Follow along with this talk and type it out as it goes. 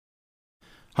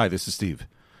Hi, this is Steve.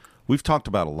 We've talked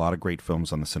about a lot of great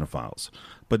films on the Cinephiles,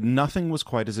 but nothing was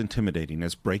quite as intimidating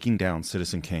as breaking down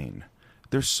Citizen Kane.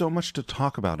 There's so much to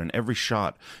talk about in every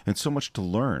shot, and so much to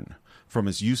learn, from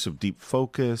his use of deep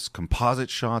focus, composite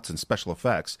shots, and special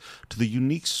effects, to the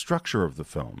unique structure of the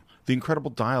film, the incredible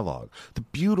dialogue, the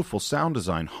beautiful sound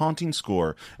design, haunting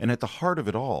score, and at the heart of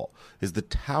it all is the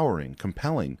towering,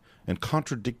 compelling, and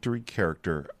contradictory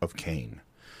character of Kane,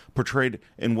 portrayed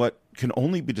in what can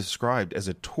only be described as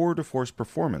a tour de force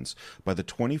performance by the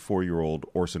 24-year-old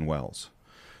Orson Welles.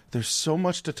 There's so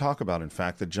much to talk about, in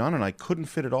fact, that John and I couldn't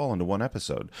fit it all into one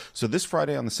episode. So this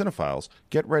Friday on the Cinephiles,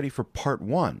 get ready for part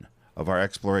 1 of our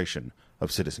exploration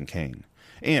of Citizen Kane.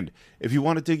 And if you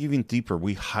want to dig even deeper,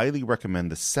 we highly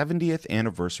recommend the 70th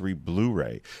anniversary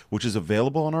Blu-ray, which is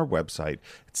available on our website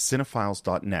at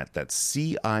cinephiles.net. That's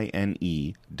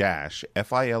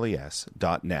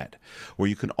CINE-FILES.net, where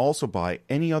you can also buy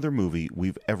any other movie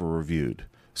we've ever reviewed.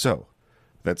 So,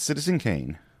 that's Citizen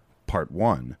Kane, Part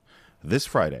 1, this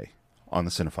Friday on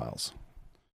the Cinephiles.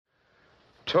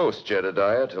 Toast,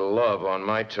 Jedediah, to love on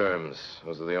my terms.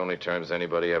 Those are the only terms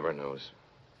anybody ever knows.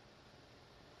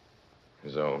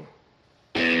 His own.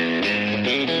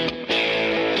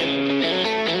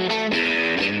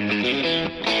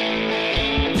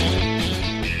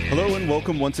 Hello and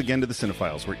welcome once again to the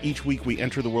Cinephiles, where each week we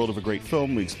enter the world of a great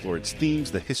film, we explore its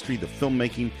themes, the history, the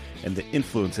filmmaking, and the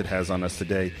influence it has on us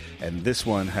today. And this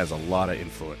one has a lot of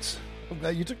influence.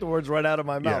 You took the words right out of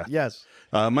my mouth. Yeah. Yes.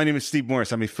 My name is Steve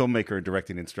Morris. I'm a filmmaker and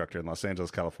directing instructor in Los Angeles,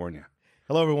 California.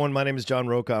 Hello, everyone. My name is John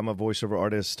Roca. I'm a voiceover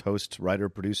artist, host, writer,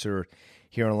 producer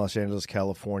here in Los Angeles,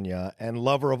 California, and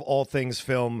lover of all things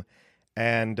film.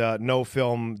 And no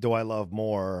film do I love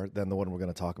more than the one we're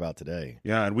going to talk about today.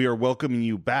 Yeah, and we are welcoming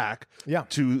you back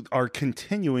to our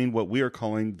continuing what we are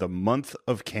calling the Month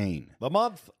of Kane. The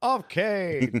Month of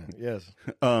Kane. Yes.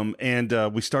 And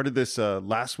we started this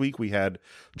last week. We had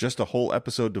just a whole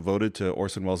episode devoted to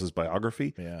Orson Welles'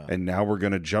 biography. Yeah. And now we're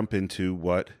going to jump into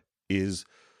what is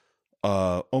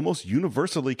almost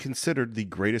universally considered the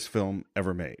greatest film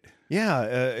ever made. Yeah,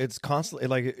 it's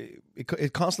constantly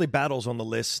it constantly battles on the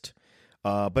list.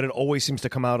 But it always seems to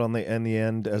come out in the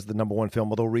end as the number one film.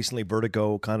 Although recently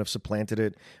Vertigo kind of supplanted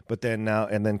it, but then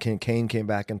Kane came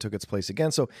back and took its place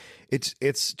again. So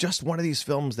it's just one of these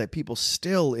films that people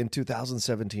still in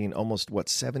 2017, almost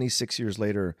 76 years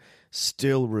later,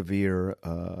 still revere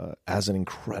as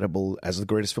the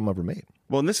greatest film ever made.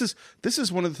 Well, and this is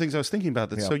one of the things I was thinking about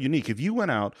that's so unique. If you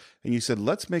went out and you said,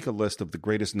 let's make a list of the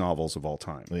greatest novels of all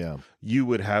time, you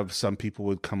would have some people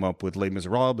would come up with Les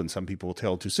Miserables, and some people will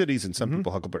Tale of Two Cities, and some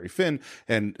people Huckleberry Finn,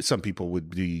 and some people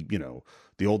would be,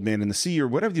 The Old Man in the Sea or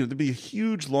whatever. There'd be a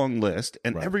huge long list,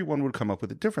 and everyone would come up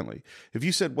with it differently. If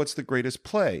you said, what's the greatest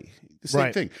play? The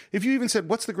same thing. If you even said,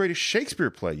 what's the greatest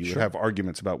Shakespeare play? You would have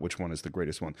arguments about which one is the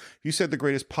greatest one. If you said the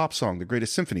greatest pop song, the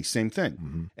greatest symphony, same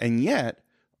thing. And yet,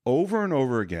 over and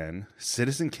over again,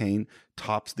 Citizen Kane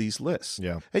tops these lists.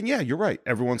 Yeah. And yeah, you're right.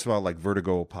 Every once in a while, like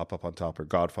Vertigo will pop up on top, or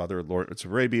Godfather, or Lawrence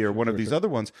of Arabia, or one of these other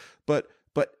ones. But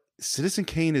Citizen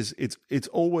Kane it's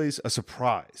always a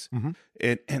surprise.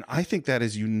 And I think that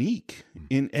is unique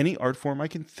in any art form I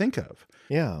can think of.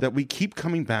 Yeah. That we keep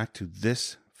coming back to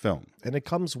this film. And it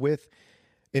comes with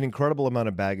an incredible amount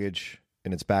of baggage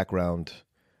in its background,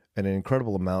 and an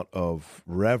incredible amount of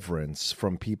reverence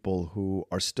from people who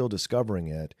are still discovering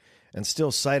it and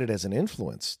still cite it as an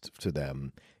influence to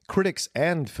them, critics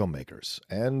and filmmakers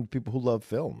and people who love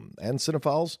film and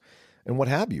cinephiles and what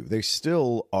have you. They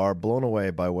still are blown away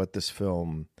by what this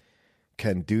film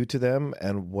can do to them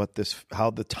and how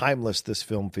the timeless this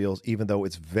film feels, even though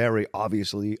it's very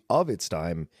obviously of its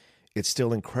time. It's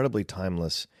still incredibly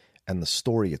timeless, and the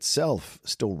story itself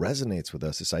still resonates with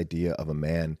us, this idea of a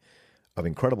man of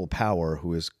incredible power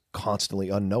who is constantly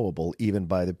unknowable even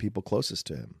by the people closest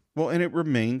to him. Well, and it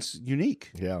remains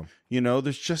unique. Yeah. There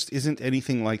just isn't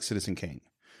anything like Citizen Kane.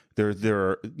 There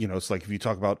are, it's like if you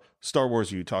talk about Star Wars,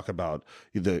 you talk about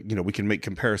we can make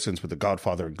comparisons with The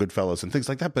Godfather and Goodfellas and things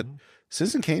like that, but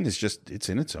Citizen Kane is it's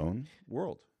in its own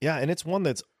world. Yeah, and it's one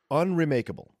that's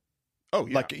unremakeable. Oh,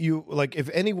 yeah. If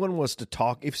anyone was to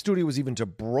talk, if studio was even to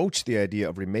broach the idea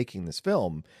of remaking this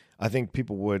film, I think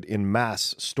people would en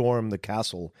masse storm the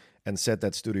castle and set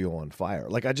that studio on fire.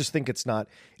 I just think it's not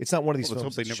one of these films. Let's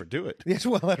hope they never do it. Yes,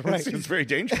 well, that's right. It's very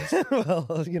dangerous. Well,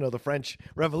 the French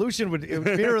Revolution would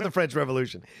mirror the French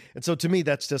Revolution. And so to me,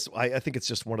 that's just, I think it's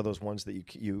just one of those ones that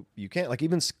you can't,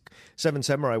 even Seven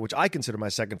Samurai, which I consider my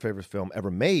second favorite film ever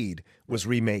made, was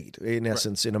remade, in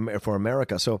essence, for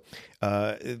America. So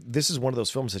this is one of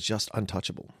those films that's just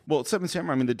untouchable. Well, Seven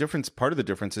Samurai, part of the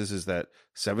difference is that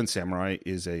Seven Samurai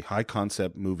is a high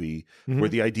concept movie where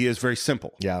the idea is very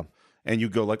simple. Yeah. And you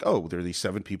go like, oh, there are these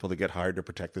 7 people that get hired to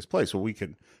protect this place. Well, we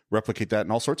can replicate that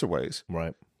in all sorts of ways.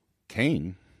 Right.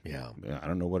 Kane, Yeah. I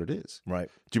don't know what it is. Right.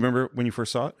 Do you remember when you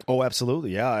first saw it? Oh,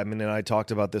 absolutely. Yeah. I mean, and I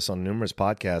talked about this on numerous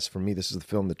podcasts. For me, this is the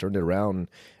film that turned it around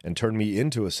and turned me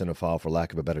into a cinephile, for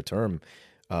lack of a better term.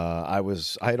 I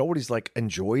had always like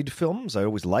enjoyed films. I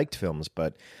always liked films,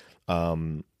 but I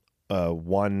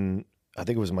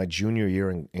think it was my junior year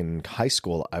in high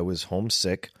school, I was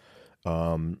homesick.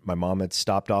 My mom had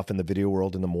stopped off in the video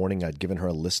world in the morning. I'd given her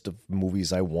a list of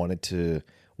movies I wanted to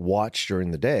watch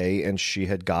during the day, and she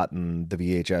had gotten the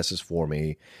VHSs for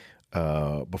me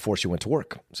before she went to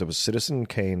work. So it was Citizen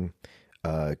Kane,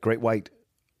 Great White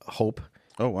Hope.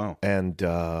 Oh, wow. And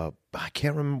I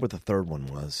can't remember what the third one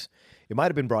was. It might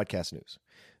have been Broadcast News.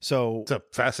 So it's a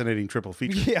fascinating triple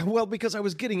feature. Yeah, well, because I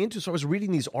was getting into, so I was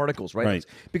reading these articles, right?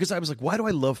 Because I was like, why do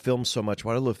I love film so much?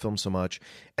 Why do I love film so much?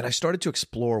 And I started to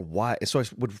explore why. So I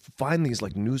would find these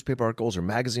like newspaper articles or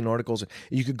magazine articles.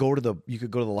 You could go to the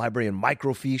library and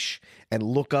microfiche and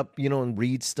look up, and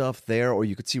read stuff there, or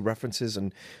you could see references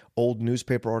and old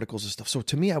newspaper articles and stuff. So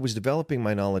to me, I was developing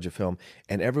my knowledge of film,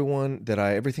 and everything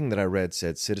that I read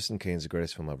said Citizen Kane's the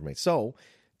greatest film ever made. So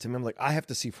to me, I'm like, I have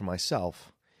to see for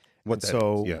myself. And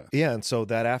so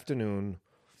that afternoon,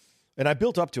 and I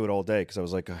built up to it all day because I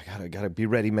was like, I gotta be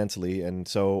ready mentally. And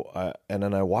so, and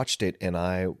then I watched it, and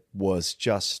I was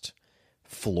just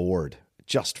floored.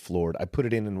 I put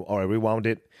it in, or I rewound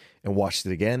it and watched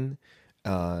it again,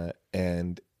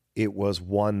 and it was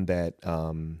one that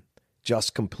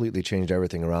just completely changed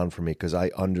everything around for me, because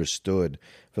I understood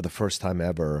for the first time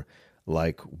ever,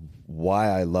 like, why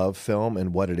I love film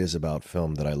and what it is about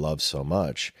film that I love so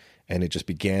much. And it just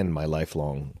began my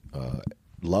lifelong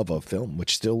love of film,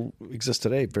 which still exists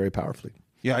today very powerfully.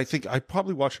 Yeah, I think I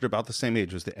probably watched it about the same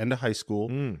age. It was the end of high school.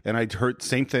 And I'd heard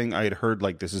same thing. I had heard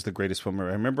like, this is the greatest film ever.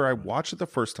 I remember I watched it the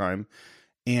first time,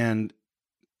 and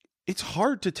it's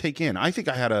hard to take in. I think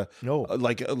I had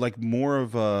like more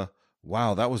of a,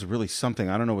 wow, that was really something.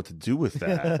 I don't know what to do with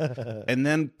that. And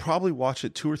then probably watch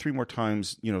it 2 or 3 more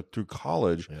times, through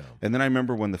college. Yeah. And then I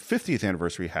remember when the 50th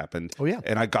anniversary happened. Oh, yeah.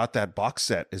 And I got that box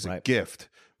set as a gift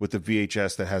with the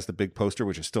VHS that has the big poster,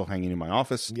 which is still hanging in my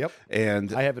office. Yep.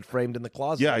 And I have it framed in the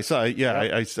closet. Yeah, I saw it. Yeah,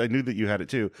 yep. I knew that you had it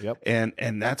too. Yep.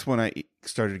 And that's when I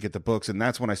started to get the books, and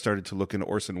that's when I started to look into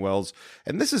Orson Welles.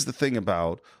 And this is the thing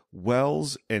about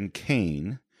Welles and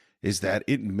Kane, is that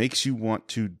it makes you want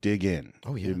to dig in.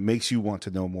 Oh, yeah. It makes you want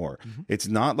to know more. It's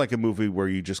not like a movie where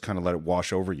you just kind of let it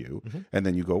wash over you and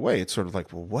then you go away. It's sort of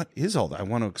like, well, what is all that? I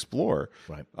want to explore.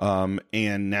 Right.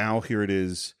 And now here it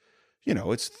is,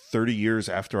 it's 30 years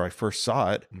after I first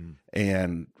saw it,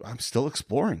 and I'm still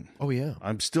exploring. Oh, yeah.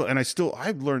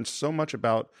 I've learned so much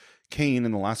about Kane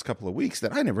in the last couple of weeks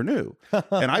that I never knew.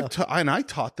 And I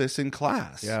taught this in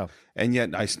class. Yeah. And yet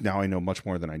now I know much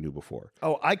more than I knew before.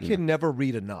 Oh, I can never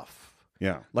read enough.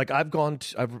 Yeah. Like I've gone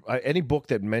to, any book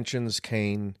that mentions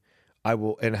Kane, I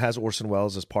will, and has Orson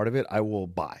Welles as part of it, I will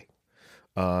buy.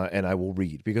 And I will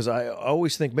read, because I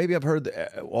always think maybe I've heard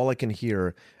all I can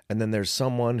hear, and then there's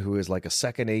someone who is like a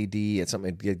second AD at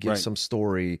something, it gives some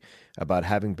story about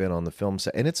having been on the film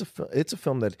set, and it's a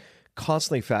film that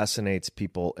constantly fascinates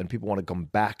people, and people want to come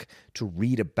back to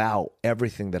read about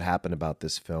everything that happened about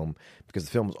this film, because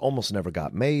the film almost never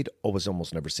got made, or was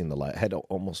almost never seen the light,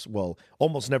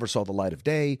 almost never saw the light of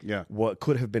day. Yeah. What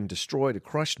could have been destroyed,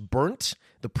 crushed, burnt.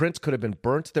 The prints could have been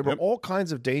burnt. There were all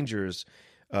kinds of dangers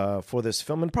for this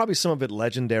film, and probably some of it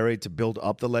legendary to build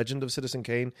up the legend of Citizen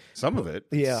Kane. Some of it.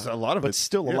 Yeah. A lot of it. But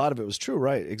still, a lot of it was true,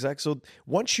 right? Exactly. So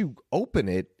once you open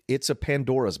it, it's a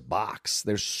Pandora's box.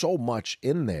 There's so much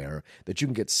in there that you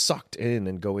can get sucked in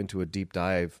and go into a deep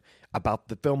dive about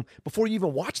the film before you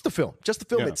even watch the film, just the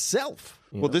film itself.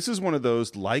 Well, this is one of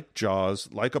those, like Jaws,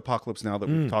 like Apocalypse Now, that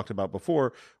we've talked about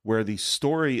before, where the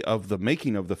story of the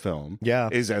making of the film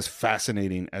is as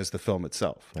fascinating as the film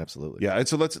itself. Absolutely. Yeah, and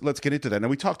so let's get into that. Now,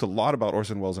 we talked a lot about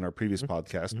Orson Welles in our previous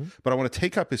podcast, but I want to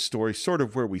take up his story sort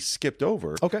of where we skipped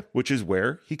over, which is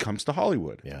where he comes to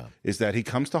Hollywood. Yeah. Is that he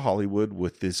comes to Hollywood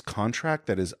with this contract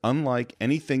that is unlike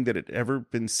anything that had ever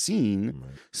been seen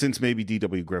since maybe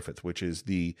D.W. Griffith, which is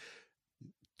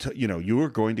you are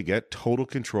going to get total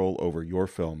control over your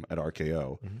film at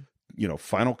RKO.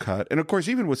 Final cut. And of course,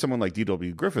 even with someone like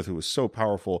D.W. Griffith, who was so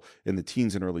powerful in the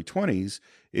teens and early 20s,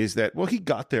 is that, well, he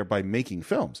got there by making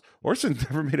films. Orson's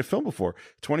never made a film before.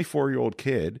 24-year-old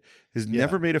kid has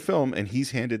never made a film, and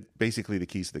he's handed basically the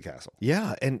keys to the castle.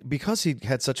 Yeah, and because he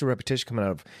had such a reputation coming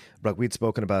out of, like we'd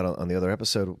spoken about on the other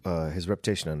episode, his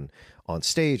reputation on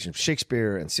stage and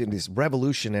Shakespeare, and seeing these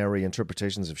revolutionary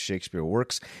interpretations of Shakespeare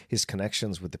works, his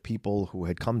connections with the people who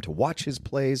had come to watch his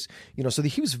plays, so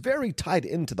he was very tied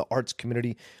into the arts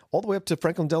community all the way up to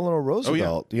Franklin Delano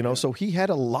Roosevelt, so he had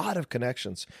a lot of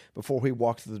connections before he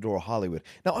walked through the door of Hollywood.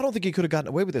 Now, I don't think he could have gotten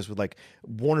away with this with like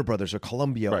Warner Brothers or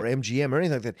Columbia or MGM or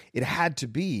anything like that. It had to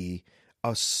be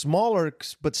a smaller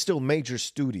but still major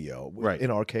studio in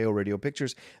RKO Radio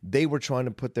Pictures. They were trying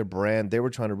to put their brand, they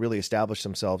were trying to really establish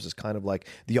themselves as kind of like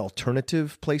the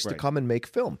alternative place to come and make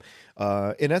film.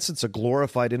 In essence, a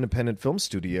glorified independent film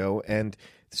studio. And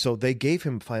so they gave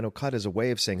him Final Cut as a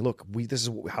way of saying, look, this is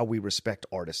how we respect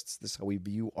artists. This is how we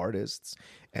view artists,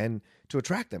 and to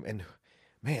attract them. And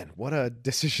man, what a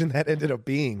decision that ended up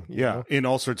being. You know? In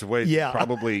all sorts of ways. Yeah.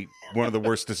 Probably one of the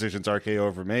worst decisions RKO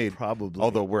ever made. Probably.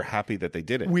 Although we're happy that they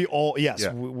did it. We all, yes.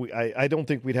 Yeah. I don't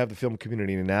think we'd have the film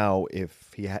community now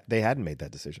if they hadn't made that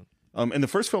decision. And the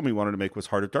first film he wanted to make was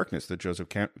Heart of Darkness, the Joseph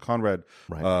Conrad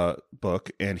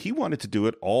book. And he wanted to do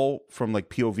it all from like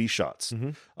POV shots.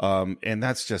 And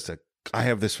that's just I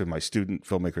have this with my student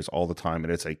filmmakers all the time,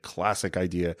 and it's a classic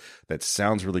idea that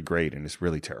sounds really great and is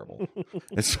really terrible.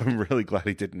 And so I'm really glad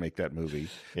he didn't make that movie.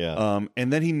 Yeah.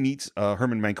 And then he meets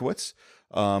Herman Mankiewicz,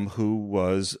 who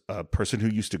was a person who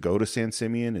used to go to San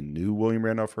Simeon and knew William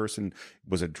Randolph Hearst and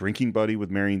was a drinking buddy with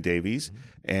Marion Davies,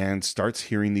 and starts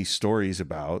hearing these stories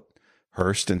about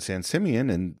Hearst and San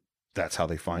Simeon, and that's how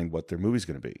they find what their movie's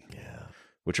going to be. Yeah.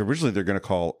 Which originally they're going to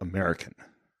call American.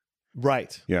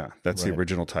 Right. Yeah, that's the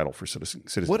original title for Citizen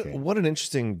Kane. What an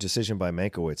interesting decision by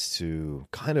Mankiewicz to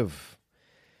kind of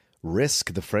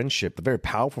risk the friendship, the very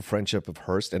powerful friendship of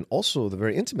Hearst, and also the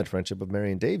very intimate friendship of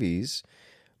Marion Davies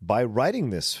by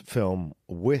writing this film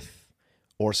with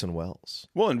Orson Welles.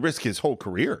 Well, and risk his whole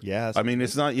career. Yes. I mean,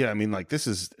 it's not, like this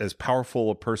is as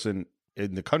powerful a person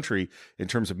in the country in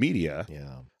terms of media.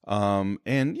 Yeah.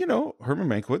 And, Herman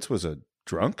Mankiewicz was a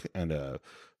drunk and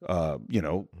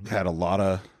had a lot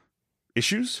of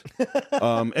issues.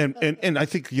 And I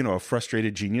think, a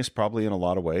frustrated genius probably in a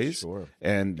lot of ways. Sure.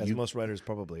 And as most writers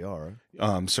probably are.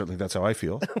 Certainly that's how I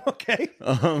feel. Okay.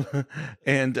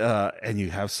 And you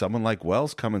have someone like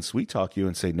Wells come and sweet talk you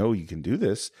and say, no, you can do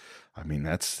this. I mean,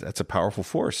 that's a powerful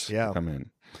force to come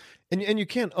in. And you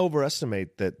can't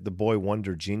overestimate that the boy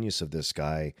wonder genius of this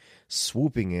guy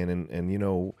swooping in.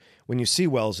 And when you see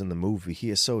Wells in the movie, he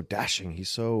is so dashing. He's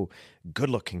so good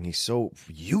looking. He's so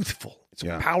youthful. It's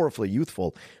powerfully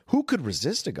youthful. Who could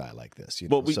resist a guy like this?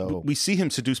 Well, we see him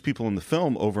seduce people in the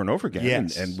film over and over again.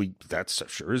 Yes. And that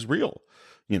sure is real.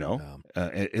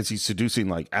 As he's seducing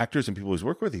like actors and people he's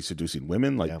worked with, he's seducing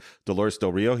women like Dolores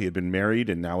Del Rio. He had been married,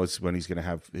 and now is when he's going to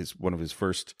have one of his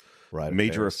first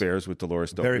major affairs with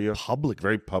Dolores Del Rio.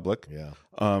 Very public. Yeah.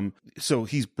 So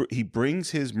he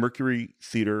brings his Mercury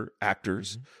Theater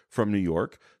actors from New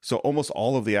York. So almost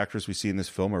all of the actors we see in this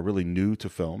film are really new to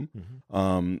film.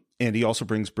 And he also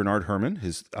brings Bernard Herrmann,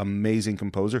 his amazing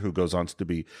composer, who goes on to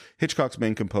be Hitchcock's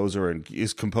main composer and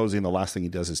is composing. The last thing he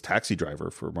does is Taxi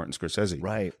Driver for Martin Scorsese.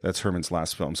 Right. That's Herrmann's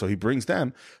last film. So he brings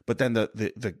them. But then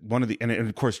and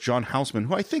of course John Houseman,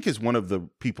 who I think is one of the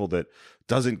people that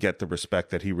doesn't get the respect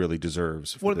that he really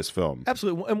deserves for this film.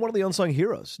 Absolutely. And one of the unsung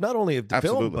heroes, not only of the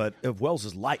film, but of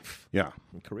Wells's life. Yeah.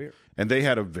 And career. And they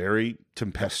had a very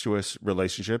tempestuous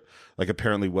relationship. Like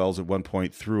apparently Wells at one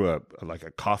point threw a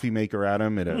coffee maker at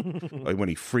him when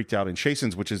he freaked out in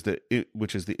Chasen's, which is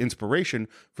the inspiration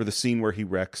for the scene where he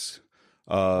wrecks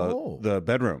the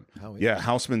bedroom.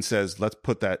 Houseman says,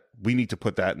 we need to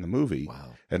put that in the movie.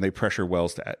 Wow. And they pressure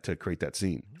Wells to create that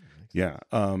scene.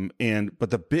 But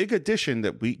the big addition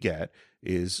that we get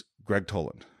is Greg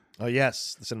Toland. Oh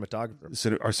yes, the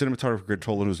cinematographer. Our cinematographer Greg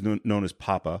Toland, who's known as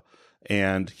Papa,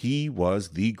 and he was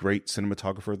the great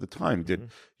cinematographer at the time. Did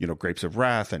Grapes of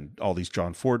Wrath and all these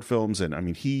John Ford films, and I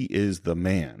mean he is the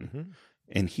man.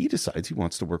 And he decides he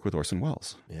wants to work with Orson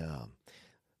Welles. Yeah.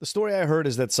 The story I heard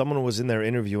is that someone was in there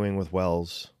interviewing with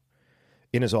Welles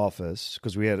in his office,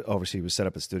 because he was set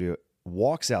up a studio,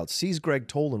 walks out, sees Greg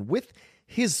Toland with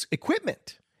his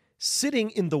equipment sitting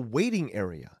in the waiting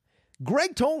area.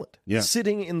 Greg Toland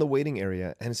sitting in the waiting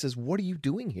area, and says, "What are you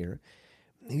doing here?"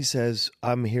 He says,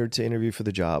 "I'm here to interview for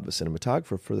the job of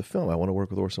cinematographer for the film. I want to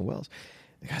work with Orson Welles."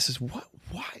 The guy says, "What?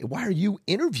 Why? Why are you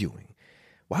interviewing?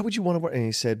 Why would you want to work?" And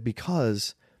he said,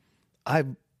 "Because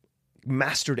I've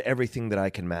mastered everything that I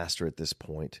can master at this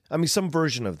point. I mean, some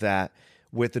version of that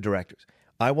with the directors.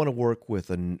 I want to work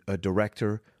with a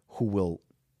director who will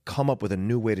come up with a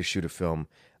new way to shoot a film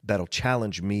that'll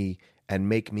challenge me and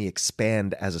make me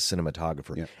expand as a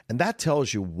cinematographer. Yeah. And that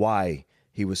tells you why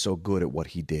he was so good at what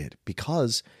he did,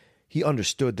 because he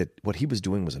understood that what he was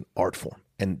doing was an art form,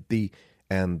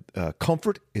 and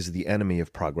comfort is the enemy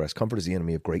of progress. Comfort is the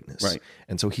enemy of greatness. Right.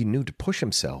 And so he knew to push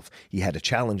himself, he had to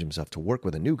challenge himself to work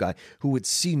with a new guy who would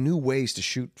see new ways to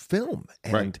shoot film.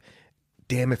 And Right.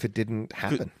 damn if it didn't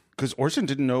happen. Because Orson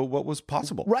didn't know what was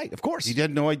possible. Right, of course. He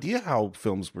had no idea how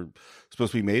films were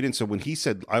supposed to be made. And so when he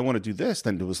said, I want to do this,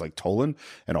 then it was like Toland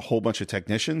and a whole bunch of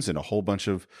technicians and a whole bunch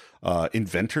of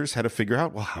inventors had to figure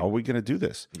out, well, how are we going to do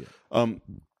this? Yeah.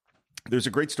 There's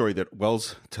a great story that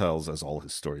Wells tells, as all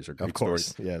his stories are great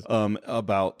stories, yes.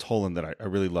 about Toland that I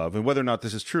really love. And whether or not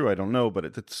this is true, I don't know,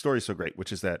 but the story is so great,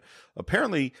 which is that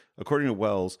apparently, according to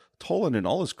Wells, Toland and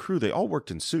all his crew, they all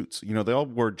worked in suits. You know, they all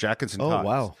wore jackets and ties. Oh,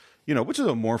 wow. You know, which is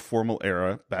a more formal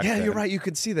era back then. Yeah, you're right. You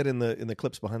can see that in the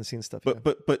clips behind the scenes stuff.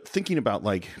 But thinking about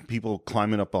like people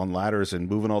climbing up on ladders and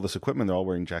moving all this equipment, they're all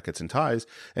wearing jackets and ties.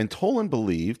 And Toland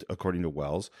believed, according to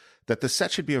Wells, that the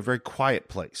set should be a very quiet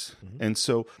place. Mm-hmm. And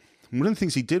so one of the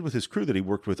things he did with his crew that he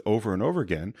worked with over and over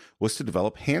again was to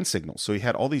develop hand signals. So he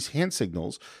had all these hand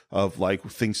signals of like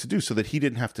things to do so that he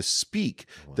didn't have to speak.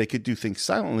 Wow. They could do things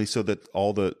silently so that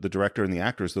all the director and the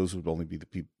actors, those would only be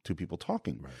the two people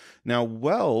talking. Right. Now,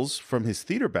 Wells, from his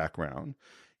theater background,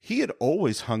 he had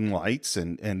always hung lights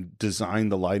and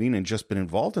designed the lighting and just been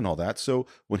involved in all that. So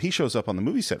when he shows up on the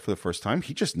movie set for the first time,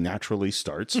 he just naturally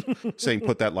starts saying,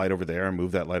 put that light over there and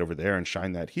move that light over there and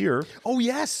shine that here. Oh,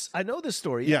 yes. I know this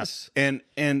story. Yes. And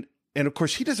of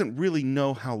course, he doesn't really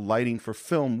know how lighting for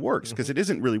film works because it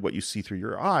isn't really what you see through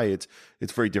your eye.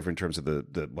 It's very different in terms of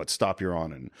the what stop you're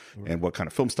on and what kind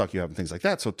of film stock you have and things like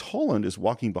that. So Toland is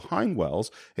walking behind Wells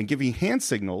and giving hand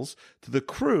signals to the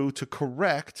crew to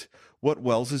correct what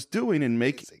Wells is doing and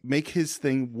make his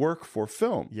thing work for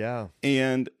film. Yeah.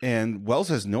 And Wells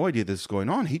has no idea this is going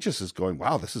on. He just is going,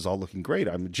 wow, this is all looking great.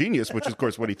 I'm a genius, which is, of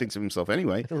course, what he thinks of himself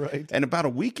anyway. Right. And about a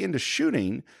week into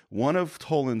shooting, one of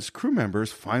Toland's crew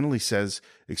members finally says,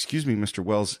 excuse me, Mr.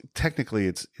 Wells, technically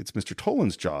it's Mr.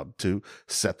 Toland's job to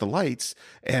set the lights.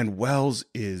 And Wells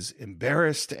is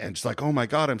embarrassed and just like, oh my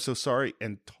God, I'm so sorry.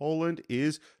 And Toland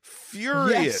is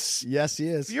furious. Yes, he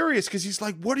is. Furious because he's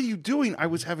like, what are you doing? I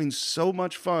was having so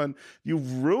much fun.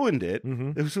 You've ruined it.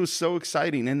 Mm-hmm. This was so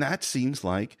exciting. And that seems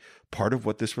like part of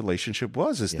what this relationship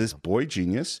was, is this boy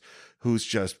genius who's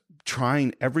just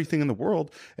trying everything in the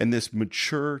world and this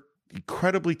mature,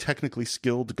 incredibly technically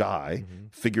skilled guy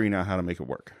figuring out how to make it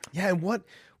work. Yeah, and what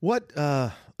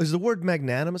is the word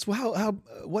magnanimous? Well, how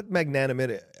what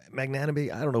magnanimity?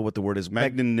 Magnanimity? I don't know what the word is.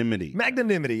 Magnanimity.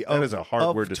 Magnanimity. That is a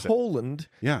hard word to say. Toland.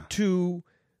 Yeah. To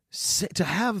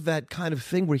have that kind of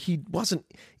thing where he wasn't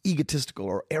egotistical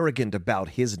or arrogant about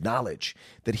his knowledge,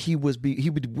 that he would be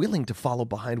willing to follow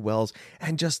behind Wells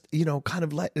and just, kind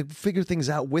of figure things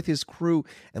out with his crew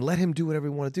and let him do whatever he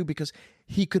wanted to do because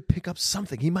he could pick up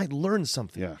something. He might learn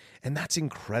something. Yeah. And that's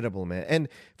incredible, man. And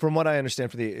from what I understand,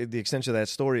 for the extension of that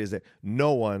story is that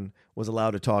no one was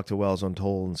allowed to talk to Wells on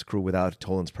Toland's crew without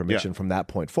Toland's permission from that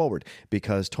point forward,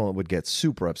 because Toland would get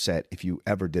super upset if you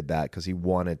ever did that because he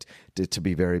wanted it to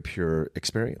be very pure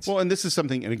experience. Well, and this is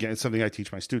something, and again, it's something I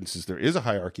teach my students, is there is a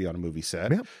hierarchy on a movie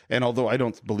set. Yeah. And although I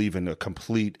don't believe in a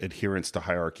complete adherence to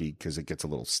hierarchy because it gets a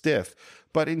little stiff,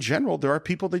 but in general, there are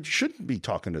people that shouldn't be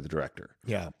talking to the director.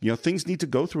 Yeah. Things need to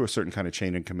go through a certain kind of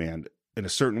chain of command in a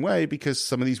certain way because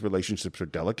some of these relationships are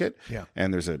delicate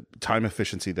and there's a time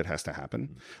efficiency that has to happen.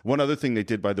 Mm-hmm. One other thing they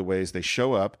did, by the way, is they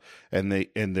show up and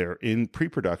they're in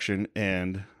pre-production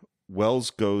and Wells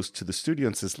goes to the studio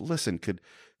and says, listen, could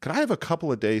I have a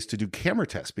couple of days to do camera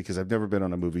tests because I've never been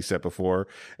on a movie set before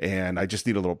and I just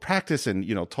need a little practice and,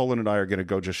 Toland and I are going to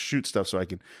go just shoot stuff so I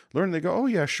can learn. And they go, oh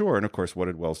yeah, sure. And of course, what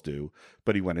did Wells do?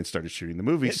 But he went and started shooting the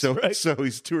movie. So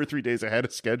he's 2 or 3 days ahead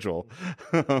of schedule,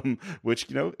 which,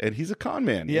 and he's a con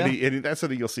man. Yeah. And that's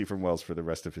something you'll see from Wells for the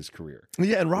rest of his career.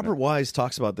 Yeah. And Robert Wise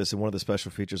talks about this in one of the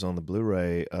special features on the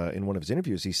Blu-ray in one of his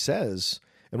interviews. He says,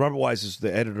 and Robert Wise is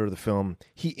the editor of the film.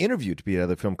 He interviewed to be the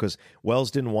editor of the film because Wells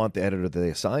didn't want the editor that they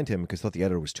assigned him because he thought the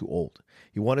editor was too old.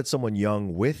 He wanted someone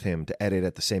young with him to edit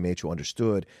at the same age who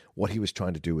understood what he was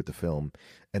trying to do with the film.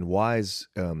 And Wise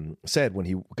said when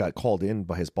he got called in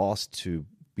by his boss to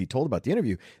be told about the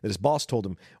interview, that his boss told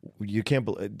him, you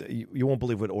won't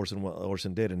believe what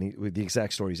Orson did. And the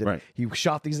exact story he said, right. He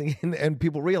shot these things and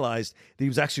people realized that he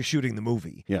was actually shooting the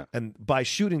movie. Yeah. And by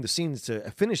shooting the scenes to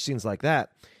finish scenes like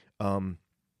that,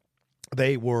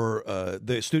 they were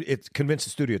it convinced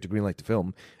the studio to greenlight the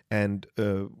film, and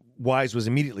Wise was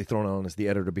immediately thrown on as the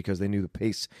editor because they knew the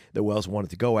pace that Wells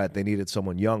wanted to go at. They needed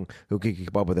someone young who could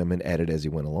keep up with him and edit as he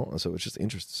went along. So it's just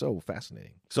interesting, so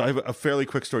fascinating. So I have a fairly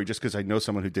quick story just because I know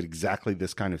someone who did exactly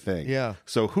this kind of thing. Yeah.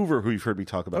 So Hoover, who you've heard me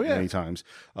talk about many times,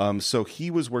 so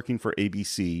he was working for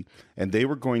ABC, and they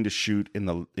were going to shoot in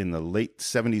the late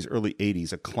 70s, early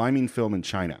 80s, a climbing film in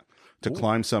China to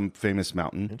climb some famous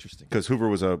mountain. Interesting. Because Hoover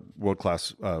was a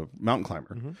world-class mountain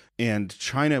climber. And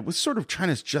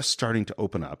China's just starting to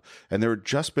open up. And there had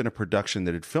just been a production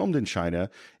that had filmed in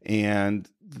China, and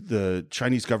the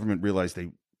Chinese government realized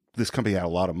this company had a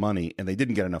lot of money, and they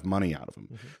didn't get enough money out of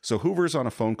them. So Hoover's on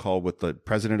a phone call with the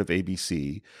president of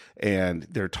ABC, and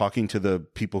they're talking to the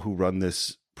people who run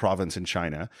this province in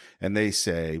China, and they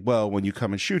say, well, when you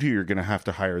come and shoot here, you're going to have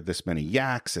to hire this many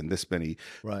yaks and this many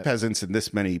peasants and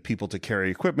this many people to carry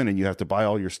equipment, and you have to buy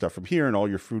all your stuff from here and all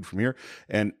your food from here,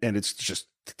 and it's just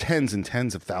tens and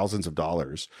tens of thousands of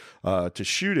dollars to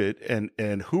shoot it.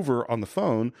 And Hoover on the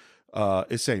phone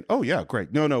is saying, oh yeah,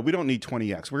 great. No, we don't need 20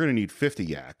 yaks. We're going to need 50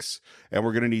 yaks, and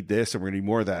we're going to need this, and we're going to need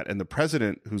more of that. And the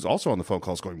president, who's also on the phone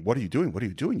call, is going, what are you doing? What are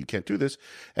you doing? You can't do this.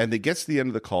 And they get to the end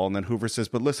of the call, and then Hoover says,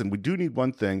 but listen, we do need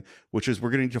one thing, which is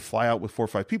we're going to need to fly out with 4 or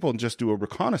 5 people and just do a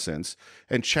reconnaissance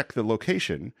and check the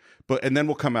location. And then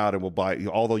we'll come out and we'll buy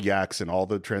all the yaks and all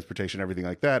the transportation, everything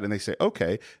like that. And they say,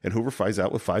 okay. And Hoover flies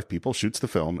out with 5 people, shoots the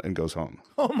film, and goes home.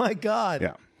 Oh my God.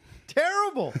 Yeah.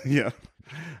 Terrible. Yeah.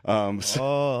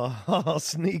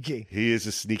 Sneaky. He is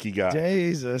a sneaky guy.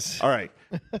 Jesus. All right.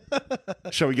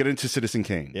 Shall we get into Citizen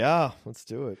Kane? Yeah, let's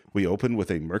do it. We open with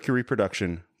a Mercury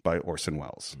production by Orson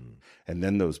Welles. And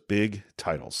then those big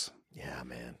titles. Yeah,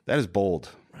 man. That is bold.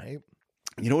 Right?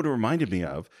 You know what it reminded me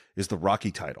of is the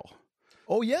Rocky title.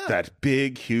 Oh, yeah. That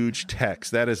big, huge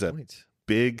text. That is a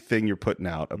big thing you're putting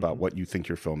out about what you think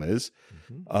your film is.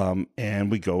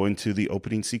 And we go into the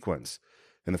opening sequence.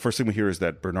 And the first thing we hear is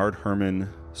that Bernard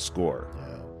Herrmann score.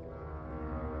 Yeah.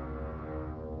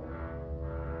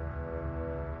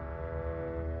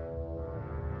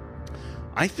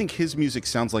 I think his music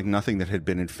sounds like nothing that had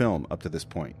been in film up to this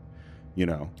point. You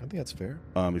know, I think that's fair.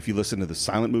 If you listen to the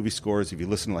silent movie scores, if you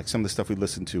listen to like some of the stuff we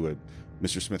listened to at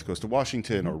Mr. Smith Goes to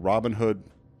Washington or Robin Hood,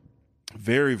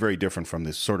 very, very different from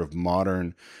this sort of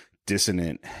modern,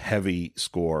 dissonant, heavy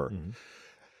score.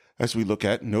 As we look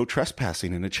at No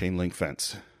Trespassing in a Chain Link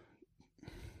Fence.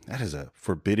 That is a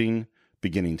forbidding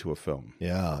beginning to a film.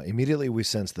 Yeah, immediately we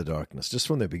sense the darkness just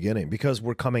from the beginning because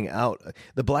we're coming out.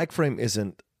 The black frame it's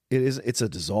a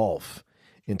dissolve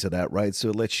into that, right? So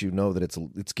it lets you know that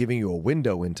it's giving you a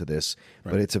window into this,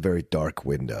 but it's a very dark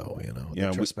window, you know.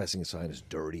 Yeah, the trespassing sign is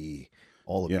dirty.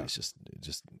 All of it is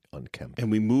just unkempt.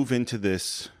 And we move into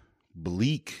this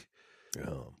bleak,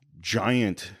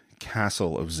 giant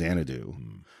castle of Xanadu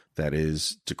that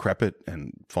is decrepit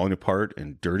and falling apart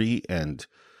and dirty, and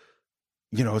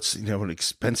it's an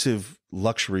expensive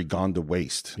luxury gone to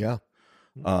waste. Yeah.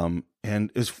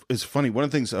 And it's funny. One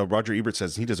of the things Roger Ebert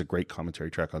says, and he does a great commentary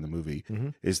track on the movie,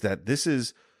 is that this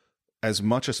is as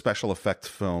much a special effect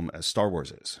film as Star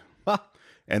Wars is.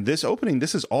 And this opening,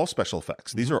 this is all special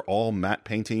effects. These are all matte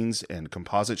paintings and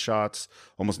composite shots.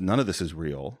 Almost none of this is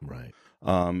real. Right.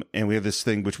 And we have this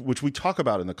thing which we talk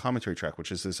about in the commentary track,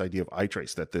 which is this idea of eye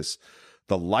trace, that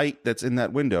the light that's in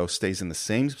that window stays in the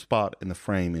same spot in the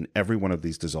frame in every one of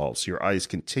these dissolves. So your eyes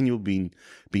continue being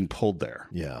pulled there.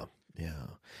 Yeah. Yeah.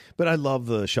 But I love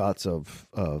the shots of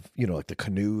like the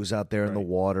canoes out there in the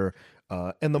water.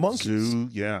 And the monkeys. Zoo,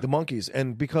 the monkeys.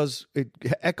 And because it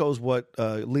echoes what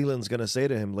Leland's going to say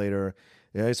to him later.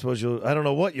 Yeah, I suppose I don't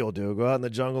know what you'll do. Go out in the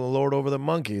jungle and lord over the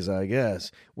monkeys, I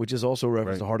guess, which is also a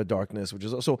reference to Heart of Darkness, which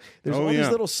is also, there's all these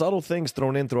little subtle things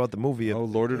thrown in throughout the movie.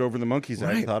 Lord it over the monkeys. I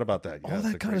hadn't thought about that. Yeah, all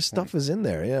that kind of stuff is in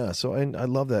there. Yeah. So I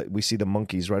love that we see the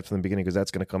monkeys right from the beginning because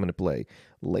that's going to come into play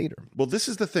later. Well, this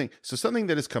is the thing. So something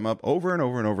that has come up over and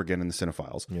over and over again in the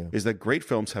Cinephiles is that great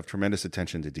films have tremendous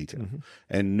attention to detail.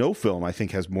 And no film, I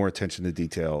think, has more attention to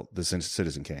detail than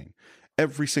Citizen Kane.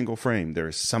 Every single frame, there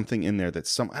is something in there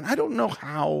and I don't know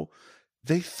how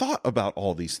they thought about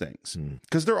all these things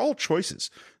because they're all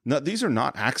choices. No, these are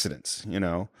not accidents,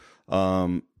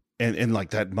 and like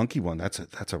that monkey one, that's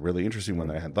a really interesting one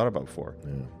that I hadn't thought about before.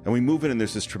 Yeah. And we move in, and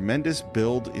there's this tremendous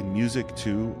build in music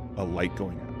to a light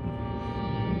going out.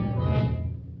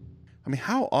 I mean,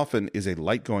 how often is a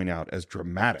light going out as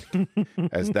dramatic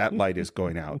as that light is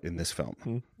going out in this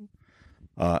film?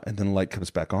 And then the light comes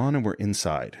back on, and we're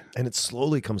inside. And it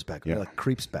slowly comes back on, like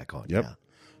creeps back on. Yep. Yeah.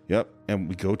 Yep. And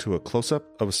we go to a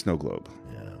close-up of a snow globe.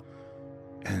 Yeah.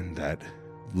 And that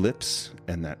lips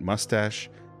and that mustache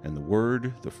and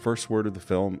the first word of the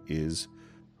film is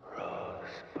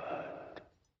Rosebud.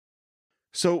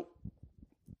 So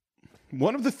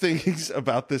One of the things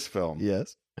about this film,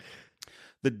 Yes.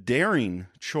 the daring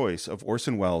choice of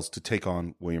Orson Welles to take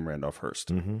on William Randolph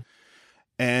Hearst. Mm-hmm.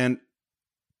 And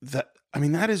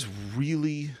that is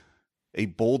really a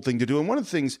bold thing to do. And one of the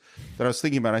things that I was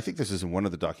thinking about, I think this is in one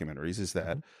of the documentaries, is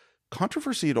that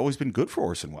controversy had always been good for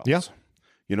Orson Welles. Yeah.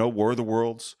 You know, War of the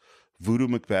Worlds, Voodoo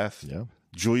Macbeth, Yeah.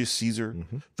 Julius Caesar.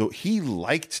 Though he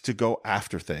liked to go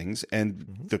after things,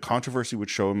 and the controversy would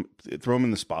throw him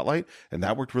in the spotlight, and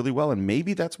that worked really well. And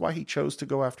maybe that's why he chose to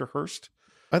go after Hearst.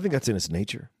 I think that's in his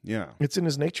nature. Yeah. It's in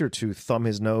his nature to thumb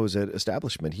his nose at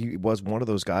establishment. He was one of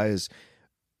those guys.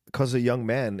 Because a young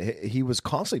man, he was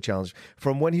constantly challenged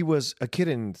from when he was a kid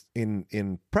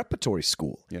in preparatory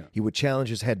school. Yeah. He would challenge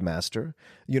his headmaster.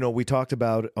 You know, we talked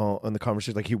about in the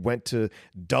conversation, like he went to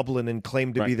Dublin and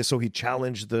claimed to be this, so he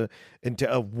challenged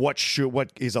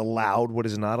what is allowed, what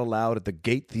is not allowed at the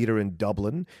Gate Theatre in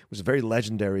Dublin. It was a very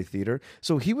legendary theater.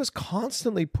 So he was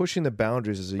constantly pushing the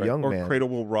boundaries as a young man. Or Cradle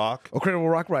Will Rock. Oh, Cradle Will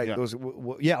Rock, right. Yeah. Those,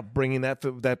 bringing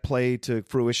that play to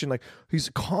fruition. Like, he's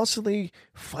constantly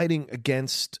fighting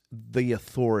against the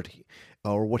authority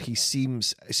or what he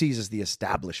sees as the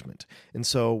establishment. And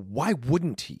so why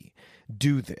wouldn't he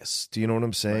do this? Do you know what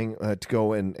I'm saying? To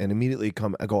go and immediately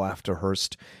go after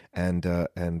Hearst and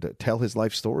tell his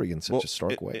life story in such a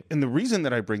stark way. And the reason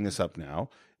that I bring this up now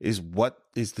is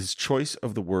this choice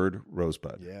of the word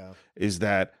rosebud. Yeah. Is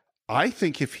that I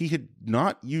think if he had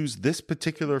not used this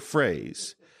particular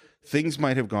phrase, things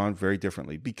might have gone very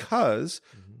differently, because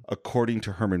according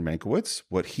to Herman Mankiewicz,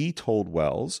 what he told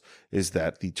Welles is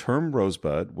that the term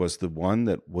rosebud was the one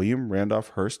that William Randolph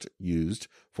Hearst used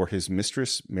for his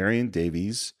mistress Marion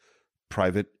Davies'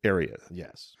 private area.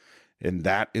 Yes. And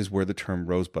that is where the term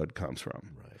rosebud comes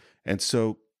from. Right. And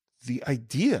so the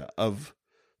idea of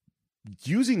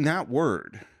using that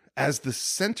word as the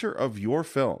center of your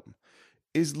film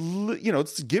is,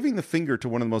 it's giving the finger to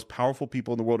one of the most powerful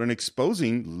people in the world and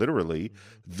exposing literally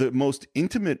the most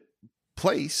intimate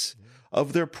place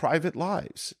of their private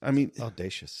lives. I mean,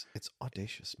 Audacious. It's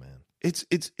audacious, man.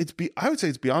 I would say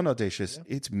it's beyond audacious.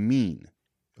 Yeah. It's mean.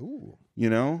 Ooh. You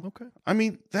know? Okay. I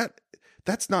mean,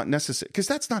 that's not necessary, because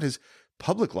that's not his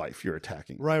public life you're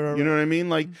attacking. Right. You know what I mean?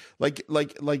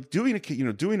 Like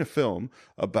doing a film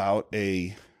about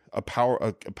a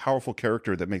powerful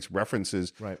character that makes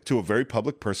references to a very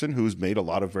public person who's made a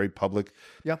lot of very public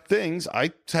things.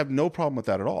 I have no problem with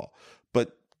that at all.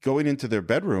 But going into their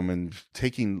bedroom and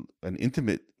taking an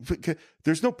intimate,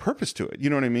 there's no purpose to it. You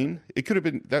know what I mean? It could have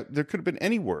been that there could have been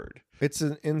any word. It's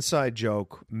an inside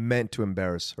joke meant to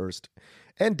embarrass Hearst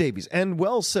and Davies. And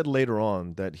Wells said later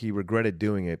on that he regretted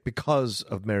doing it because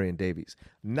of Marion Davies,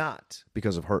 not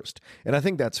because of Hearst. And I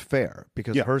think that's fair,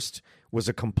 because Hearst was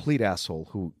a complete asshole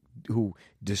who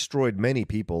destroyed many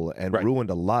people and ruined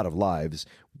a lot of lives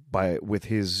with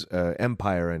his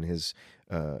empire and his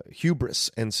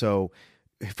hubris. And so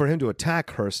for him to attack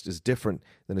Hearst is different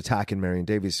than attacking Marion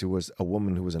Davies, who was a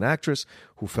woman who was an actress,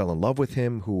 who fell in love with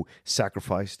him, who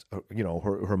sacrificed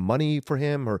her money for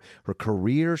him, her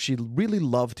career. She really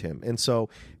loved him. And so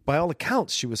by all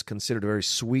accounts, she was considered a very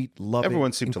sweet, loving,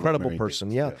 incredible person.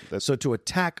 Davies. Yeah. So to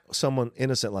attack someone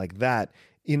innocent like that,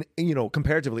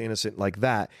 comparatively innocent like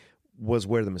that, was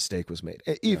where the mistake was made,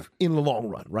 if in the long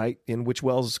run, right? In which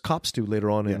Wells cops to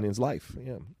later on in his life.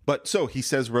 Yeah. But so he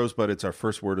says rosebud, it's our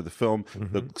first word of the film.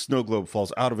 The snow globe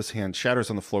falls out of his hand,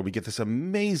 shatters on the floor. We get this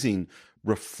amazing,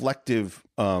 reflective,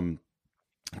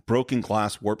 broken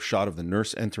glass warp shot of the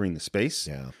nurse entering the space,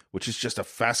 which is just a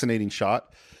fascinating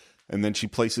shot. And then she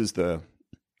places the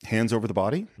hands over the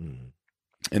body,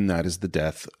 and that is the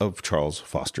death of Charles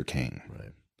Foster Kane.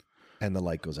 Right. And the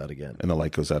light goes out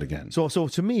again. So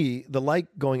to me, the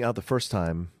light going out the first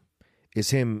time is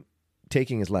him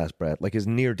taking his last breath, like his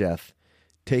near death,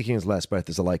 taking his last breath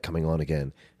is the light coming on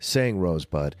again, saying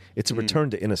rosebud. It's a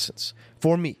return to innocence.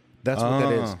 For me, that's what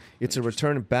that is. It's a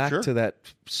return back to that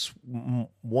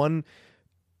one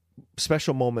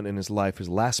special moment in his life, his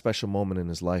last special moment in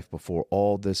his life before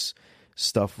all this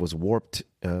stuff was warped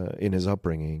in his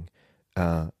upbringing,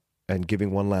 and giving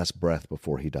one last breath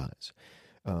before he dies.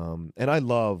 And I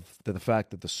love the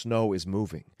fact that the snow is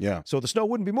moving. Yeah. So the snow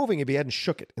wouldn't be moving if he hadn't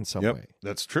shook it in some way.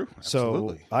 That's true.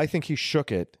 Absolutely. So I think he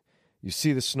shook it. You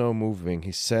see the snow moving.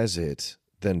 He says it,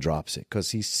 then drops it,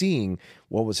 because he's seeing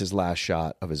what was his last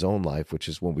shot of his own life, which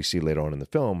is when we see later on in the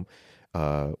film,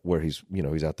 where he's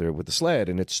out there with the sled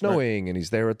and it's snowing and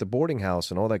he's there at the boarding house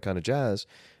and all that kind of jazz.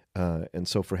 And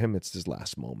so for him, it's his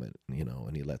last moment,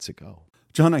 and he lets it go.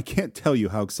 John, I can't tell you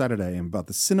how excited I am about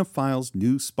the Cinephiles'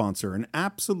 new sponsor, an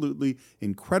absolutely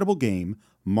incredible game,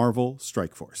 Marvel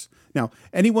Strike Force. Now,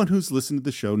 anyone who's listened to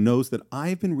the show knows that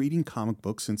I've been reading comic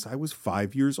books since I was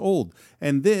 5 years old,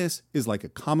 and this is like a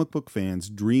comic book fan's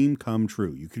dream come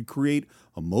true. You could create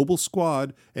a mobile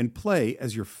squad and play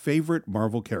as your favorite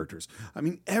Marvel characters. I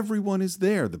mean, everyone is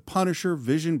there. The Punisher,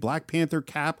 Vision, Black Panther,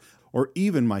 Cap, or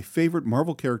even my favorite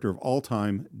Marvel character of all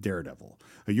time, Daredevil.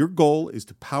 Your goal is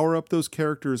to power up those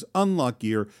characters, unlock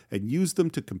gear, and use them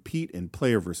to compete in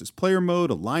player versus player mode,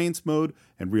 alliance mode,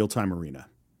 and real-time arena.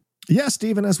 Yes,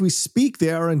 Stephen, as we speak,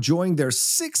 they are enjoying their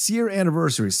 6-year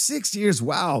anniversary. 6 years,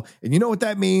 wow. And you know what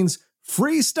that means?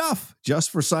 Free stuff just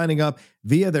for signing up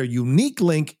via their unique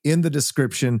link in the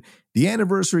description. The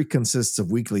anniversary consists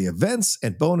of weekly events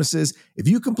and bonuses. If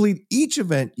you complete each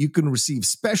event, you can receive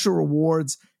special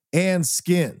rewards and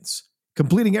skins.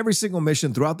 Completing every single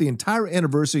mission throughout the entire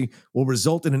anniversary will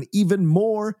result in an even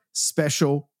more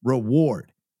special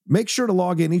reward. Make sure to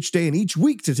log in each day and each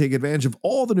week to take advantage of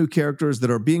all the new characters that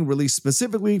are being released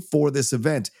specifically for this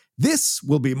event. This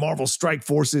will be Marvel Strike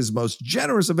Force's most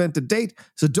generous event to date,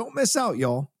 so don't miss out,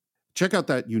 y'all. Check out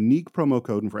that unique promo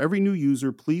code, and for every new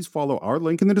user, please follow our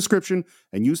link in the description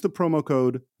and use the promo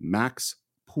code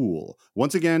MAXPOOL.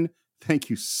 Once again, thank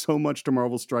you so much to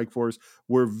Marvel Strike Force.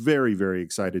 We're very, very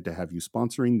excited to have you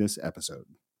sponsoring this episode.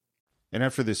 And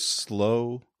after this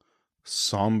slow,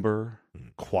 somber,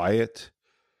 quiet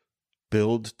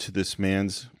build to this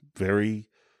man's very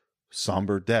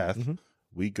somber death,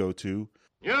 we go to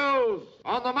News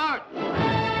on the march!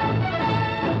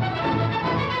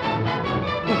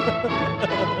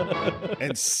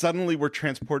 and suddenly we're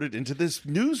transported into this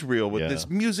newsreel with this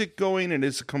music going, and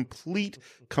it's a complete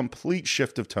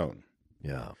shift of tone.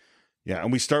 Yeah. Yeah,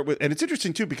 and we start with, and it's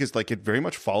interesting too because like it very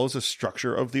much follows a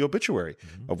structure of the obituary.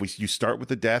 You start with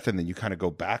the death, and then you kind of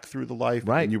go back through the life,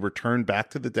 and you return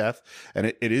back to the death, and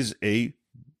it is a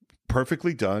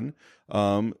perfectly done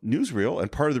newsreel.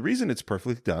 And part of the reason it's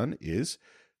perfectly done is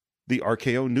the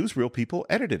RKO newsreel people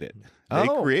edited it. They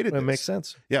created this. That makes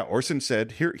sense. Yeah, Orson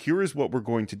said, here is what we're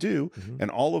going to do,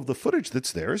 and all of the footage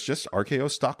that's there is just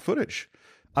RKO stock footage.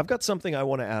 I've got something I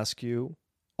want to ask you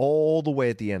all the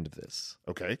way at the end of this.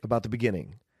 Okay. About the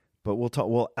beginning. But we'll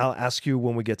talk. I'll ask you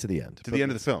when we get to the end. The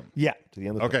end of the film. Yeah, to the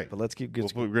end of the film. Okay. But let's keep.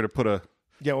 We're going to put a.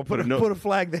 Yeah, we'll put a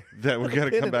flag there. That we're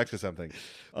going to come back to something.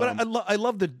 But I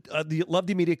love the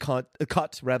immediate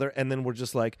cut rather, and then we're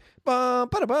just like,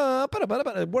 what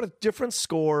a different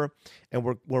score, and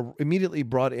we're immediately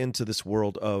brought into this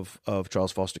world of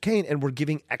Charles Foster Kane, and we're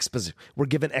given exposition.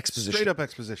 Straight up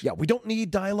exposition. Yeah, we don't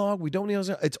need dialogue. We don't need.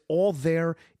 It's all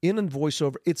there in a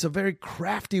voiceover. It's a very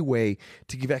crafty way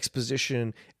to give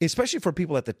exposition, especially for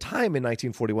people at the time in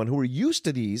 1941 who were used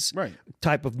to these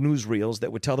type of newsreels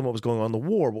that would tell them what was going on in the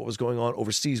war, what was going on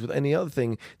overseas with any other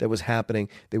thing that was happening.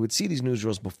 They would see these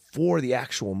newsreels before the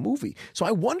actual movie. So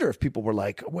I wonder if people were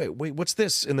like, wait, what's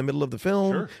this in the middle of the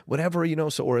film? Whatever,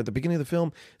 or at the beginning of the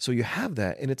film. So you have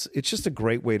that, and it's just a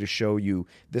great way to show you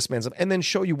this man's life, and then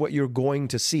show you what you're going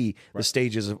to see, the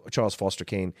stages of Charles Foster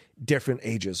Kane, different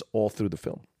ages all through the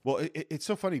film. Well, it's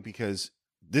so funny because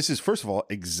this is, first of all,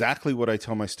 exactly what I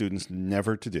tell my students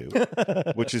never to do,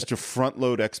 which is to front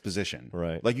load exposition.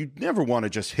 Right. Like, you never want to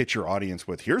just hit your audience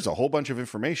with, here's a whole bunch of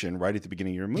information right at the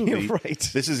beginning of your movie.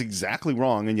 Right. This is exactly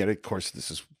wrong. And yet, of course,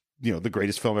 this is, the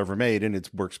greatest film ever made, and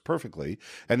it works perfectly.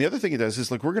 And the other thing it does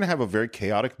is, like, we're going to have a very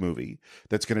chaotic movie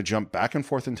that's going to jump back and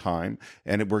forth in time,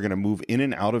 and we're going to move in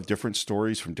and out of different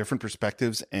stories from different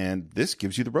perspectives, and this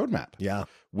gives you the roadmap. Yeah.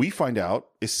 We find out,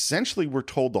 essentially, we're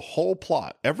told the whole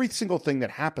plot, every single thing that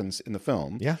happens in the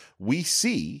film, we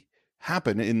see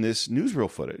happen in this newsreel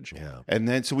footage. Yeah. And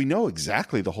then, so we know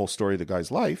exactly the whole story of the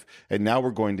guy's life, and now we're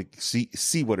going to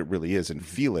see what it really is and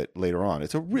feel it later on.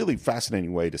 It's a really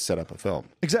fascinating way to set up a film.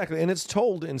 Exactly. And it's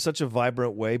told in such a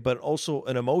vibrant way, but also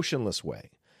an emotionless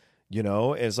way.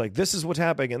 It's like, this is what's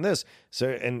happening in this. So,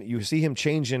 and you see him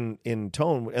change in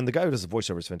tone. And the guy who does the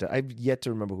voiceover is fantastic. I've yet to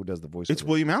remember who does the voiceover. It's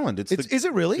William Allen. Is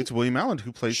it really? It's William Allen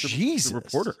who plays the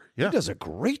reporter. Yeah. He does a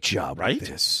great job with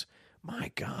this.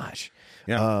 My gosh.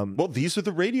 Yeah. Well, these are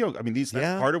the radio. I mean, that's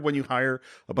part of when you hire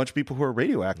a bunch of people who are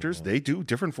radio actors. They do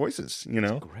different voices,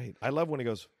 That's great. I love when he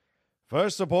goes,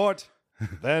 first support,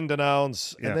 then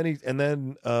denounce. And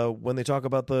then when they talk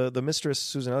about the mistress,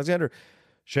 Susan Alexander,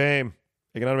 shame.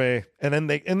 Take it out of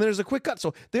me. And there's a quick cut.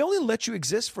 So they only let you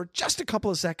exist for just a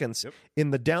couple of seconds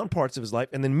in the down parts of his life,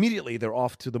 and then immediately they're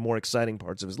off to the more exciting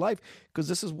parts of his life, because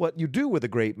this is what you do with a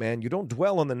great man. You don't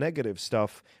dwell on the negative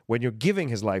stuff when you're giving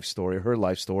his life story, her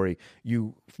life story.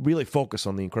 You really focus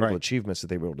on the incredible achievements that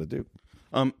they were able to do.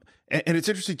 And it's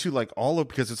interesting too, like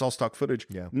because it's all stock footage.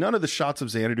 Yeah. None of the shots of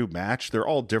Xanadu match. They're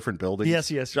all different buildings.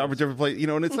 Yes. Shot for different places.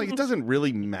 And it's like it doesn't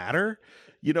really matter.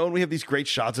 And we have these great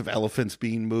shots of elephants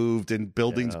being moved and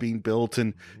buildings being built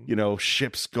and,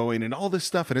 ships going and all this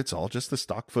stuff. And it's all just the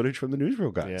stock footage from the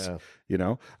newsreel guys,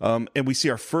 and we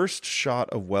see our first shot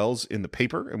of Wells in the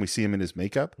paper and we see him in his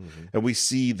makeup and we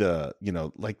see the,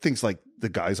 like things like the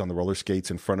guys on the roller skates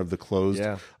in front of the closed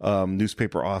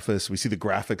newspaper office. We see the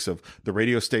graphics of the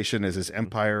radio station as his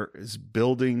empire is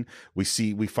building. We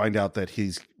find out that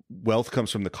his wealth comes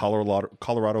from the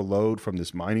Colorado lode from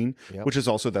this mining, which is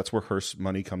also, that's where Hearst's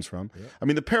money comes from. I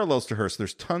mean, the parallels to Hearst,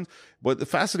 there's tons. But the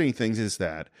fascinating thing is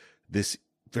that this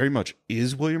very much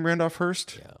is William Randolph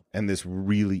Hearst, and this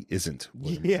really isn't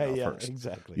William Randolph Hearst.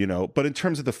 Exactly. But in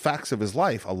terms of the facts of his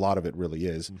life, a lot of it really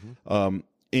is.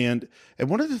 And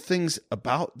one of the things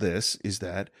about this is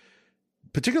that,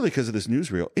 particularly because of this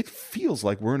newsreel, it feels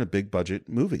like we're in a big budget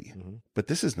movie, but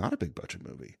this is not a big budget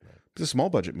movie. It's a small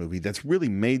budget movie that's really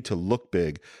made to look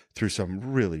big through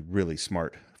some really, really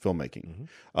smart filmmaking.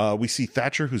 We see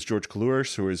Thatcher, who's George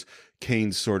Coulouris, who is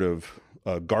Kane's sort of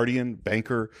guardian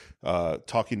banker,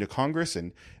 talking to Congress,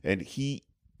 and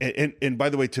by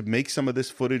the way, to make some of this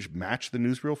footage match the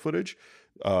newsreel footage,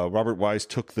 Robert Wise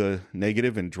took the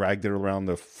negative and dragged it around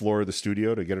the floor of the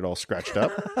studio to get it all scratched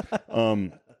up.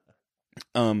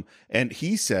 And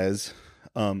he says,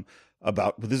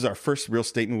 this is our first real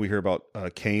statement we hear about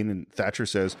Kane, and Thatcher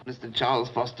says, Mr. Charles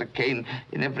Foster Kane,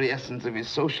 in every essence of his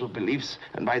social beliefs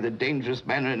and by the dangerous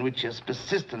manner in which he has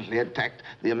persistently attacked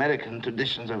the American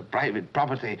traditions of private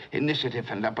property, initiative,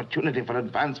 and opportunity for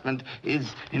advancement,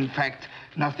 is, in fact,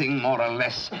 nothing more or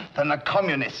less than a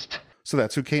communist. So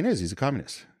that's who Kane is. He's a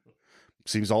communist.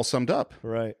 Seems all summed up.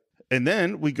 Right. And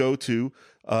then we go to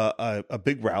a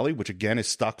big rally, which again is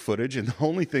stock footage. And the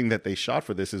only thing that they shot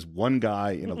for this is one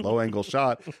guy in a low angle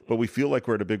shot, but we feel like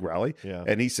we're at a big rally. Yeah.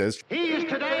 And he says, he is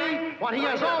today what he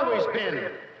has always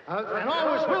been and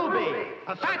always will be,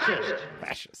 a fascist.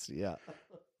 Fascist, yeah.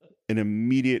 An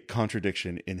immediate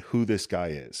contradiction in who this guy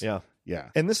is. Yeah. Yeah.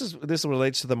 And this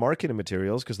relates to the marketing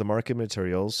materials, because the marketing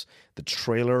materials, the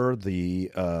trailer,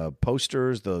 the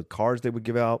posters, the cards they would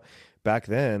give out back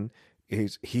then,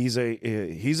 he's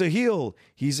a heel,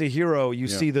 he's a hero. You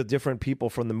see the different people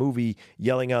from the movie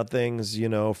yelling out things,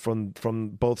 from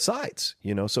both sides,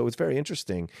 so it's very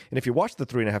interesting. And if you watch the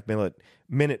 3.5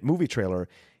 minute movie trailer,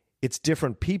 it's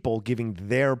different people giving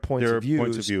their points of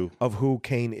view of who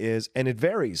Kane is, and it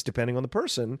varies depending on the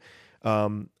person.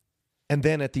 And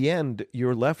then at the end,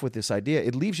 you're left with this idea.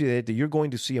 It leaves you that you're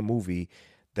going to see a movie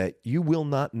that you will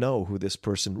not know who this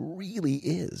person really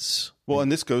is. Well, and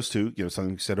this goes to,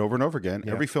 something we said over and over again.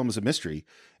 Yeah. Every film is a mystery,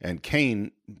 and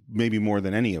Kane, maybe more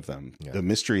than any of them. Yeah. The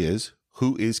mystery is,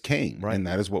 who is Kane? Right. And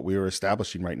that is what we are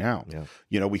establishing right now.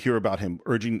 Yeah. We hear about him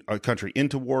urging a country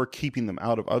into war, keeping them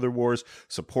out of other wars,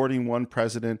 supporting one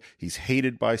president. He's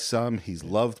hated by some. He's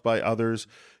loved by others.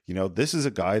 This is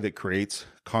a guy that creates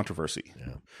controversy.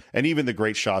 Yeah. And even the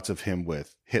great shots of him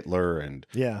with Hitler and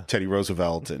Teddy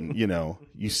Roosevelt. And,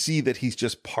 you see that he's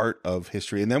just part of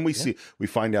history. And then we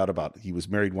find out about, he was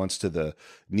married once to the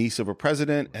niece of a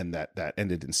president, and that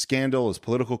ended in scandal. His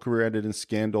political career ended in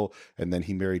scandal. And then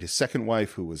he married his second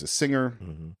wife, who was a singer,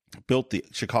 built the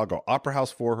Chicago Opera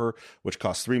House for her, which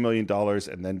cost $3 million,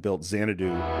 and then built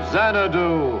Xanadu.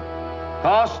 Xanadu.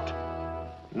 Cost?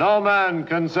 No man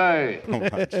can say. So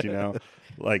much,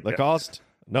 like the cost,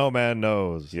 no man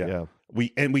knows. Yeah.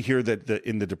 We hear that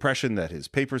in the Depression that his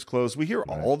papers closed. We hear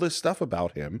all this stuff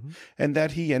about him, and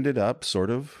that he ended up sort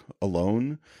of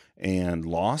alone and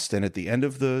lost. And at the end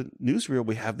of the newsreel,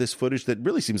 we have this footage that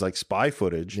really seems like spy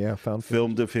footage. Yeah, found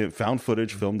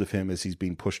footage filmed of him as he's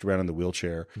being pushed around in the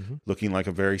wheelchair, looking like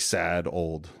a very sad,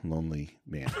 old, lonely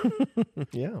man.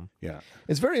 Yeah.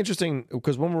 It's very interesting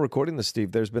because when we're recording this,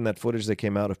 Steve, there's been that footage that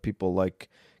came out of people like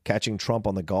catching Trump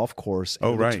on the golf course.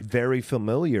 Oh, right. It's very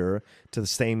familiar to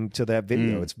that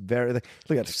video. It's very, look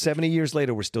at 70 years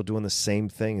later, we're still doing the same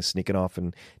thing, sneaking off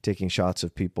and taking shots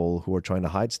of people who are trying to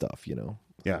hide stuff,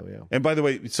 Yeah. So, yeah. And by the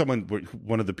way,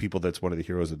 one of the people that's one of the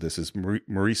heroes of this is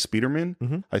Maurice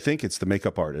Spiderman. I think it's the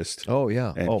makeup artist. Oh,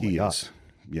 yeah. And he is,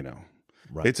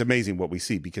 right. It's amazing what we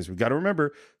see, because we've got to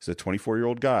remember he's a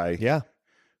 24-year-old guy. Yeah.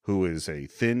 Who is a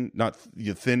not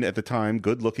thin at the time,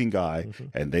 good-looking guy,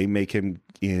 and they make him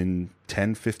in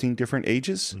 10, 15 different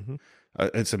ages.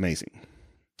 It's amazing.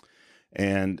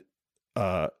 And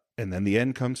then the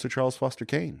end comes to Charles Foster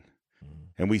Kane.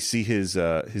 And we see his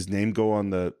name go on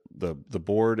the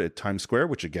board at Times Square,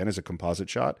 which again is a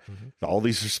composite shot. All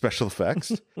these are special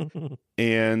effects.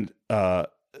 And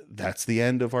that's the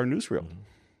end of our newsreel.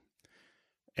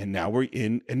 And now we're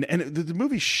in, and the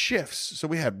movie shifts. So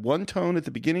we had one tone at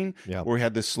the beginning where we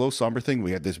had this slow, somber thing.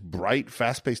 We had this bright,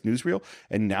 fast-paced newsreel.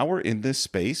 And now we're in this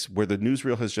space where the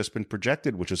newsreel has just been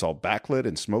projected, which is all backlit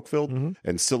and smoke-filled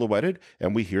and silhouetted.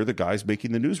 And we hear the guys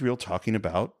making the newsreel talking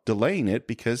about delaying it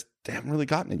because they haven't really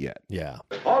gotten it yet. Yeah.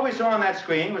 All we saw on that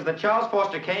screen was that Charles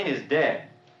Foster Kane is dead.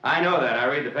 I know that. I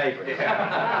read the papers.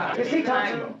 You see,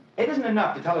 Thompson, it isn't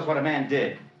enough to tell us what a man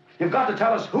did. You've got to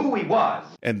tell us who he was.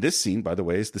 And this scene, by the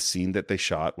way, is the scene that they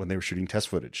shot when they were shooting test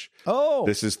footage. Oh,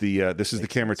 this is the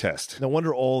camera test. No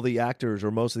wonder all the actors, or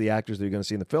most of the actors that you're going to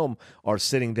see in the film, are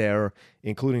sitting there,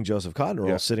 including Joseph Cotton,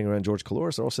 are all sitting around. George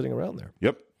Coulouris, they're all sitting around there.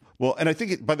 Yep. Well, and I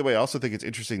think, by the way, I also think it's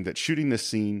interesting that shooting this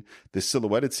scene, this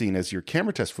silhouetted scene as your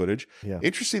camera test footage,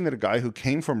 interesting that a guy who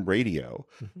came from radio,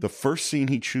 the first scene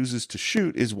he chooses to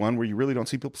shoot is one where you really don't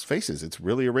see people's faces. It's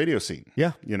really a radio scene.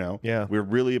 Yeah. You know? Yeah. We're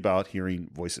really about hearing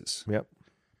voices. Yep.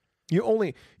 You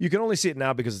can only see it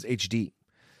now because it's HD.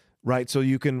 Right, so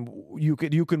you can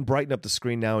brighten up the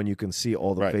screen now, and you can see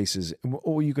all the faces.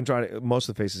 Or you can try to most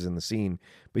of the faces in the scene.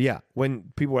 But yeah,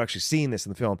 when people were actually seeing this in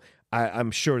the film,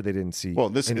 I'm sure they didn't see. Well,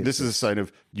 this is a sign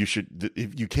of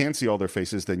if you can see all their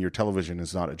faces, then your television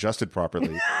is not adjusted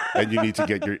properly, and you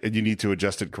need to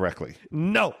adjust it correctly.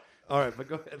 No, all right, but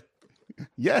go ahead.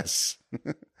 Yes.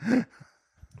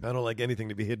 I don't like anything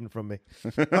to be hidden from me.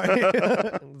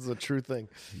 This is a true thing.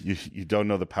 You don't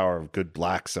know the power of good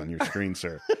blacks on your screen,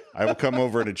 sir. I will come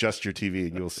over and adjust your TV,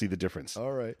 and you'll see the difference.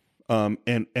 All right.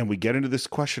 And we get into this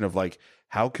question of like,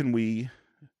 how can we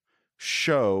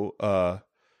show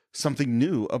something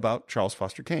new about Charles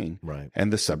Foster Kane? Right.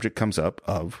 And the subject comes up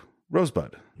of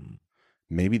Rosebud.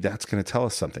 Maybe that's going to tell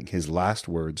us something. His last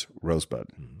words, Rosebud.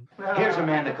 Here's a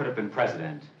man that could have been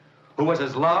president, who was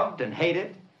as loved and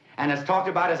hated and as talked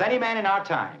about as any man in our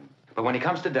time. But when he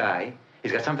comes to die,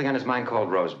 he's got something on his mind called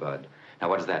Rosebud. Now,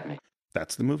 what does that mean?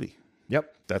 That's the movie.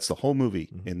 Yep. That's the whole movie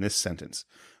in this sentence.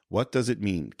 What does it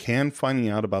mean? Can finding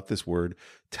out about this word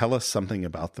tell us something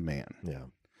about the man? Yeah.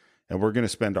 And we're going to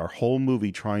spend our whole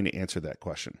movie trying to answer that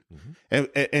question.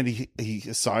 And he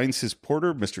assigns his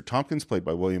porter, Mr. Tompkins, played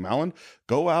by William Allen,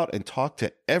 go out and talk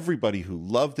to everybody who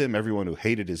loved him, everyone who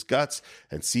hated his guts,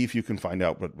 and see if you can find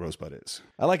out what Rosebud is.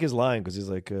 I like his line because he's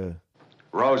like...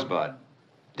 Rosebud,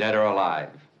 dead or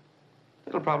alive.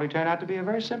 It'll probably turn out to be a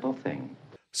very simple thing.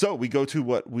 So we go to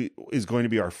what is going to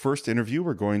be our first interview.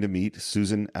 We're going to meet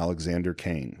Susan Alexander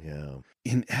Kane.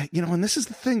 Yeah. And this is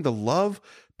the thing, the love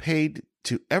paid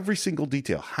to every single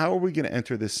detail. How are we going to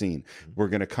enter this scene? We're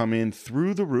going to come in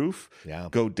through the roof,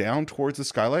 go down towards the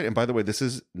skylight. And by the way, this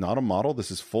is not a model.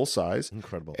 This is full size.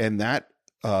 Incredible. And that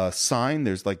sign,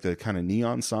 there's like the kind of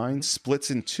neon sign, splits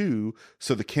in two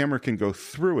so the camera can go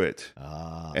through it.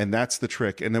 And that's the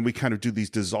trick. And then we kind of do these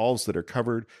dissolves that are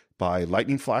covered by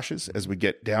lightning flashes as we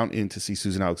get down in to see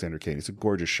Susan Alexander Kane. It's a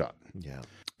gorgeous shot. Yeah.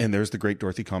 And there's the great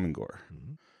Dorothy Comingore.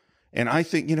 And I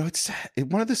think, it's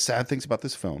one of the sad things about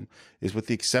this film is, with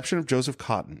the exception of Joseph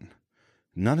Cotton,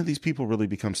 none of these people really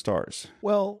become stars.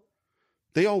 Well,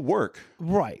 they all work.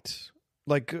 Right.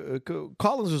 Like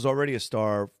Collins was already a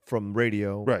star from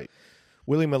radio. Right.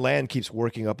 William Milan keeps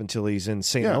working up until he's in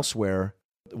St. Elsewhere.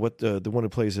 What the one who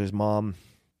plays his mom,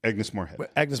 Agnes Moorehead.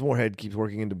 Agnes Moorehead keeps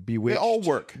working into Bewitched. They all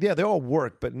work. Yeah, they all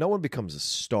work, but no one becomes a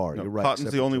star. No, You're right.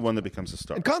 Cotton's the only one that becomes a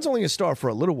star. And Cotton's only a star for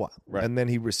a little while, right. And then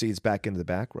he recedes back into the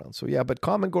background. So yeah, but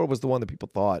Comingore was the one that people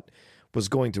thought was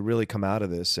going to really come out of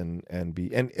this and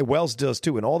be, and Wells does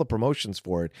too. In all the promotions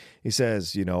for it, he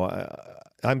says,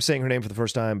 I'm saying her name for the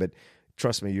first time, but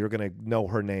trust me, you're going to know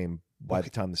her name by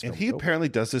the time this film. And he apparently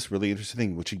does this really interesting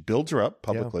thing, which he builds her up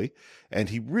publicly, and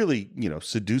he really,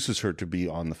 seduces her to be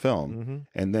on the film,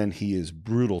 and then he is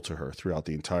brutal to her throughout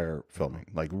the entire filming,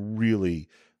 like really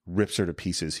rips her to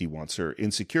pieces. He wants her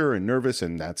insecure and nervous,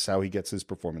 and that's how he gets his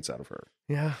performance out of her.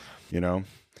 Yeah,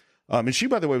 and she,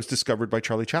 by the way, was discovered by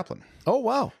Charlie Chaplin. Oh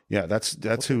wow, yeah,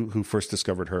 that's who first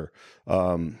discovered her.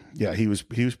 He was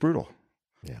brutal.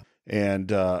 Yeah, and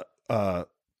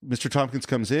Mr. Tompkins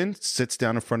comes in, sits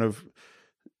down in front of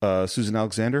Susan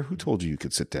Alexander. Who told you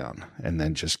could sit down? And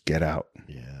then just get out.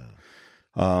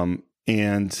 Yeah.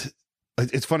 And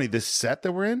it's funny, this set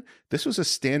that we're in, this was a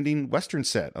standing Western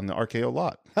set on the RKO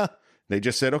lot. They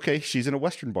just said, okay, she's in a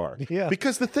Western bar. Yeah.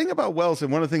 Because the thing about Wells,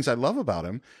 and one of the things I love about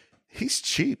him, he's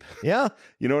cheap. Yeah.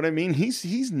 You know what I mean?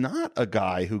 He's not a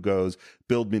guy who goes,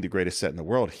 build me the greatest set in the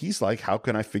world. He's like, how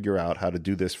can I figure out how to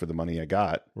do this for the money I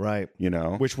got? Right.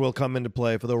 Which will come into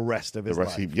play for the rest of his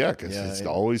life. Because it's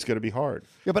always going to be hard.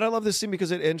 Yeah, but I love this scene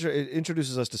because it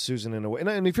introduces us to Susan in a way.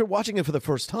 And if you're watching it for the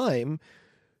first time,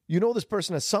 this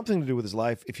person has something to do with his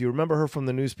life. If you remember her from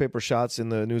the newspaper shots in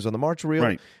the News on the March reel,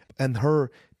 right. And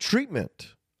her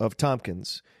treatment of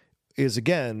Tompkins is,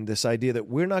 again, this idea that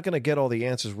we're not going to get all the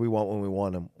answers we want when we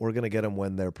want them. We're going to get them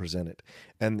when they're presented.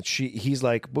 And he's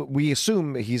like, but we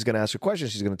assume he's going to ask her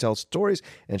questions. She's going to tell stories.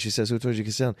 And she says, who told you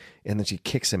to sit down? And then she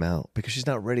kicks him out because she's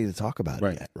not ready to talk about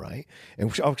it yet, right?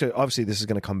 And obviously this is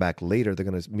going to come back later. They're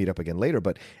going to meet up again later.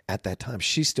 But at that time,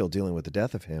 she's still dealing with the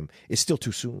death of him. It's still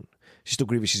too soon. She's still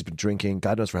grieving. She's been drinking.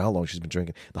 God knows for how long she's been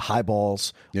drinking. The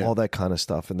highballs, all that kind of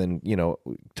stuff. And then,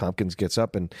 Tompkins gets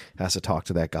up and has to talk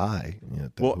to that guy.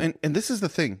 And this is the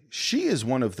thing. She is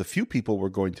one of the few people we're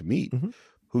going to meet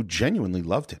who genuinely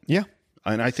loved him. Yeah.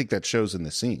 And I think that shows in the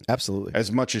scene. Absolutely.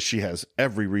 As much as she has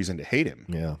every reason to hate him.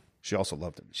 Yeah. She also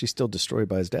loved him. She's still destroyed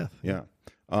by his death. Yeah.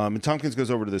 And Tompkins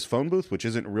goes over to this phone booth, which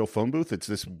isn't a real phone booth. It's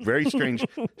this very strange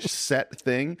set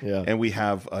thing. Yeah. And we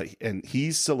have, and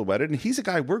he's silhouetted, and he's a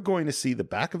guy, we're going to see the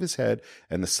back of his head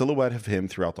and the silhouette of him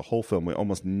throughout the whole film. We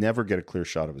almost never get a clear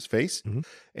shot of his face.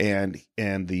 And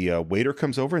the waiter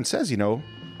comes over and says,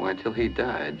 Why, until he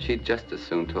died, she'd just as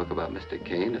soon talk about Mr.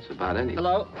 Kane as about anything.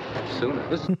 Hello?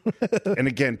 Sooner. and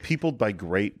again, peopled by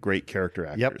great, great character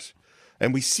actors. Yep.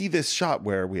 And we see this shot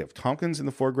where we have Tompkins in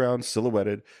the foreground,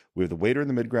 silhouetted. We have the waiter in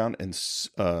the midground, and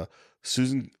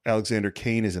Susan Alexander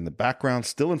Kane is in the background,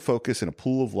 still in focus in a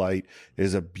pool of light. It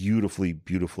is a beautifully,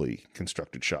 beautifully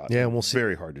constructed shot. Yeah, and we'll see.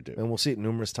 Very hard to do. And we'll see it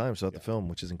numerous times throughout the film,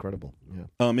 which is incredible. Yeah.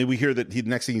 And we hear that the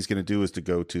next thing he's going to do is to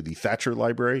go to the Thatcher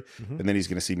Library, and then he's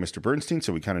going to see Mr. Bernstein,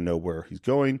 so we kind of know where he's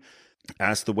going.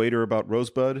 Ask the waiter about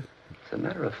Rosebud. As a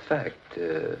matter of fact,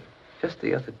 just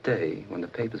the other day, when the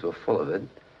papers were full of it,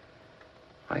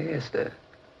 I asked her.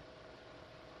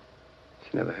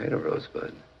 She never heard of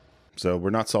Rosebud. So we're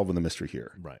not solving the mystery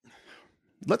here. Right.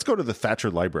 Let's go to the Thatcher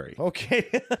Library. Okay.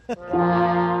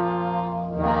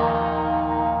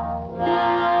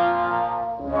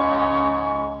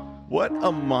 What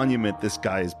a monument this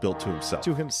guy has built to himself.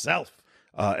 To himself.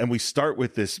 And we start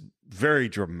with this very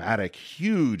dramatic,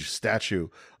 huge statue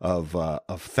of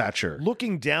Thatcher.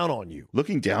 Looking down on you.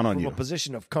 Looking down on from you. a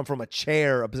position of come from a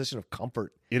chair, a position of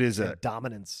comfort. It is and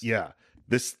dominance. Yeah.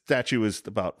 This statue is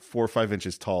about 4 or 5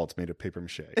 inches tall. It's made of paper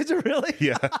mache. Is it really?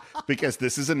 Yeah, because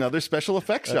this is another special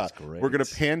effects shot. Great. We're going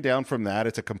to pan down from that.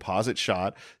 It's a composite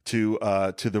shot to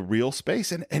the real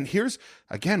space. And here's,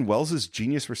 again, Wells's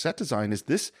genius for set design is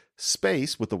this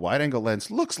space with the wide-angle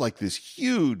lens looks like this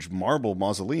huge marble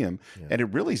mausoleum, and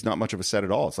it really is not much of a set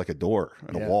at all. It's like a door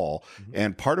and a wall.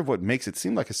 And part of what makes it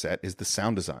seem like a set is the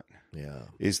sound design. Yeah.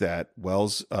 Is that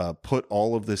Wells put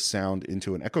all of this sound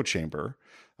into an echo chamber.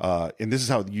 And this is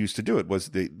how you used to do it, was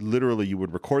literally you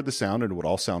would record the sound and it would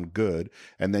all sound good.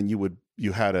 And then you would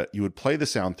play the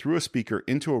sound through a speaker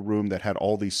into a room that had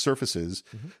all these surfaces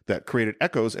that created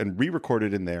echoes and re-record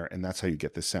it in there. And that's how you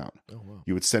get this sound. Oh, wow.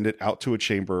 You would send it out to a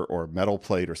chamber or a metal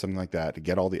plate or something like that to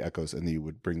get all the echoes, and then you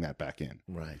would bring that back in.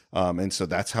 Right. And so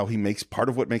that's how he makes part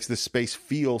of what makes this space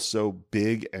feel so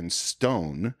big and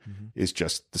stone is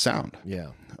just the sound.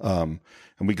 Yeah.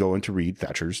 And we go in to read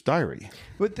Thatcher's diary.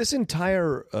 But this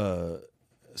entire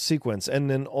sequence, and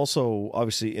then also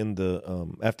obviously in the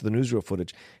after the newsreel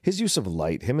footage, his use of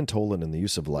light, him and Toland and the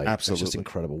use of light, absolutely, is just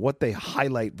incredible. What they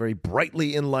highlight very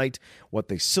brightly in light, what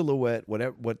they silhouette,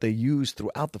 what they use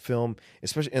throughout the film,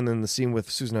 especially, and then the scene with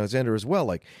Susan Alexander as well,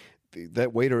 like.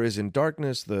 That waiter is in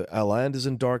darkness. The Aland is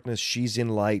in darkness. She's in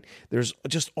light. There's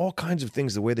just all kinds of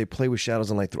things. The way they play with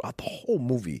shadows and light throughout the whole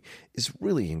movie is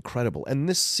really incredible. And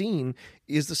this scene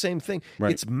is the same thing.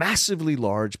 Right. It's massively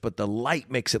large, but the light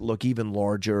makes it look even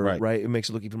larger, right? It makes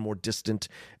it look even more distant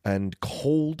and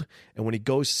cold. And when he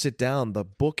goes to sit down, the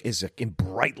book is in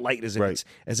bright light, as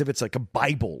if it's like a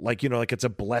Bible, like it's a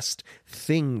blessed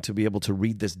thing to be able to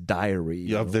read this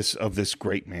diary of this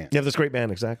great man. Yeah, this great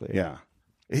man, exactly. Yeah.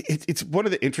 It's one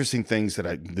of the interesting things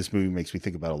that this movie makes me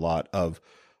think about a lot, of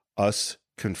us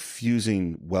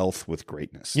confusing wealth with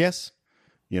greatness. Yes.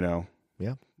 Yeah.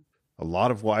 A lot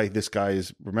of why this guy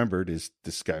is remembered is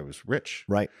this guy was rich.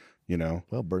 Right.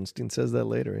 Well, Bernstein says that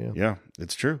later. Yeah. Yeah,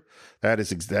 it's true. That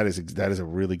is a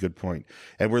really good point.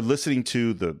 And we're listening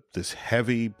to this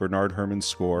heavy Bernard Herrmann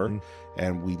score,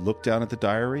 and we look down at the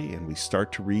diary and we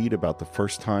start to read about the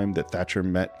first time that Thatcher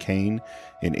met Kane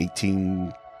in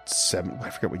 1870. I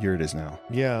forget what year it is now.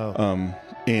 Yeah.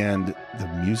 And the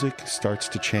music starts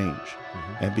to change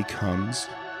and becomes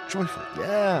joyful.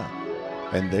 Yeah.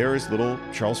 And there is little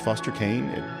Charles Foster Kane,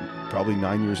 at probably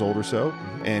 9 years old or so,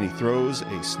 and he throws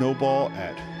a snowball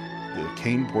at the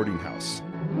Kane boarding house.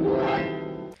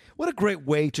 What a great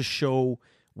way to show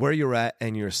where you're at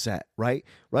and you're set, right?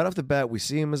 Right off the bat, we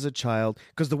see him as a child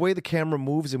because the way the camera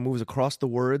moves, it moves across the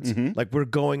words. Like we're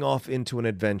going off into an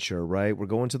adventure, right? We're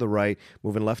going to the right,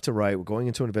 moving left to right. We're going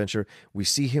into an adventure. We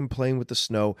see him playing with the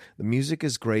snow. The music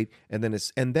is great. And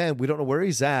then we don't know where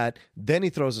he's at. Then he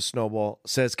throws a snowball,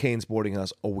 says Kane's boarding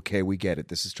house. Oh, okay, we get it.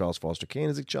 This is Charles Foster Kane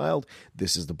as a child.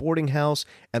 This is the boarding house.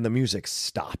 And the music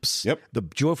stops. Yep. The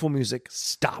joyful music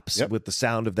stops with the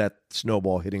sound of that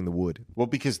snowball hitting the wood. Well,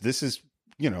 because this is,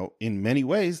 in many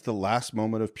ways, the last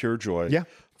moment of pure joy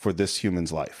for this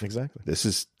human's life. Exactly. This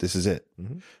is it.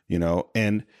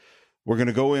 And we're going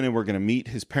to go in and we're going to meet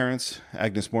his parents,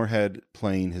 Agnes Moorehead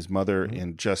playing his mother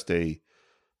in just a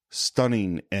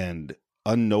stunning and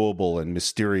unknowable and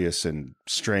mysterious and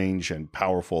strange and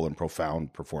powerful and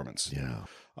profound performance. Yeah.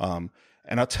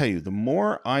 And I'll tell you, the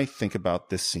more I think about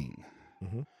this scene,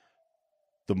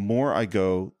 the more I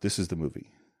go, this is the movie.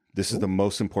 This is the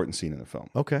most important scene in the film.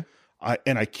 Okay.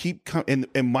 I keep and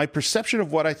my perception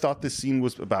of what I thought this scene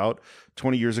was about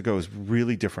 20 years ago is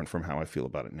really different from how I feel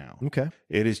about it now. Okay.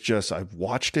 It is just, I've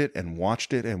watched it and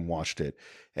watched it and watched it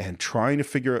and trying to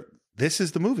figure out, this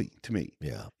is the movie to me.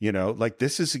 Yeah.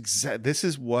 This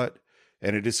is what,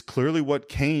 and it is clearly what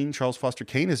Charles Foster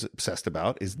Kane is obsessed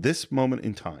about, is this moment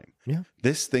in time. Yeah.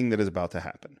 This thing that is about to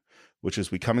happen, which is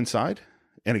we come inside.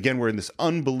 And again, we're in this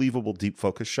unbelievable deep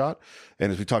focus shot.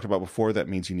 And as we talked about before, that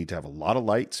means you need to have a lot of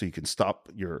light so you can stop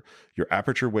your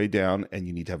aperture way down, and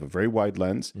you need to have a very wide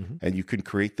lens. And you can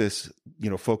create this,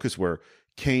 focus where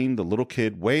Kane, the little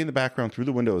kid, way in the background through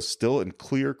the window, is still in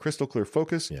clear, crystal clear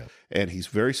focus. Yeah. And he's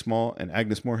very small. And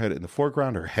Agnes Moorehead in the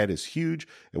foreground, her head is huge.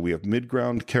 And we have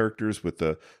mid-ground characters with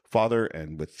the father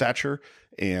and with Thatcher.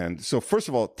 And so, first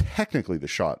of all, technically the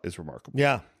shot is remarkable.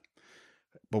 Yeah.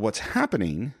 But what's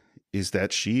happening is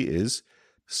that she is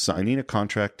signing a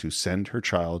contract to send her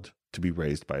child to be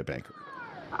raised by a banker.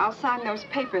 I'll sign those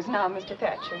papers now, Mr.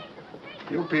 Thatcher.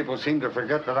 You people seem to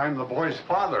forget that I'm the boy's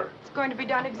father. It's going to be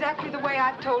done exactly the way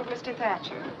I've told Mr.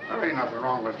 Thatcher. There ain't nothing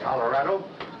wrong with Colorado.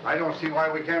 I don't see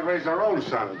why we can't raise our own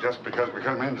son just because we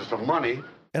come into some money.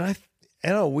 And I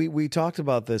know we talked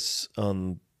about this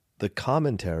on the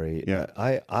commentary. Yeah.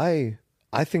 I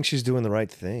think she's doing the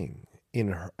right thing. In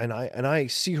her, and I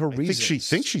see her reasons. I think she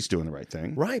thinks she's doing the right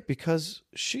thing, right? Because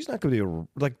she's not going to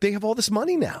be they have all this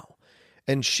money now,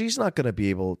 and she's not going to be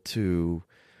able to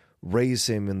raise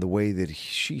him in the way that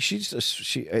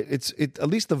it's at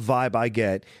least the vibe I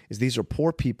get is these are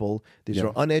poor people, these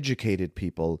are uneducated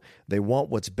people. They want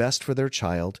what's best for their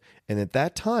child, and at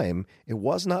that time, it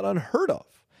was not unheard of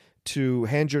to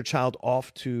hand your child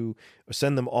off to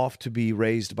send them off to be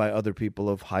raised by other people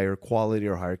of higher quality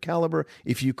or higher caliber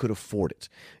if you could afford it,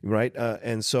 right?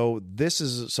 And so this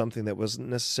is something that wasn't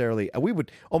necessarily, we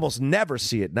would almost never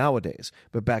see it nowadays,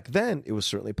 but back then it was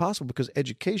certainly possible because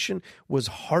education was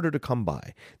harder to come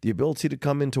by. The ability to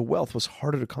come into wealth was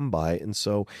harder to come by, and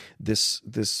so this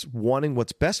wanting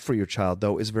what's best for your child,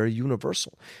 though, is very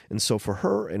universal. And so for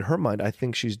her, in her mind, I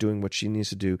think she's doing what she needs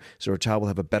to do so her child will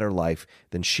have a better life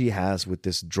than she has with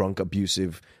this drunk,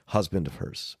 abusive husband of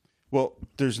hers. Well,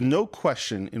 there's no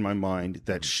question in my mind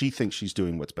that she thinks she's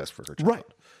doing what's best for her child. Right.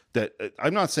 That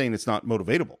I'm not saying it's not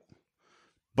motivatable,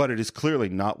 but it is clearly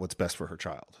not what's best for her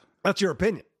child. That's your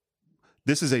opinion.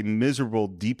 This is a miserable,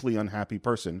 deeply unhappy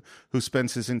person who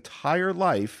spends his entire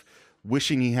life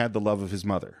wishing he had the love of his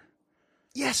mother.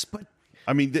 Yes, but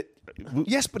I mean,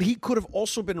 yes, but he could have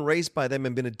also been raised by them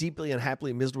and been a deeply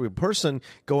unhappily miserable person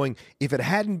going, if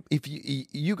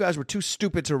you guys were too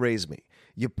stupid to raise me,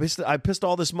 I pissed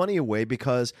all this money away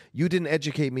because you didn't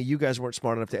educate me. You guys weren't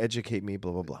smart enough to educate me,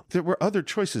 blah, blah, blah. There were other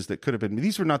choices that could have been.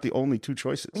 These were not the only two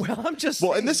choices. Well, I'm just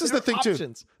saying, and this is the thing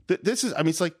options. Too. This is,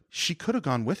 it's like she could have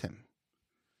gone with him.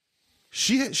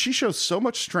 She shows so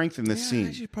much strength in this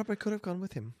scene. She probably could have gone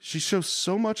with him. She shows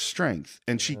so much strength,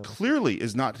 and she clearly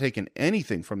is not taking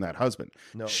anything from that husband.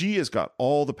 No. She has got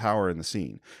all the power in the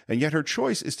scene, and yet her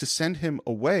choice is to send him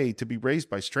away to be raised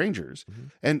by strangers. Mm-hmm.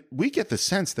 And we get the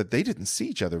sense that they didn't see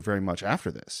each other very much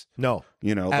after this. No,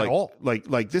 at all.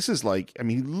 Like this is like,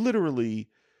 literally,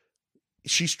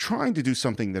 she's trying to do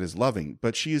something that is loving,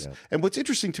 but she is. Yeah. And what's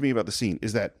interesting to me about the scene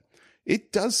is that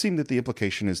it does seem that the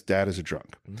implication is dad is a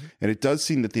drunk. Mm-hmm. And it does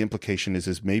seem that the implication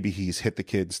is maybe he's hit the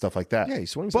kid and stuff like that. Yeah, he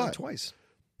swings on it twice.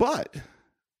 But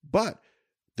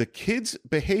the kid's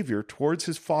behavior towards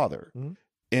his father,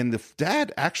 and the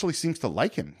dad actually seems to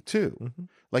like him too. Mm-hmm.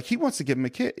 Like he wants to give him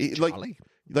a kid.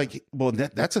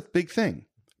 That's a big thing.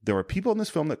 There are people in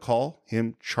this film that call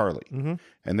him Charlie. Mm-hmm.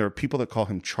 And there are people that call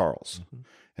him Charles. Mm-hmm.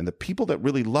 And the people that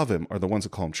really love him are the ones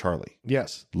that call him Charlie.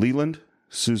 Yes. Leland,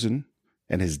 Susan,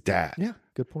 and his dad. Yeah.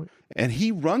 Good point. And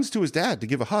he runs to his dad to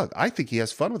give a hug. I think he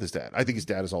has fun with his dad. I think his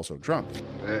dad is also drunk.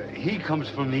 He comes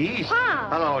from the east. Wow.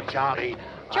 Hello, Charlie.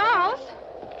 Charles?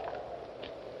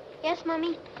 Yes,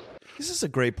 Mommy? This is a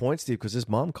great point, Steve, because his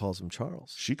mom calls him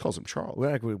Charles. She calls him Charles.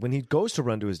 When he goes to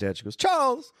run to his dad, she goes,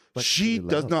 Charles! But she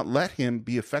does not let him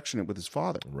be affectionate with his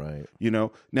father. Right. You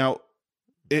know, now,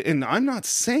 and I'm not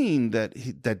saying that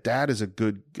that dad is a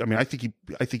good. I mean, I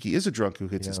think he is a drunk who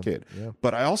hits his kid. Yeah.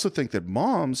 But I also think that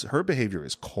her behavior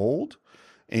is cold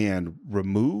and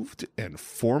removed and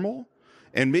formal,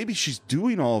 and maybe she's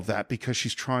doing all of that because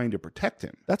she's trying to protect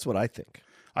him. That's what I think.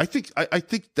 I think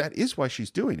that is why she's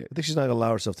doing it. I think she's not going to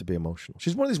allow herself to be emotional.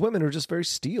 She's one of these women who are just very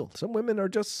steel. Some women are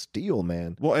just steel,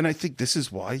 man. Well, and I think this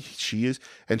is why she is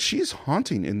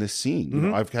haunting in this scene. You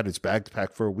know, I've had his bag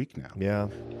packed for a week now. Yeah.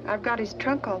 I've got his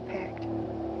trunk all packed.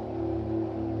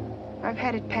 I've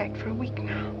had it packed for a week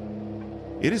now.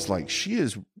 It is like she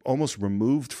is almost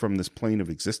removed from this plane of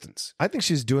existence. I think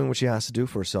she's doing what she has to do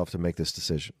for herself to make this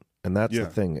decision. And that's the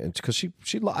thing. And because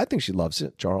I think she loves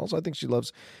it, Charles. I think she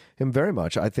loves him very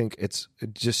much. I think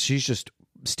she's just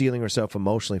steeling herself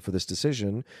emotionally for this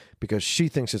decision because she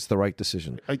thinks it's the right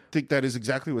decision. I think that is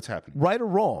exactly what's happening. Right or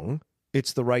wrong,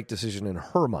 it's the right decision in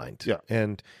her mind. Yeah.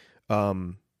 And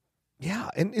and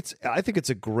I think it's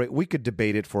a great, we could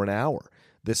debate it for an hour.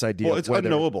 This idea. Well, it's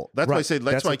unknowable. That's why I say.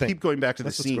 That's why I keep going back to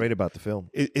the scene. What's great about the film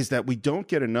is that we don't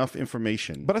get enough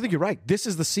information. But I think you're right. This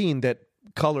is the scene that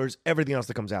colors everything else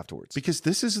that comes afterwards. Because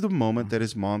this is the moment that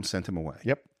his mom sent him away.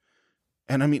 Yep.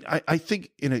 And I mean, I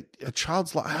think in a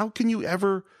child's life, how can you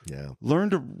ever learn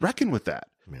to reckon with that?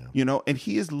 Yeah. You know, and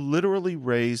he is literally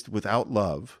raised without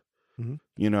love.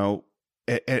 You know.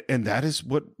 And that is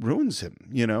what ruins him,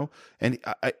 you know? And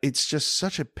it's just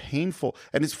such a painful...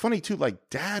 And it's funny, too, like,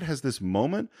 Dad has this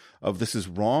moment of this is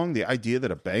wrong, the idea that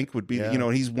a bank would be... You know,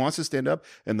 and he wants to stand up.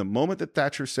 And the moment that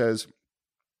Thatcher says,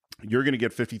 you're going to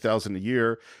get $50,000 a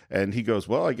year, and he goes,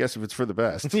 well, I guess if it's for the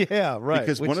best. Yeah, right.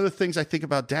 Because one of the things I think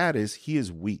about Dad is he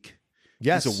is weak.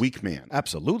 Yes. He's a weak man.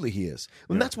 Absolutely he is.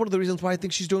 And that's one of the reasons why I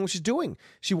think she's doing what she's doing.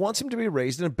 She wants him to be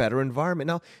raised in a better environment.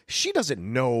 Now, she doesn't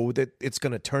know that it's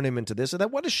going to turn him into this or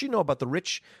that. What does she know about the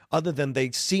rich other than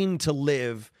they seem to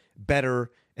live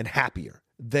better and happier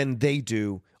than they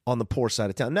do on the poor side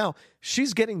of town? Now,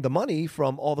 she's getting the money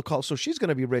from all the calls, so she's going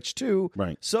to be rich too.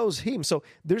 Right. So's he. So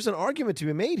there's an argument to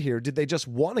be made here. Did they just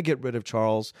want to get rid of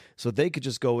Charles so they could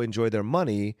just go enjoy their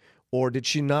money? Or did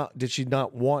she not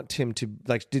want him to,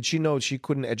 like, did she know she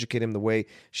couldn't educate him the way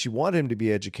she wanted him to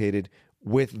be educated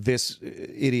with this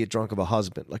idiot drunk of a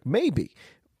husband? Like, maybe.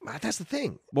 That's the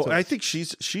thing. Well, So- I think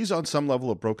she's on some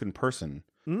level a broken person.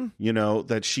 You know,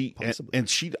 that she, and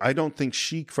she, I don't think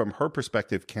she, from her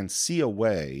perspective, can see a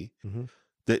way.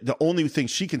 The only thing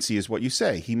she can see is what you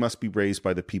say. He must be raised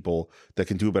by the people that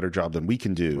can do a better job than we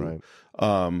can do.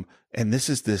 Right. And this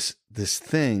is this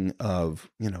thing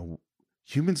of, you know,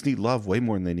 humans need love way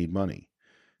more than they need money.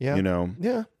 Yeah. You know?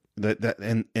 Yeah.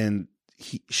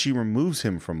 She removes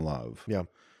him from love. Yeah.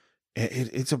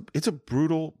 It's a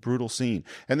brutal scene.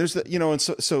 And there's the, you know, and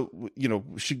so you know,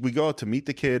 we go out to meet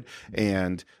the kid,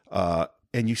 and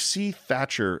you see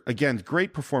Thatcher, again,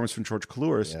 great performance from George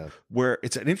Coulouris, where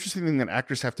it's an interesting thing that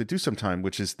actors have to do sometime,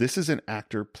 which is this is an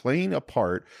actor playing a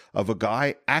part of a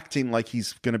guy acting like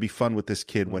he's going to be fun with this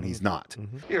kid when he's not.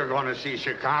 You're going to see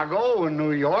Chicago and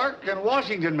New York and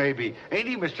Washington, maybe. Ain't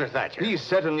he, Mr. Thatcher? He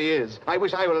certainly is. I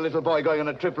wish I were a little boy going on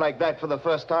a trip like that for the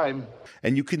first time.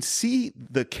 And you can see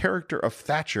the character of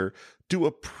Thatcher do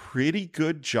a pretty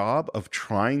good job of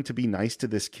trying to be nice to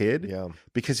this kid,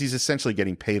 because he's essentially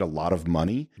getting paid a lot of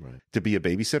money to be a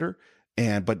babysitter,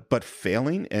 and but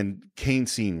failing, and Kane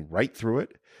seeing right through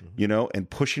it, you know, and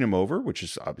pushing him over, which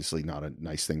is obviously not a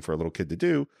nice thing for a little kid to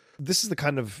do. This is the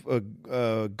kind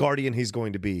of guardian he's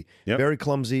going to be. Very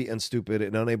clumsy and stupid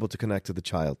and unable to connect to the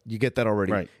child. You get that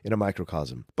already in a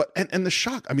microcosm. But and the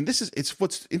shock, I mean, it's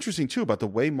what's interesting too about the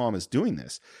way Mom is doing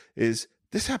this is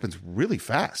this happens really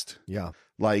fast. Yeah.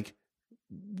 Like,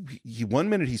 one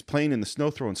minute he's playing in the snow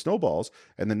throwing snowballs,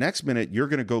 and the next minute you're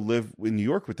going to go live in New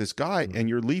York with this guy, and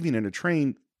you're leaving in a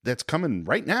train that's coming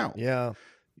right now. Yeah.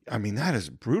 I mean, that is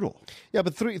brutal. Yeah,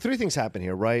 but three things happen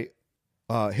here, right?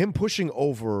 Him pushing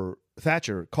over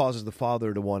Thatcher causes the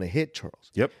father to want to hit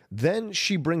Charles. Yep. Then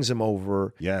she brings him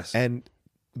over. Yes. And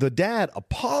the dad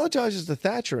apologizes to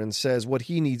Thatcher and says what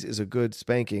he needs is a good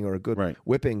spanking or a good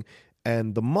whipping.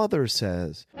 And the mother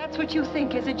says, That's what you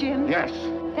think, is it, Jim? Yes.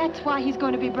 That's why he's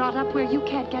going to be brought up where you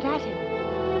can't get at him.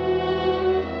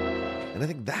 and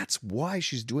I think that's why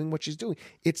she's doing what she's doing.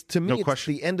 It's, to me, No it's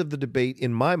question. the end of the debate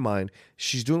in my mind.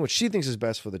 She's doing what she thinks is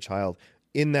best for the child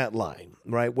in that line,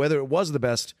 right? Whether it was the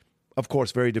best, Of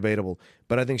course, very debatable.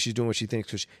 But I think she's doing what she thinks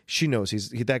because she knows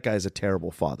that guy is a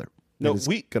terrible father. No, it's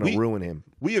going to ruin him.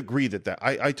 We agree that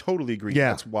I totally agree. Yeah.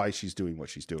 That's why she's doing what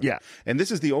she's doing. Yeah. And this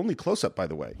is the only close up, by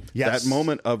the way. Yes. That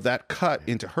moment of that cut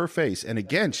into her face. And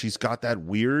again, she's got that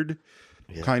weird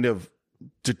kind of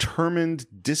determined,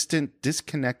 distant,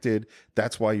 disconnected.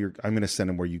 That's why I'm going to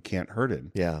send him where you can't hurt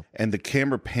him. Yeah. And the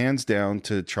camera pans down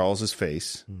to Charles's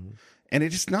face. Mm-hmm. And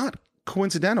it is not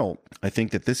coincidental. I think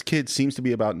that this kid seems to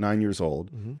be about 9 years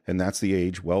old. Mm-hmm. And that's the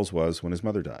age Wells was when his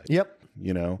mother died. Yep.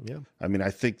 You know? Yeah. I mean, I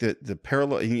think that the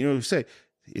parallel, you say,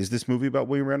 is this movie about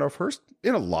William Randolph Hearst?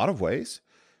 In a lot of ways.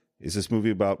 Is this movie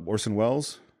about Orson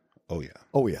Welles? Oh, yeah.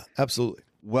 Oh, yeah. Absolutely.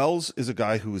 Wells is a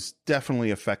guy who was definitely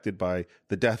affected by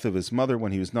the death of his mother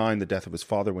when he was 9, the death of his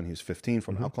father when he was 15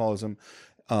 from alcoholism.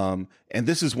 And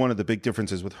this is one of the big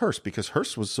differences with Hearst, because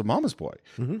Hearst was a mama's boy.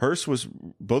 Hearst was,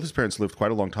 both his parents lived quite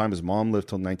a long time. His mom lived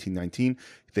till 1919.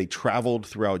 They traveled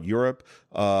throughout Europe,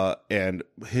 and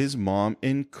his mom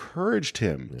encouraged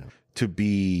him to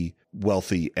be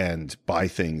wealthy and buy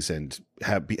things and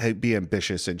be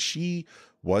ambitious. And she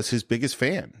was his biggest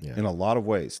fan in a lot of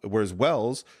ways. Whereas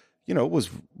Wells, was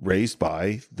raised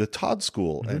by the Todd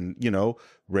School and,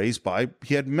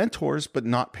 he had mentors, but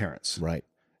not parents. Right.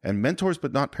 And mentors,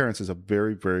 but not parents is a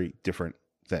very, very different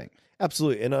thing.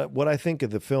 Absolutely. And what I think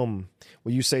of the film,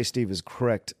 what you say, Steve, is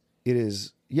correct. It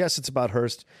is, yes, it's about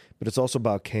Hearst, but it's also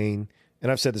about Kane.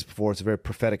 And I've said this before, it's a very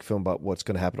prophetic film about what's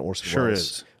going to happen to Orson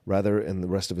Welles, rather, in the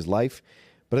rest of his life.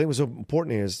 But I think what's so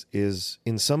important is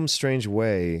in some strange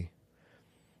way,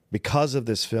 because of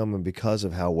this film and because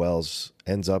of how Wells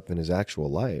ends up in his actual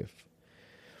life,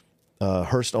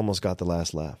 Hearst almost got the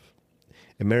last laugh.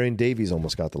 And Marion Davies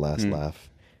almost got the last laugh.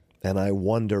 And I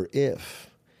wonder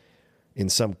if, in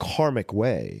some karmic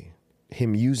way,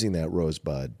 him using that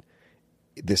rosebud,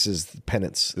 this is the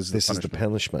penance. This is the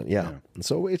punishment. Yeah. And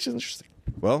so it's interesting.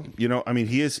 Well,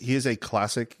 he is a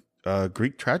classic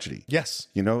Greek tragedy. Yes.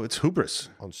 It's hubris.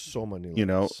 On so many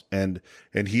levels. And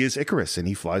he is Icarus, and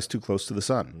he flies too close to the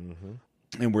sun.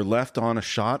 And we're left on a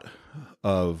shot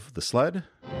of the sled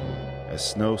as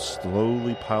snow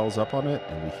slowly piles up on it,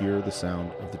 and we hear the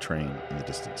sound of the train in the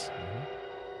distance.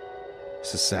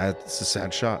 It's a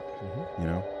sad shot,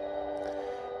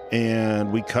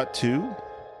 And we cut to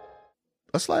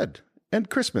a sled and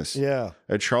Christmas. Yeah.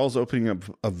 And Charles opening up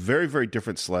a very, very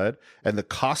different sled. And the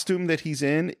costume that he's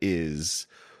in is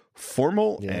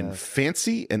formal and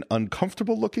fancy and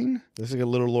uncomfortable looking. This is like a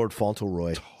little Lord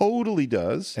Fauntleroy. Totally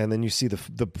does. And then you see the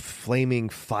flaming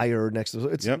fire next to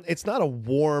it. It's not a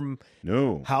warm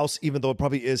house, even though it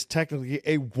probably is technically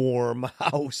a warm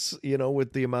house,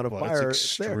 with the amount of fire.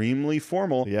 It's extremely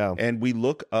formal. Yeah. And we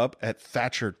look up at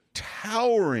Thatcher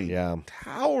towering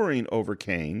over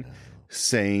Kane,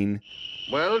 saying,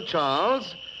 "Well,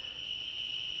 Charles,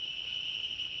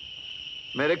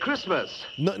 Merry Christmas."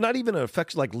 Not even an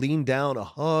affection, like lean down, a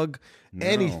hug,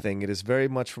 anything. It is very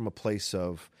much from a place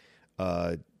of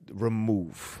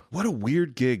remove. What a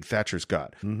weird gig Thatcher's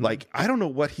got. Like, I don't know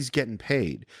what he's getting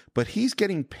paid, but he's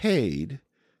getting paid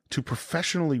to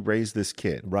professionally raise this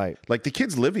kid. Right. Like, the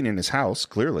kid's living in his house,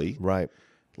 clearly. Right.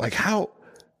 Like, how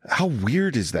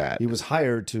weird is that? He was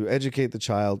hired to educate the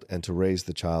child and to raise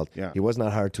the child. Yeah. He was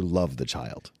not hired to love the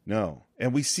child. No.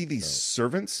 And we see these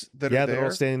servants that are there. They're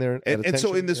all standing there. And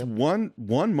so in this one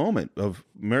moment of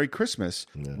Merry Christmas,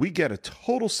 we get a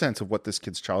total sense of what this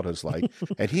kid's childhood is like.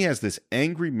 And he has this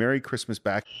angry Merry Christmas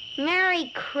back.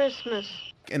 Merry Christmas.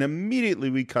 And immediately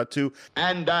we cut to,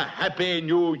 And a Happy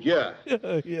New Year.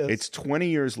 Yes. It's 20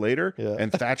 years later,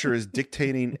 and Thatcher is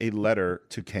dictating a letter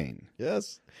to Kane.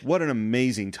 Yes. What an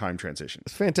amazing time transition.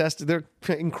 It's fantastic. They're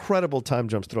incredible time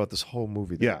jumps throughout this whole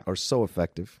movie that are so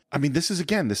effective. I mean, this is a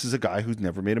guy who's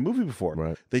never made a movie before.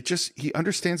 Right. He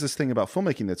understands this thing about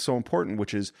filmmaking that's so important,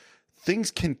 which is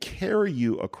things can carry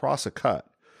you across a cut.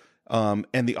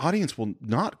 And the audience will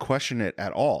not question it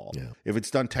at all if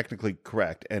it's done technically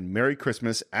correct. And Merry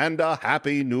Christmas and a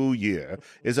Happy New Year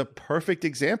is a perfect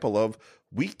example of,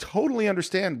 we totally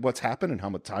understand what's happened and how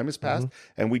much time has passed,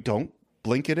 and we don't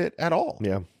blink at it at all.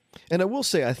 Yeah. And I will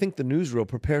say, I think the newsreel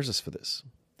prepares us for this.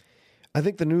 I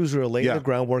think the newsreel laying the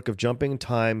groundwork of jumping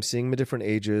time, seeing him at different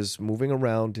ages, moving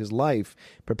around his life,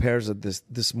 prepares that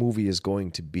this movie is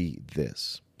going to be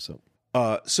this.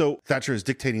 So Thatcher is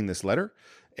dictating this letter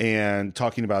and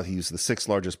talking about he's the 6th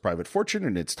largest private fortune,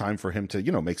 and it's time for him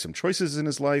to, make some choices in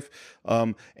his life.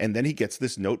 And then he gets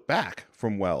this note back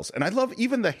from Wells. And I love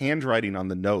even the handwriting on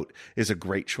the note is a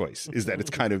great choice, is that it's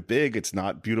kind of big. It's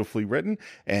not beautifully written.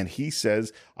 And he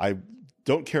says,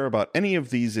 don't care about any of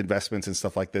these investments and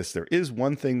stuff like this, there is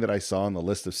one thing that I saw on the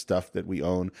list of stuff that we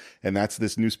own, and that's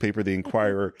this newspaper, The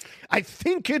Inquirer. I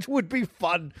think it would be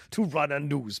fun to run a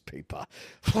newspaper.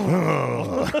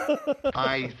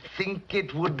 I think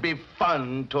it would be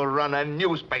fun to run a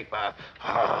newspaper.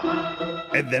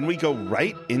 And then we go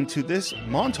right into this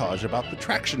montage about the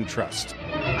Traction Trust.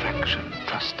 Traction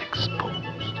Trust exposed.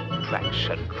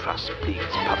 Traction Trust please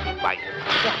public by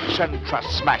Traction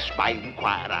Trust smashed by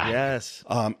Inquirer. Yes.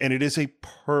 And it is a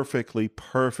perfectly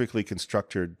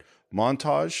constructed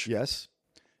montage. Yes.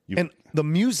 And the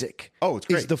music it's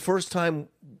great. is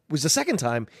the second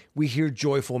time we hear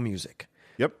joyful music.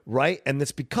 Yep. Right? And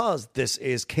it's because this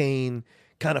is Kane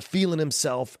kind of feeling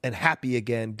himself and happy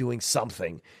again, doing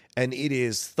something. And it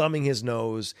is thumbing his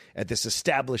nose at this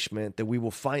establishment that we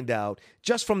will find out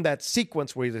just from that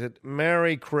sequence where he said,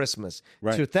 Merry Christmas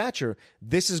to Thatcher.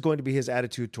 This is going to be his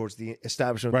attitude towards the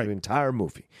establishment of the entire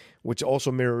movie, which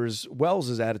also mirrors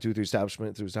Wells's attitude to the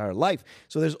establishment through his entire life.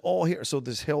 So there's all here. So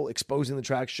this hill exposing the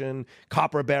traction,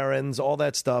 copper barons, all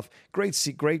that stuff. Great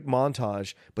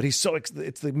montage. But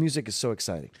the music is so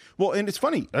exciting. Well, and it's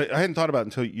funny. I hadn't thought about it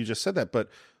until you just said that, but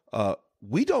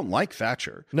we don't like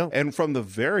Thatcher. No. And from the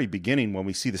very beginning, when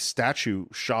we see the statue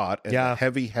shot and the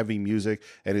heavy, heavy music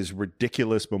and his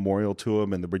ridiculous memorial to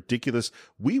him and the ridiculous,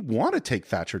 we want to take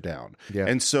Thatcher down. Yeah.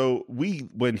 And so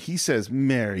when he says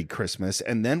Merry Christmas,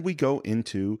 and then we go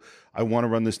into, I want to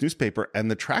run this newspaper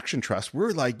and the Traction Trust, we're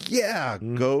like,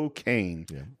 go Kane.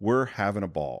 Yeah. We're having a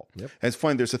ball. Yep. And it's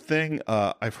funny. There's a thing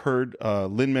I've heard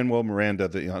Lin-Manuel Miranda,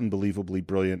 the unbelievably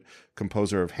brilliant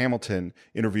composer of Hamilton,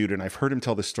 interviewed, and I've heard him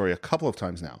tell this story a couple of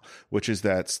times now, which is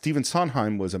that Stephen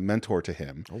Sondheim was a mentor to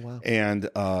him. Oh, wow.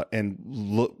 And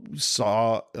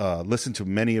listened to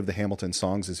many of the Hamilton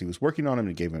songs as he was working on them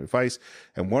and gave him advice.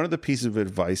 And one of the pieces of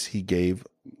advice he gave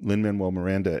Lin-Manuel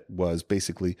Miranda was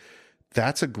basically,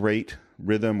 that's a great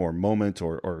rhythm or moment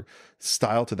or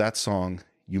style to that song.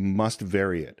 You must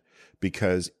vary it,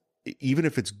 because even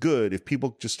if it's good, if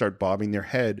people just start bobbing their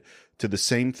head to the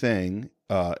same thing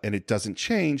and it doesn't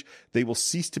change, they will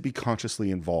cease to be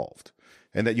consciously involved.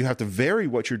 And that you have to vary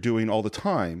what you're doing all the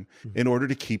time in order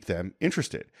to keep them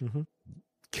interested. Mm-hmm.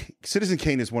 Citizen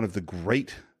Kane is one of the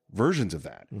great versions of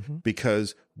that,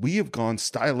 because we have gone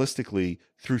stylistically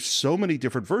through so many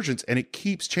different versions and it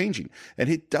keeps changing, and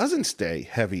it doesn't stay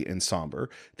heavy and somber,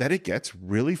 that it gets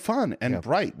really fun and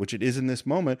bright, which it is in this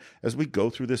moment as we go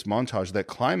through this montage that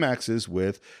climaxes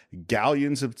with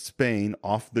galleons of Spain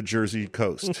off the Jersey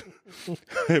coast.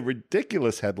 A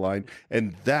ridiculous headline,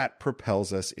 and that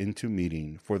propels us into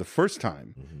meeting for the first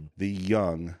time the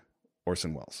young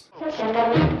Orson Welles.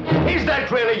 Is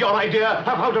that really your idea of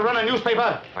how to run a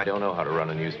newspaper? I don't know how to run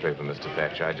a newspaper, Mr.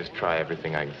 Thatcher. I just try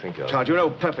everything I can think of. Charles, you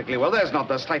know perfectly well there's not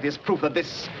the slightest proof that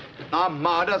this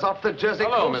armada's off the Jersey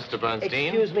Hello, coast. Mr.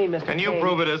 Bernstein. Excuse me, Mr. Can you Kane.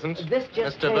 prove it isn't? This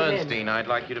just Mr. came Bernstein, I'd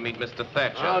like you to meet Mr.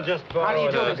 Thatcher. I'll just borrow How do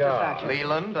you do, the Mr. go. Thatcher?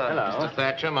 Leland, Mr.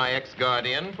 Thatcher, my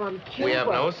ex-guardian. From Cuba. We have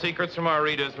no secrets from our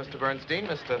readers, Mr. Bernstein.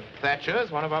 Mr. Thatcher is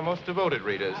one of our most devoted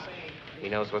readers. He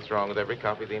knows what's wrong with every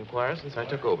copy of the Inquirer since I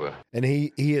took over. And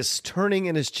he is turning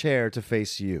in his chair to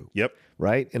face you. Yep.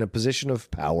 Right? In a position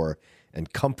of power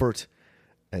and comfort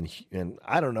and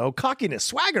I don't know, cockiness,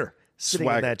 swagger. Sitting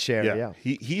in that chair. Yeah.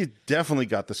 He definitely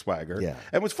got the swagger. Yeah.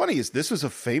 And what's funny is this was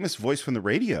a famous voice from the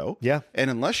radio. Yeah.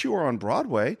 And unless you were on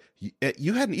Broadway,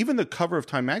 you hadn't, even the cover of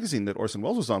Time magazine that Orson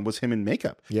Welles was on was him in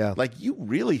makeup. Yeah. Like, you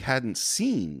really hadn't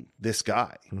seen this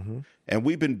guy. Mm-hmm. And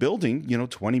we've been building,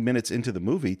 20 minutes into the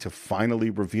movie to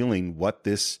finally revealing what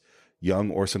this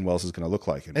young Orson Welles is going to look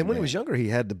like. And when he was younger, he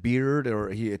had the beard, or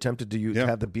he attempted to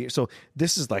have the beard. So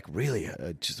this is like really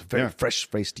just a very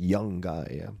fresh-faced young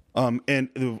guy. Yeah.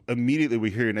 And immediately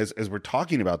we hear, and as we're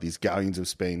talking about these galleons of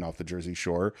Spain off the Jersey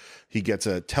shore, he gets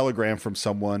a telegram from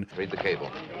someone. Read the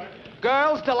cable.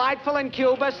 Girls delightful in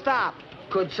Cuba, stop.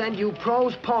 Could send you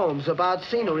prose poems about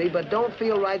scenery, but don't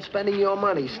feel right spending your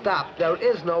money. Stop. There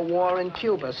is no war in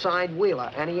Cuba. Signed, Wheeler.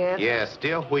 Any answer? Yes,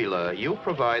 dear Wheeler, you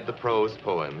provide the prose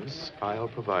poems. I'll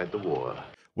provide the war.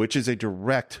 Which is a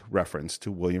direct reference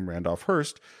to William Randolph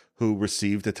Hearst, who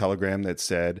received a telegram that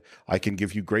said, I can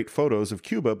give you great photos of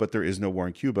Cuba, but there is no war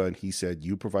in Cuba. And he said,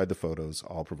 you provide the photos,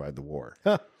 I'll provide the war.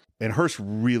 Huh. And Hearst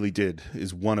really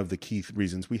is one of the key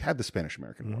reasons we had the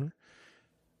Spanish-American War.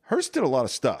 Hearst did a lot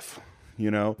of stuff.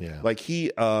 Like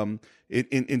he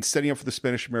in setting up for the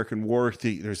Spanish-American War,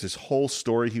 there's this whole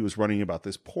story he was running about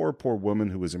this poor woman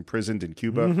who was imprisoned in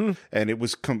Cuba, and it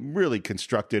was really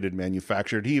constructed and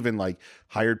manufactured. He even like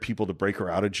hired people to break her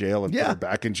out of jail and put her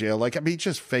back in jail. Like, I mean, he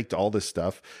just faked all this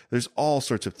stuff. There's all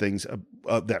sorts of things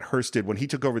that Hearst did. When he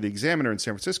took over the Examiner in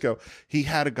San Francisco, he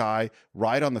had a guy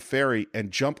ride on the ferry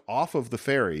and jump off of the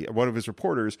ferry, one of his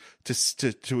reporters,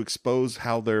 to expose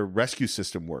how their rescue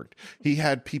system worked. He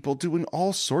had people doing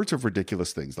all sorts of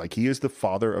ridiculous things. Like, he is the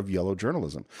father of yellow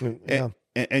journalism,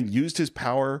 and used his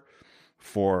power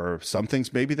for some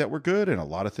things maybe that were good and a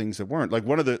lot of things that weren't. Like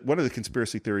one of the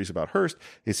conspiracy theories about Hearst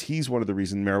is he's one of the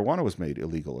reasons marijuana was made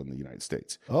illegal in the United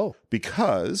States. Oh,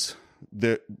 because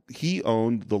he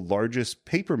owned the largest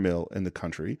paper mill in the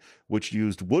country, which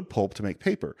used wood pulp to make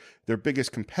paper. Their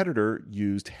biggest competitor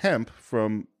used hemp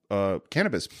from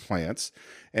cannabis plants.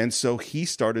 And so he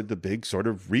started the big sort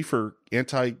of reefer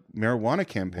anti-marijuana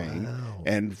campaign. Wow.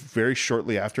 And very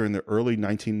shortly after, in the early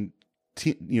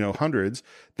 1900s,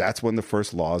 that's when the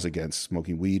first laws against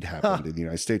smoking weed happened in the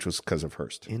United States, was because of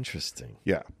Hearst. Interesting.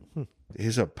 Yeah.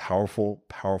 He's a powerful,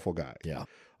 powerful guy. Yeah.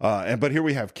 But here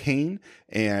we have Kane,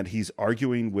 and he's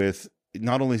arguing with,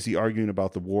 not only is he arguing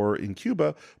about the war in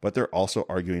Cuba, but they're also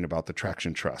arguing about the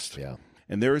Traction Trust. Yeah.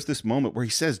 And there is this moment where he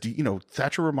says,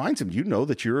 Thatcher reminds him, you know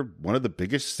that you're one of the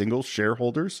biggest single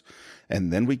shareholders?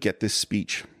 And then we get this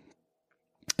speech.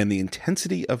 And the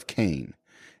intensity of Kane,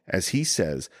 as he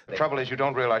says, the trouble is you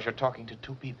don't realize you're talking to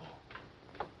two people.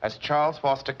 As Charles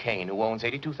Foster Kane, who owns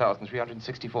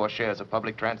 82,364 shares of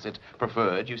public transit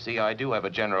preferred, you see, I do have a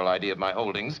general idea of my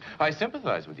holdings. I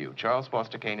sympathize with you. Charles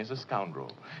Foster Kane is a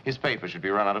scoundrel. His paper should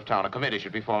be run out of town. A committee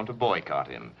should be formed to boycott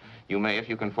him. You may, if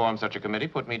you can form such a committee,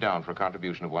 put me down for a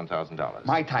contribution of $1,000.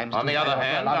 My time's On the other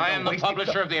hand, I am the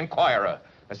publisher of the Inquirer.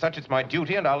 As such, it's my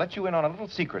duty, and I'll let you in on a little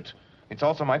secret. It's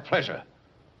also my pleasure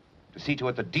to see to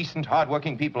it that decent,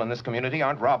 hard-working people in this community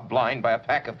aren't robbed blind by a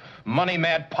pack of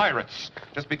money-mad pirates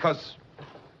just because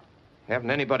they haven't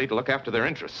anybody to look after their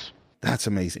interests. That's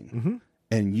amazing. Mm-hmm.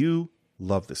 And you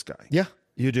love this guy. Yeah,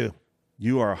 you do.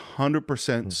 You are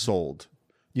 100% sold.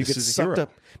 You get sucked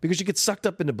up because you get sucked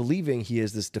up into believing he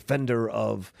is this defender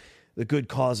of the good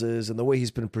causes and the way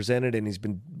he's been presented, and he's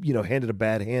been, handed a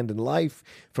bad hand in life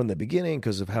from the beginning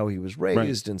because of how he was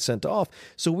raised and sent off.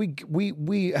 So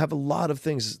we have a lot of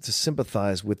things to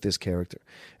sympathize with this character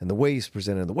and the way he's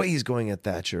presented, and the way he's going at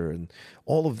Thatcher, and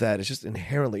all of that is just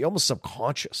inherently almost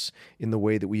subconscious in the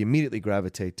way that we immediately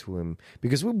gravitate to him,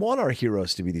 because we want our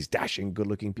heroes to be these dashing,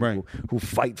 good-looking people who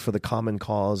fight for the common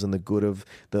cause and the good of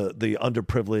the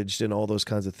underprivileged and all those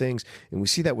kinds of things. And we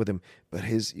see that with him, but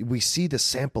we see the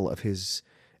sample of his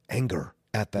anger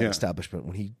at that establishment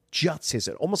when he juts his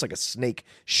head, almost like a snake,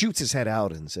 shoots his head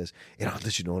out and says, I'll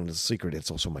let you know it's a secret.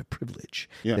 It's also my privilege.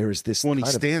 Yeah. There is this when he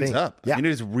kind stands of thing. up. Yeah. I mean,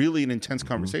 it is really an intense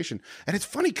conversation. Mm-hmm. And it's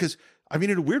funny because, I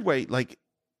mean, in a weird way, like,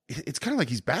 it's kind of like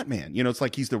he's Batman. It's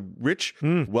like he's the rich,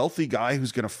 wealthy guy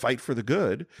who's going to fight for the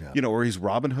good, or he's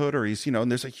Robin Hood, or he's,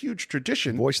 and there's a huge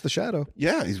tradition. Voice the shadow.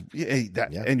 Yeah.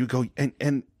 And you go,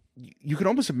 and you could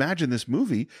almost imagine this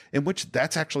movie in which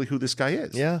that's actually who this guy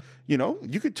is. Yeah.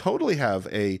 You could totally have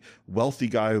a wealthy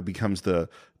guy who becomes the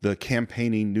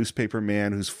campaigning newspaper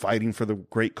man who's fighting for the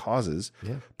great causes.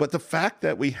 Yeah. But the fact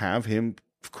that we have him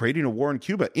creating a war in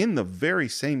Cuba in the very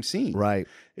same scene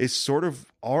is sort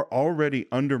of already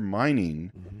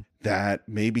undermining that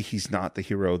maybe he's not the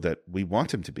hero that we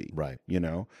want him to be. Right.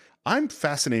 I'm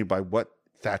fascinated by what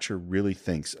Thatcher really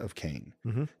thinks of Kane.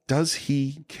 Mm-hmm. Does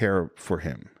he care for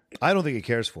him? I don't think he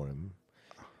cares for him.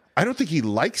 I don't think he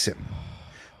likes him,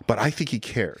 but I think he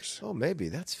cares. Oh, maybe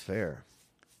that's fair.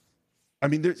 I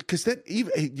mean, because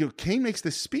Kane makes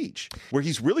this speech where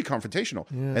he's really confrontational,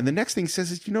 and the next thing he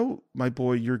says is, my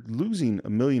boy, you're losing $1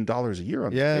 million a year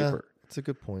on the paper. That's a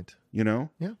good point. Yeah.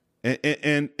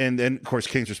 And then, of course,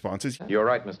 Kane's response is, you're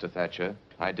right, Mr. Thatcher.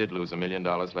 I did lose $1 million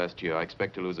last year. I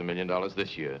expect to lose $1 million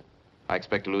this year. I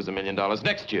expect to lose $1 million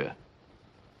next year.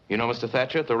 Mr.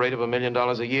 Thatcher, at the rate of $1 million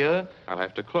a year, I'll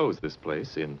have to close this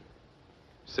place in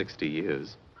 60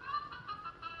 years.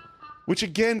 Which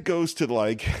again goes to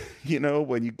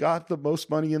when you got the most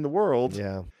money in the world,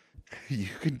 you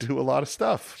can do a lot of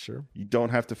stuff. Sure. You don't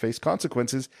have to face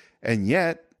consequences. And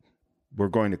yet we're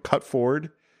going to cut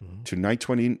forward to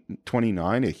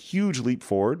 2029, a huge leap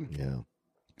forward. Yeah.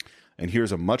 And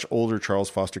here's a much older Charles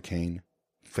Foster Kane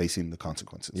facing the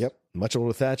consequences. Yep. Much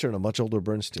older Thatcher and a much older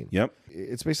Bernstein. Yep.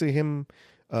 It's basically him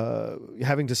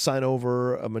having to sign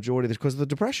over a majority of this because of the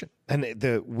Depression. And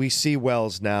we see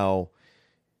Wells now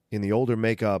in the older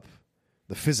makeup,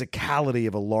 the physicality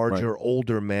of a larger,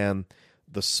 older man,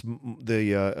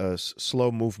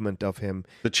 slow movement of him,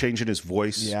 the change in his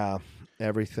voice. Yeah,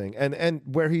 everything, and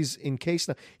where he's encased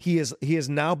now, he has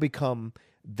now become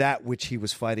that which he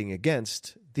was fighting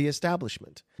against, the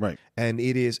establishment. Right.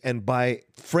 And by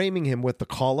framing him with the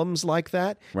columns like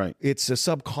that, right, it's a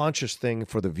subconscious thing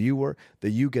for the viewer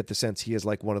that you get the sense he is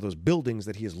like one of those buildings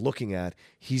that he is looking at.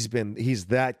 He is now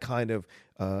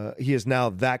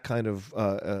that kind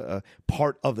of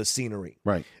part of the scenery.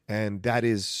 Right. And that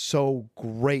is so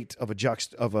great of a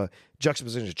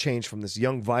juxtaposition, to change from this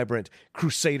young, vibrant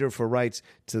crusader for rights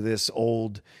to this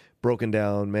old, broken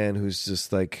down man who's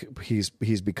just like he's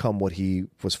become what he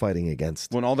was fighting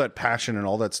against. When all that passion and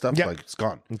all that stuff, like it's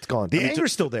gone. It's gone. The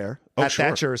anger's still there at sure.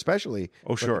 Thatcher, especially.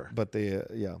 Sure. But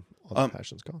all the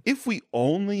passion's gone. If we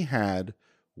only had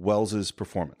Wells's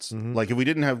performance, like if we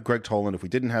didn't have Greg Toland, if we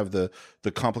didn't have the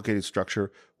complicated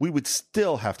structure, we would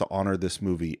still have to honor this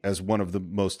movie as one of the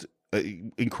most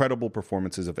incredible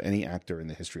performances of any actor in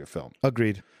the history of film.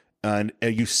 Agreed. And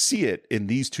you see it in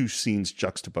these two scenes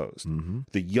juxtaposed.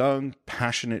 The young,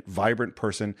 passionate, vibrant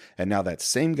person, and now that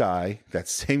same guy, that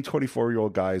same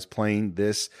 24-year-old guy is playing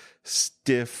this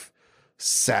stiff,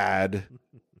 sad,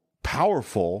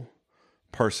 powerful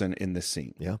person in this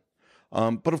scene. Yeah.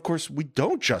 But of course, we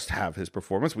don't just have his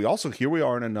performance. Here we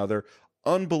are in another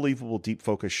unbelievable deep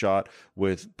focus shot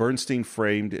with Bernstein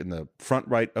framed in the front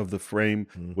right of the frame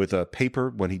with a paper.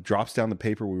 When he drops down the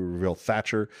paper, we reveal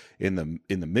Thatcher in the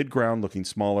midground looking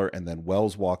smaller, and then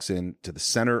Wells walks in to the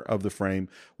center of the frame,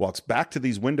 walks back to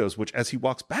these windows, which as he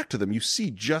walks back to them, you see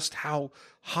just how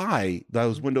high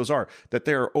those windows are, that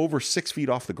they're over 6 feet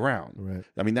off the ground. Right.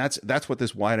 I mean, that's what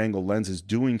this wide angle lens is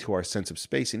doing to our sense of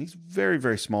space. And he's very,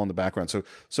 very small in the background.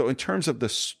 So in terms of the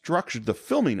structure, the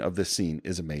filming of this scene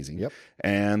is amazing. Yep.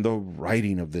 And the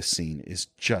writing of this scene is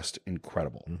just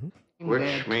incredible.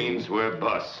 Which means we're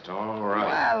bust. All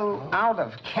right. Well, out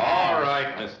of cash. All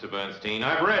right, Mr. Bernstein.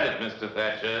 I've read it, Mr.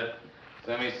 Thatcher.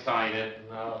 Let me sign it,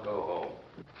 and I'll go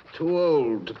home. Too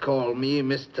old to call me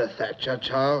Mr. Thatcher,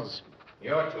 Charles.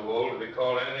 You're too old to be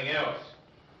called anything else.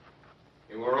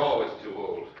 You were always too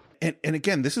old. And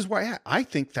again, this is why I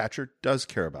think Thatcher does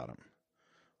care about him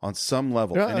on some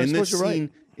level. Yeah, and I in this suppose you're scene,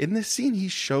 right. in this scene, he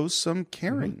shows some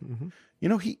caring. You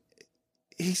know,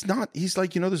 he's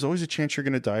like, there's always a chance you're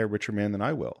going to die a richer man than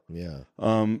I will. Yeah.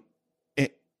 And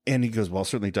he goes, well, I'll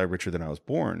certainly die richer than I was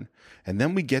born. And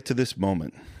then we get to this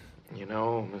moment. You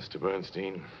know, Mr.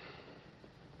 Bernstein,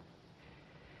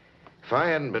 if I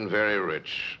hadn't been very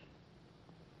rich,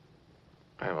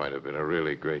 I might have been a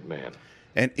really great man.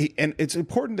 And it's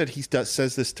important that he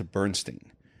says this to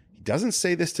Bernstein. He doesn't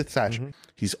say this to Thatcher.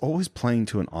 He's always playing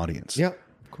to an audience. Yeah,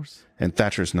 of course. And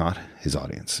Thatcher's not his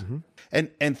audience.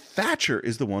 And Thatcher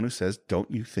is the one who says,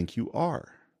 "Don't you think you are?"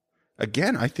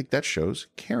 Again, I think that shows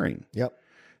caring. Yep.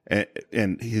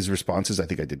 And his response is, "I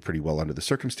think I did pretty well under the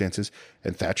circumstances."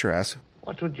 And Thatcher asks,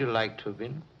 What would you like to have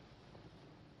been?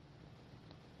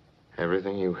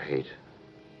 Everything you hate.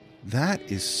 That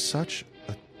is such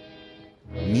a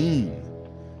mean,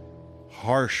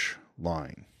 harsh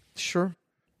line. Sure.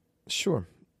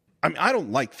 I mean, I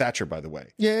don't like Thatcher, by the way.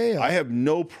 Yeah. I have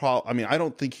no problem. I mean, I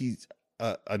don't think he's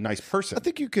a nice person. I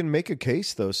think you can make a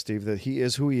case, though, Steve, that he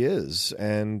is who he is,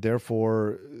 and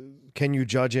therefore, can you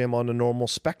judge him on a normal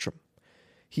spectrum?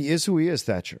 He is who he is,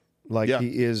 Thatcher.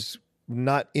 He is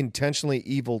not intentionally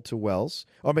evil to Wells.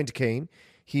 To Kane.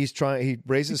 He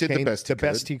raises Kane the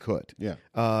best he could. Yeah.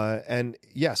 And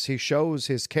yes, he shows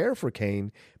his care for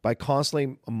Kane by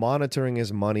constantly monitoring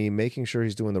his money, making sure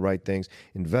he's doing the right things,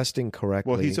 investing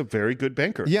correctly. Well, he's a very good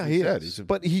banker. Yeah, he is.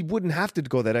 But he wouldn't have to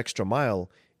go that extra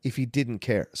mile if he didn't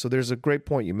care. So there's a great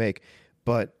point you make.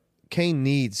 But Kane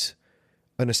needs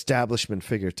an establishment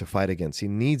figure to fight against. He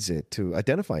needs it to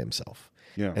identify himself.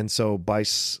 Yeah. And so by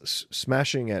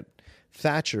smashing at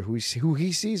Thatcher, who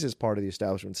he sees as part of the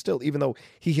establishment still, even though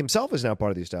he himself is now part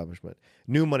of the establishment,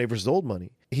 new money versus old money,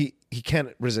 he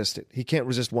can't resist it. He can't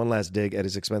resist one last dig at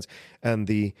his expense. And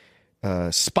the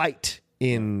spite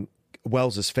in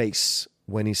Wells's face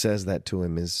when he says that to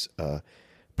him is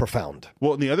profound.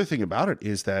 Well, and the other thing about it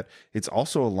is that it's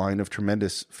also a line of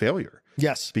tremendous failure.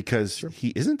 Yes. Because he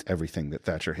isn't everything that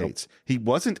Thatcher hates. He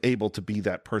wasn't able to be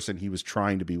that person he was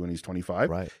trying to be when he's 25.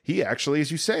 Right. He actually,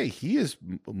 as you say, he is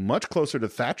much closer to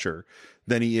Thatcher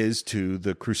than he is to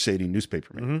the crusading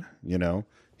newspaperman. You know,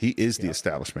 he is the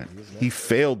establishment. He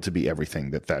failed to be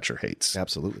everything that Thatcher hates.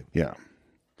 Absolutely. Yeah.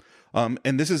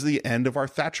 And this is the end of our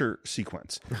Thatcher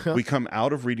sequence. We come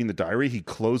out of reading the diary. He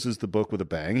closes the book with a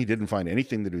bang. He didn't find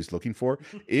anything that he was looking for.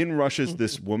 In rushes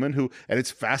this woman who, and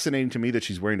it's fascinating to me that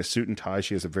she's wearing a suit and tie.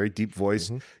 She has a very deep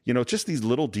voice, just these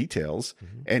little details.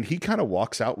 And he kind of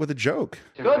walks out with a joke.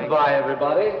 Goodbye,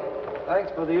 everybody.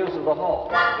 Thanks for the use of the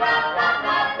hall.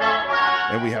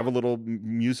 And we have a little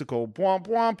musical womp,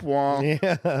 womp,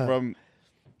 womp from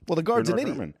the guard's an Bernard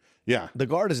idiot. Herrmann. Yeah. The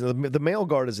guard is the male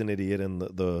guard is an idiot, and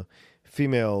the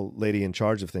female lady in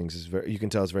charge of things is you can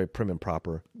tell is very prim and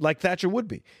proper, like Thatcher would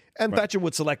be. And Thatcher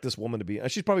would select this woman to be.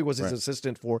 She probably was his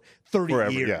assistant for 30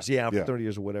 Forever, years. yeah. For 30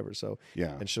 years or whatever. So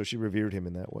Yeah. and so she revered him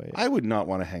in that way. I would not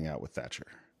want to hang out with Thatcher.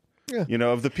 Yeah.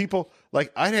 Of the people,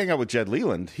 like I'd hang out with Jed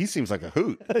Leland. He seems like a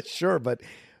hoot. Sure, but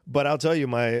I'll tell you,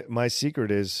 my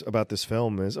secret is about this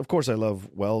film is, of course, I love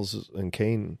Wells and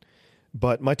Kane,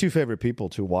 but my two favorite people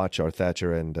to watch are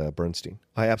Thatcher and Bernstein.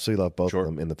 I absolutely love both of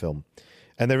them in the film,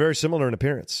 and they're very similar in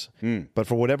appearance. But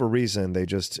for whatever reason, they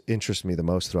just interest me the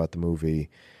most throughout the movie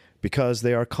because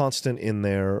they are constant in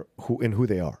who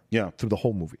they are. Yeah, through the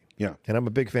whole movie. Yeah, and I'm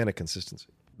a big fan of consistency.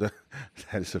 That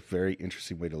is a very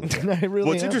interesting way to look at it. I really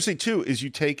What's am. interesting, too, is you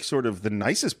take sort of the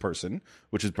nicest person,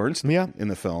 which is Bernstein in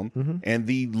the film, and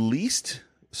the least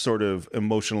sort of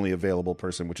emotionally available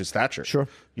person, which is Thatcher. Sure.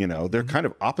 They're kind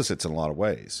of opposites in a lot of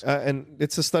ways. And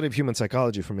it's a study of human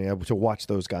psychology for me to watch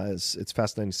those guys. It's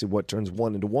fascinating to see what turns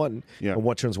one into one and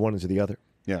what turns one into the other.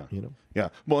 Yeah. Yeah.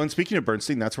 Well, and speaking of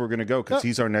Bernstein, that's where we're going to go because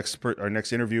he's our next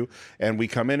interview. And we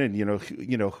come in and,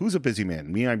 who's a busy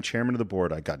man? Me, I'm chairman of the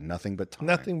board. I got nothing but time.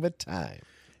 Nothing but time.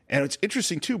 And it's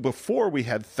interesting, too. Before we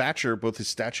had Thatcher, both his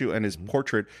statue and his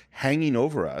portrait hanging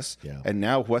over us. Yeah. And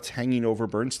now what's hanging over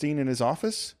Bernstein in his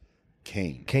office?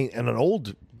 Kane. Kane and an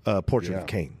old portrait of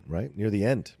Kane, right? Near the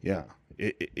end. Yeah.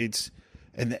 It's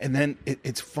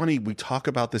funny. We talk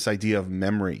about this idea of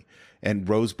memory and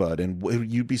Rosebud,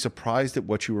 and you'd be surprised at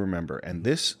what you remember. And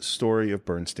this story of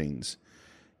Bernstein's,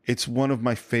 it's one of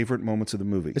my favorite moments of the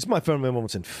movie. It's my favorite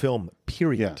moments in film,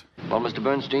 period. Yeah. Well, Mr.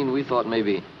 Bernstein, we thought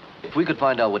maybe if we could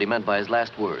find out what he meant by his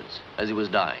last words as he was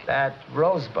dying. That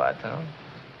Rosebud, huh?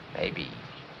 Maybe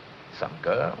some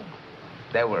girl.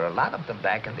 There were a lot of them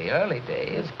back in the early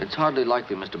days. It's hardly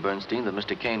likely, Mr. Bernstein, that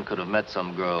Mr. Kane could have met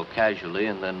some girl casually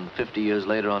and then 50 years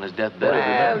later on his deathbed.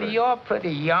 Well, you're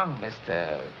pretty young,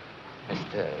 Mr.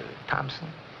 Thompson.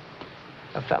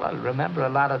 A fella will remember a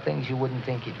lot of things you wouldn't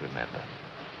think he'd remember.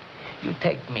 You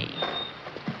take me.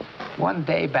 One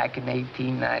day back in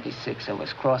 1896, I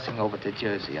was crossing over to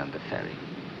Jersey on the ferry.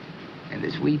 And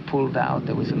as we pulled out,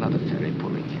 there was another ferry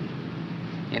pulling in.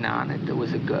 And on it, there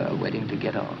was a girl waiting to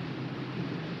get off.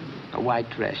 A white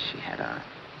dress she had on.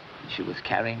 She was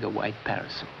carrying a white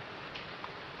parasol.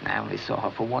 And I only saw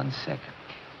her for 1 second.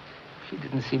 She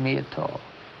didn't see me at all.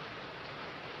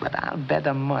 But I'll bet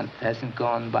a month hasn't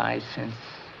gone by since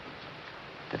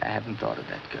that I haven't thought of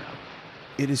that girl.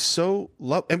 It is so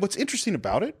and what's interesting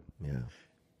about it,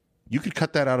 you could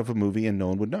cut that out of a movie and no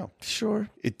one would know. Sure.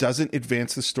 It doesn't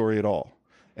advance the story at all.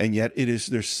 And yet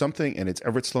there's something, and it's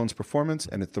Everett Sloane's performance,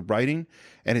 and it's the writing,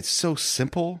 and it's so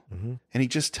simple. And he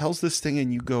just tells this thing,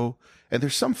 and you go, and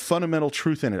there's some fundamental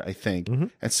truth in it, I think,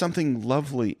 and something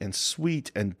lovely and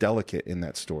sweet and delicate in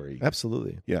that story.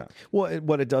 Absolutely. Yeah. Well,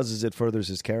 what it does is it furthers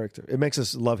his character. It makes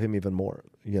us love him even more,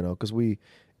 because we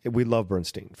love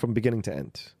Bernstein from beginning to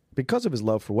end because of his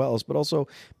love for Wells, but also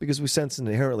because we sense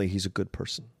inherently he's a good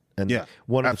person. And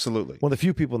absolutely. One of the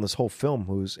few people in this whole film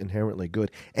who's inherently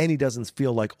good, and he doesn't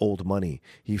feel like old money.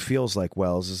 He feels like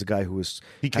Wells is a guy who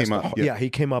he came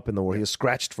up in the war. He was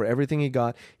scratched for everything he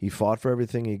got. He fought for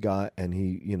everything he got, and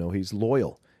he's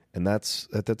loyal. And that's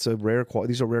a rare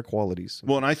quality. These are rare qualities.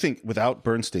 Well, and I think without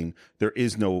Bernstein, there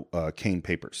is no Kane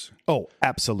papers. Oh,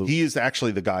 absolutely. He is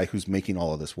actually the guy who's making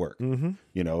all of this work.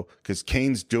 Because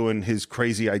Kane's doing his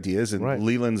crazy ideas, and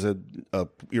Leland's a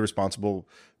irresponsible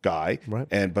guy,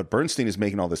 but Bernstein is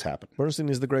making all this happen. Bernstein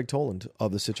is the Greg Toland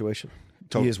of the situation.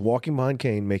 Totally. He is walking behind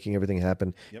Kane, making everything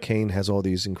happen. Yep. Kane has all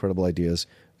these incredible ideas.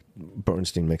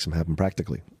 Bernstein makes them happen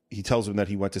practically. He tells him that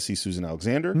he went to see Susan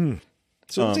Alexander.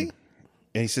 Susie?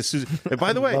 And he says, Susan. And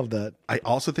by the way, love that. I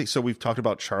also think, so we've talked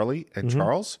about Charlie and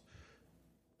Charles.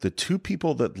 The two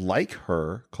people that like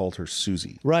her called her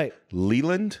Susie. Right.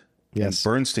 Leland and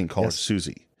Bernstein call her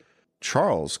Susie.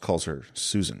 Charles calls her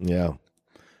Susan. Yeah.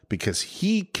 Because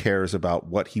he cares about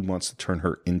what he wants to turn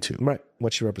her into. Right.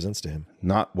 What she represents to him.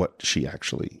 Not what she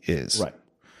actually is. Right.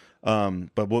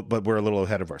 But we're a little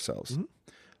ahead of ourselves.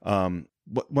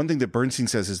 One thing that Bernstein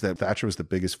says is that Thatcher was the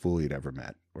biggest fool he'd ever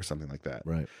met, or something like that.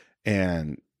 Right.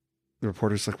 And the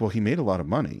reporter's like, well, he made a lot of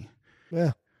money.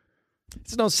 Yeah.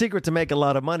 It's no secret to make a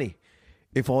lot of money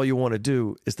if all you want to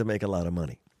do is to make a lot of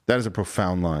money. That is a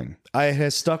profound line. It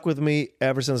has stuck with me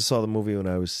ever since I saw the movie when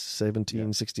I was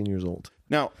 17, 16 years old.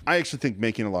 Now, I actually think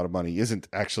making a lot of money isn't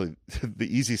actually the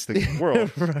easiest thing in the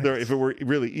world. Right. If it were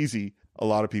really easy, a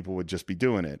lot of people would just be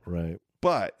doing it. Right.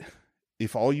 But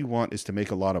if all you want is to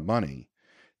make a lot of money,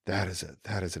 that is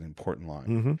an important line.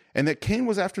 Mm-hmm. And that Kane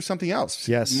was after something else.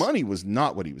 Yes. Money was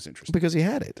not what he was interested in. Because he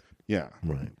had it. Yeah.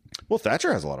 Right. Well,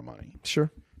 Thatcher has a lot of money.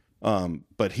 Sure.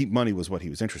 But money was what he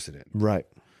was interested in. Right.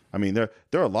 I mean, there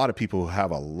are a lot of people who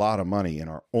have a lot of money and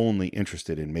are only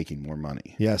interested in making more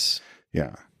money. Yes.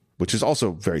 Yeah. Which is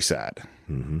also very sad.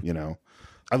 Mm-hmm. You know,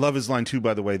 I love his line too,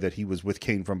 by the way, that he was with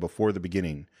Kane from before the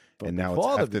beginning. And now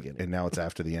it's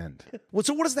after the end. Well,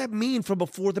 so what does that mean from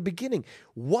before the beginning?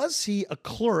 Was he a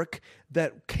clerk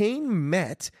that Kane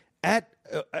met at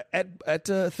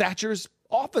Thatcher's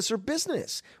office or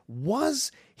business?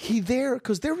 Was he there?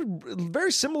 Because they're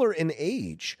very similar in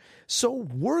age. So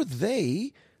were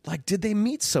they, like, did they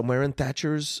meet somewhere in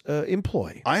Thatcher's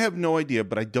employ? I have no idea,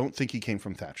 but I don't think he came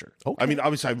from Thatcher. Okay. I mean,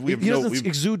 obviously, He doesn't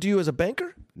exude you as a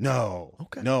banker? No.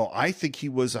 Okay. No, I think he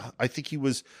was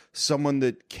someone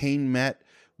that Kane met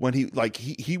when he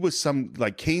was some,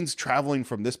 like, Kane's traveling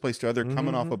from this place to other,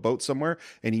 coming off a boat somewhere,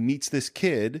 and he meets this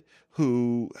kid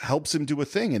who helps him do a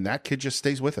thing, and that kid just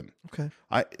stays with him. Okay.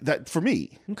 That for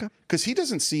me. Okay. Because he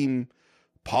doesn't seem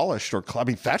polished or, I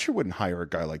mean, Thatcher wouldn't hire a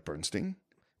guy like Bernstein.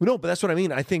 No, but that's what I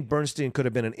mean. I think Bernstein could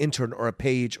have been an intern or a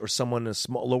page or someone in a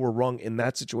small lower rung in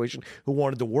that situation who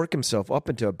wanted to work himself up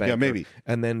into a banker. Yeah, maybe.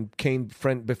 And then Kane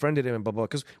befriended him and blah, blah.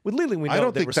 Because with Leland, we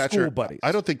know they were school buddies.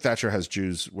 I don't think Thatcher has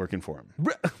Jews working for him.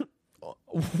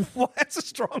 Well, that's a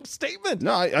strong statement.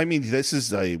 No, I mean, this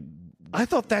is a... I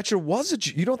thought Thatcher was a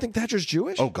Jew. You don't think Thatcher's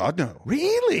Jewish? Oh, God, no.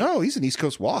 Really? No, he's an East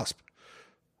Coast WASP.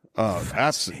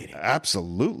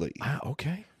 Absolutely.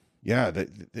 Okay. Yeah,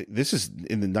 this is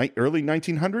in the early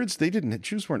 1900s.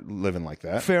 Jews weren't living like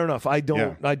that. Fair enough. I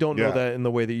don't know Yeah. that in the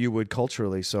way that you would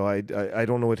culturally. So I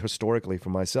don't know it historically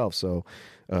for myself. So,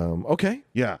 okay.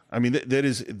 Yeah, I mean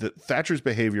Thatcher's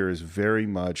behavior is very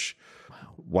much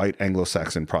white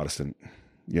Anglo-Saxon Protestant.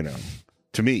 You know,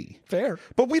 to me. Fair.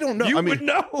 But we don't know. You would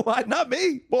know, not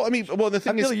me. Well, I mean, the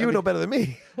thing is, you would know better than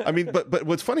me. I mean, but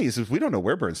what's funny is we don't know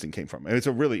where Bernstein came from, and it's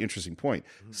a really interesting point.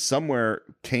 Somewhere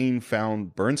Kane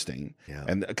found Bernstein,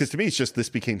 and because to me, it's just this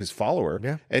became his follower.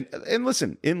 Yeah. And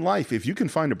listen, in life, if you can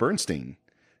find a Bernstein,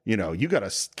 you know, you got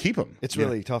to keep him. It's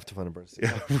really tough to find a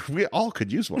Bernstein. Yeah, we all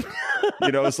could use one.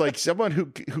 You know, it's like someone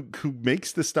who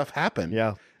makes this stuff happen.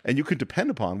 Yeah. And you can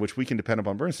depend upon, which we can depend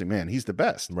upon Bernstein. Man, he's the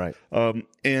best. Right.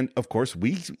 And of course,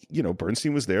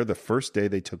 Bernstein was there the first day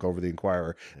they took over the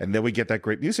Inquirer, and then we get that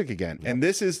great music again. Yep. And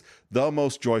this is the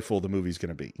most joyful the movie's going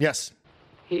to be. Yes.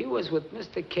 He was with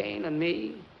Mr. Kane and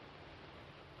me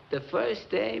the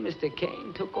first day Mr.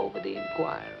 Kane took over the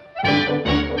Inquirer.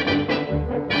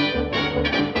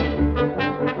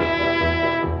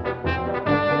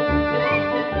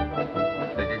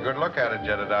 Take a good look at it,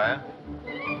 Jedediah.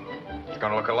 It's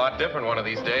going to look a lot different one of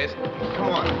these days. Come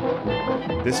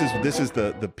on. This is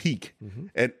the peak. Mm-hmm.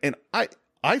 And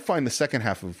I find the second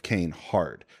half of Kane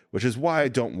hard, which is why I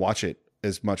don't watch it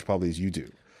as much probably as you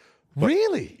do. But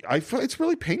really? It's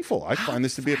really painful. I find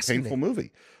this to be a painful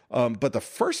movie. But the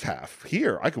first half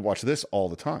here, I could watch this all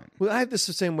the time. Well, I have the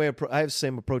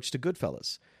same approach to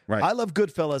Goodfellas. Right. I love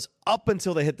Goodfellas up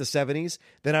until they hit the 70s.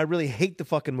 Then I really hate the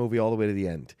fucking movie all the way to the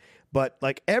end. But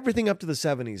like everything up to the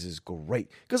 70s is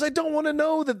great because I don't want to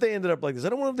know that they ended up like this. I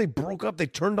don't want to know if they broke up, they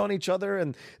turned on each other,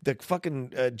 and the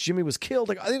fucking Jimmy was killed.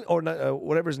 Like I didn't, or not,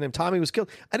 whatever his name, Tommy was killed.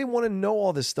 I didn't want to know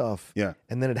all this stuff. Yeah.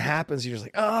 And then it happens. You're just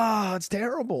like, it's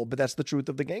terrible. But that's the truth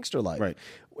of the gangster life. Right.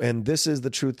 And this is the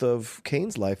truth of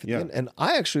Kane's life. Yeah. And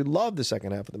I actually love the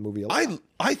second half of the movie a lot.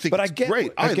 I think it's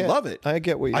great. I love it. I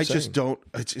get what you're saying. I just don't.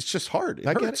 It's just hard. It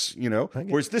hurts. You know.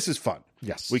 Whereas this is fun.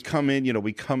 Yes. We come in.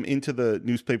 We come into the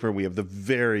newspaper and we have the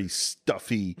very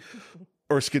stuffy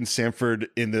Erskine Sanford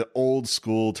in the old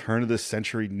school turn of the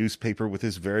century newspaper with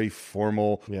his very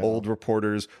formal old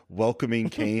reporters welcoming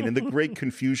Kane and the great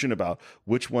confusion about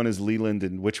which one is Leland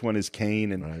and which one is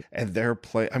Kane and their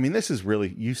play. I mean, this is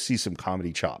really, you see some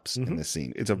comedy chops in this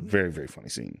scene. It's a very, very funny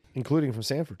scene. Including from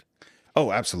Sanford.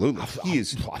 Oh, absolutely. He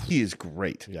is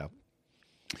great. Yeah.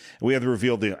 We have the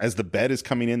reveal as the bed is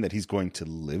coming in that he's going to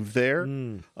live there,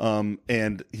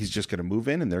 and he's just going to move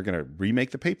in, and they're going to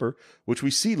remake the paper, which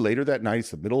we see later that night.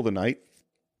 It's the middle of the night,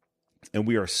 and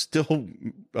we are still.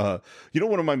 One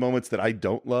of my moments that I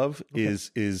don't love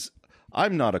is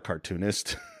I'm not a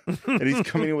cartoonist, and he's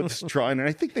coming in with this drawing, and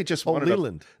I think they just wanted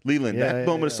Leland. That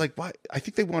moment, it's like, why? I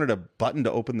think they wanted a button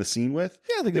to open the scene with.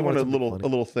 Yeah, I think they wanted a funny.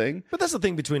 little thing. But that's the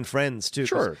thing between friends too.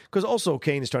 Sure, because also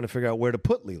Kane is trying to figure out where to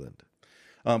put Leland.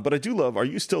 But I do love, are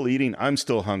you still eating? I'm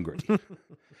still hungry.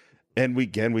 And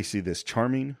we see this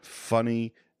charming,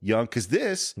 funny, young, because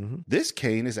this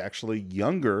Kane is actually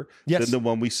younger than the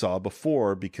one we saw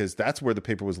before, because that's where the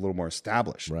paper was a little more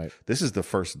established. Right. This is the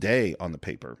first day on the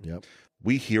paper. Yep.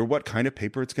 We hear what kind of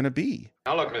paper it's going to be.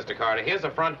 Now look, Mr. Carter, here's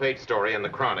a front page story in the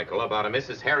Chronicle about a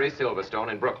Mrs. Harry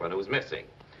Silverstone in Brooklyn who's missing.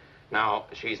 Now,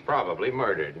 she's probably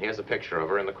murdered. And here's a picture of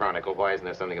her in the Chronicle. Why isn't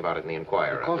there something about it in the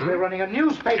Inquirer? Because we're running a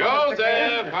newspaper.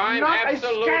 Joseph, I'm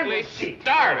absolutely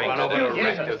starving to go to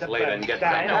breakfast later and get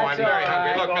back. No, I'm very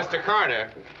hungry. Look, Mr.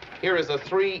 Carter, here is a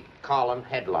 3-column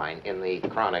headline in the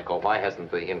Chronicle. Why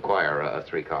hasn't the Inquirer a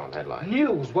 3-column headline?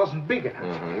 News wasn't big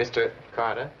enough. Mr.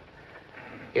 Carter,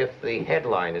 if the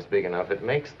headline is big enough, it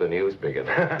makes the news big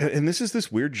enough. And this is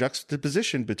this weird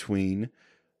juxtaposition between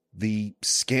the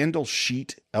scandal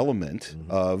sheet element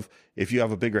of, if you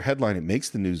have a bigger headline, it makes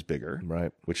the news bigger,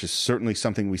 right? Which is certainly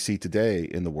something we see today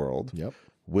in the world. Yep.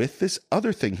 With this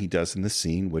other thing he does in the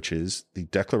scene, which is the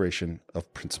Declaration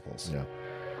of Principles. Yeah.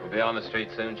 We'll be on the street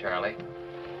soon, Charlie.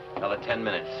 Another 10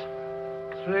 minutes.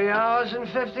 3 hours and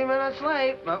 50 minutes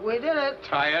late, but we did it.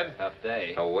 Tired? Tough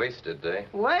day. A wasted day.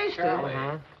 Wasted?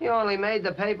 You only made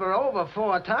the paper over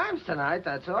 4 times tonight,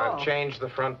 that's all. I've changed the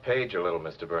front page a little,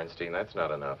 Mr. Bernstein. That's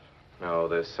not enough. No,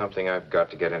 there's something I've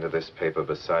got to get into this paper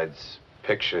besides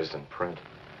pictures and print.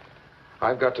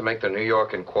 I've got to make the New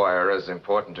York Inquirer as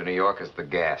important to New York as the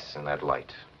gas in that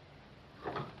light.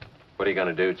 What are you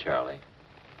going to do, Charlie?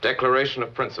 Declaration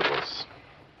of Principles.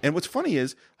 And what's funny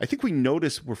is, I think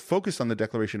we're focused on the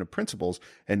Declaration of Principles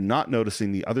and not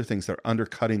noticing the other things that are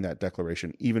undercutting that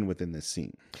declaration, even within this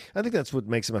scene. I think that's what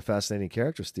makes him a fascinating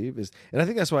character, Steve. And I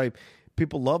think that's why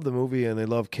people love the movie and they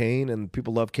love Kane, and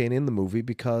people love Kane in the movie,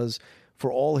 because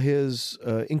for all his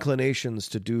inclinations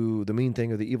to do the mean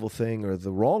thing or the evil thing or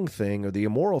the wrong thing or the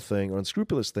immoral thing or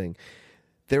unscrupulous thing,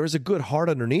 there is a good heart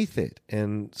underneath it.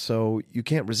 And so you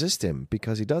can't resist him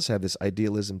because he does have this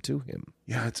idealism to him.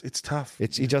 Yeah, it's tough.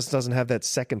 He just doesn't have that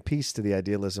second piece to the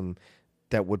idealism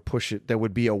that would push it, that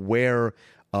would be aware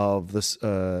of this,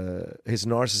 his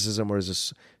narcissism or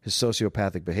his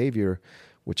sociopathic behavior,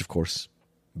 which, of course,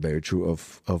 very true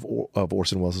of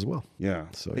Orson Welles as well. Yeah.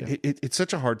 So yeah. It's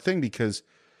such a hard thing because,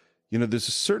 there's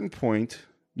a certain point,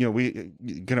 we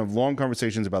can have long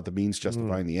conversations about the means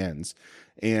justifying the ends.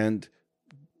 And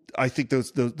I think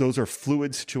those are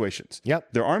fluid situations.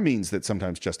 Yep. There are means that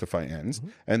sometimes justify ends,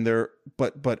 and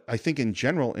but I think in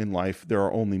general in life there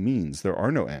are only means. There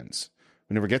are no ends.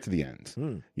 We never get to the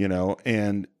end.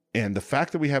 And the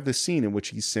fact that we have this scene in which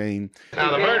he's saying, now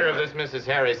the murder of this Mrs.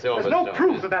 Harry Silverstone. There's no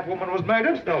proof that woman was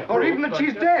murdered, or even that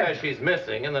she's dead. She's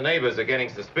missing, and the neighbors are getting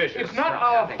suspicious. It's not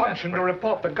our function to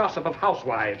report the gossip of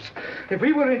housewives. If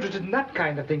we were interested in that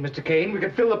kind of thing, Mr. Kane, we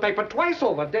could fill the paper twice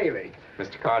over daily.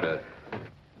 Mr. Carter,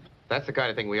 that's the kind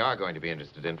of thing we are going to be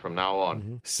interested in from now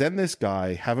on. Send this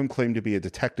guy, have him claim to be a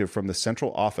detective from the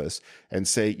central office and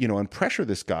say, and pressure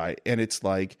this guy. And it's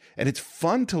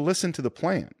fun to listen to the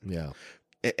plan. Yeah.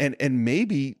 And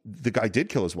maybe the guy did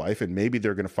kill his wife, and maybe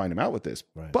they're going to find him out with this.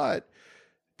 Right. But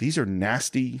these are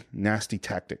nasty, nasty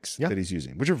tactics that he's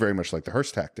using, which are very much like the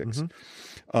Hearst tactics.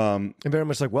 And very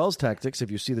much like Wells' tactics,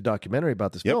 if you see the documentary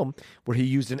about this film, where he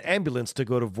used an ambulance to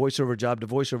go to voiceover job to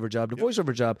voiceover job to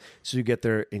voiceover job, so you get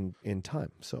there in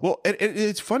time. So well,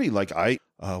 it's funny. Like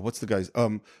what's the guy's?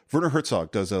 Werner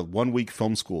Herzog does a 1-week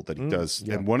film school that he does,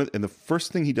 and the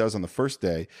first thing he does on the first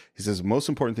day, he says the most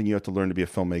important thing you have to learn to be a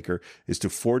filmmaker is to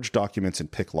forge documents and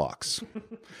pick locks,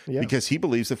 because he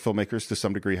believes that filmmakers to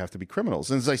some degree have to be criminals.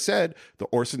 And as I said,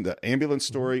 the ambulance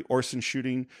story, Orson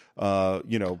shooting,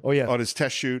 on his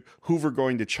test shoot, Hoover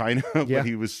going to China when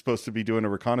he was supposed to be doing a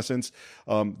reconnaissance.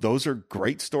 Those are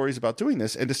great stories about doing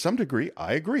this, and to some degree,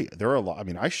 I agree. There are a lot. I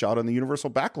mean, I shot on the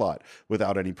Universal backlot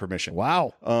without any permission.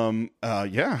 Wow. Admitting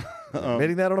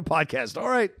that on a podcast. All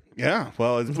right. Yeah.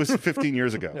 Well, it was 15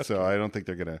 years ago, so I don't think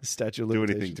they're going to do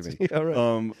anything to me. Yeah,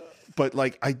 right. But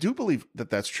I do believe that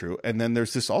that's true. And then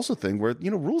there's this also thing where,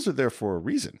 rules are there for a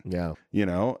reason. Yeah.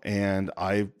 And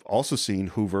I've also seen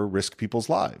Hoover risk people's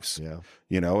lives. Yeah.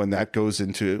 And that goes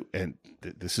into, and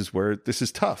this is where this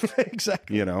is tough.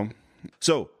 Exactly.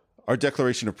 So our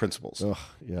Declaration of Principles. Ugh,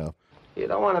 yeah. You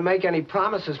don't want to make any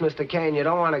promises, Mr. Kane, you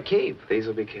don't want to keep. These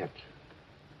will be kept.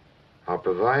 I'll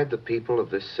provide the people of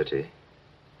this city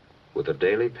with a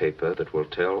daily paper that will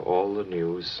tell all the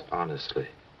news honestly.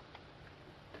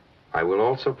 I will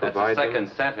also provide That's the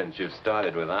second sentence you've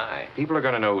started with I. People are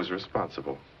going to know who's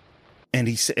responsible. And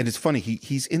it's funny,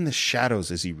 he's in the shadows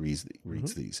as he reads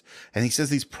these. And he says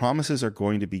these promises are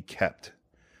going to be kept.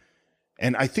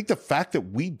 And I think the fact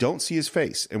that we don't see his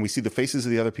face and we see the faces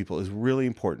of the other people is really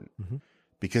important,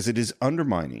 because it is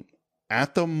undermining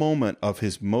at the moment of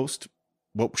his most,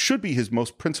 what should be his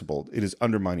most principled, it is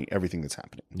undermining everything that's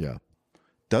happening. Yeah.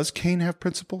 Does Kane have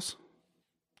principles?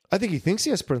 I think he thinks he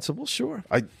has principles, sure.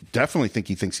 I definitely think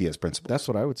he thinks he has principles. That's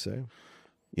what I would say.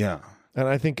 Yeah. And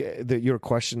I think that your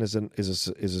question is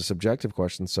a subjective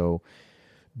question. So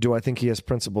do I think he has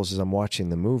principles as I'm watching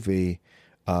the movie?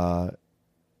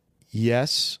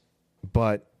 Yes,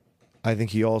 but I think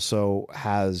he also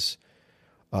has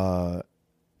an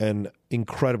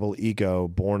incredible ego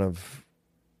born of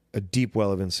a deep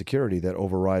well of insecurity that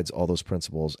overrides all those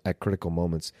principles at critical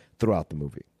moments throughout the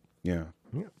movie. Yeah.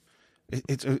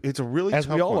 It's a really as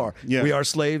tough we all one. are. Yeah. We are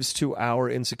slaves to our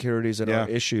insecurities and our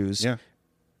issues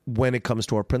when it comes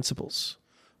to our principles.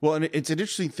 Well, and it's an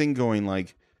interesting thing going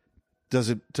like, does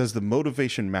the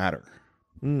motivation matter?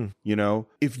 You know,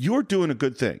 if you're doing a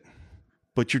good thing,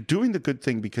 but you're doing the good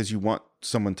thing because you want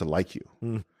someone to like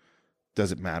you,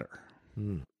 does it matter?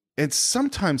 And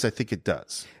sometimes I think it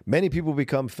does. Many people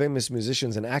become famous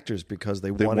musicians and actors because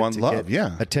they want to love,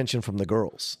 get attention from the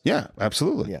girls. Yeah,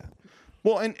 absolutely. Yeah.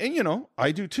 Well, and you know,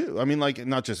 I do too. I mean, like,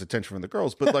 not just attention from the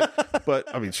girls, but like,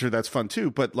 but I mean, sure, that's fun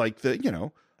too. But like you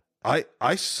know,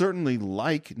 I certainly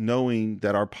like knowing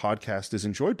that our podcast is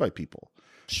enjoyed by people.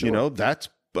 Sure. You know, that's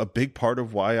a big part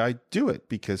of why I do it,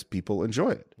 because people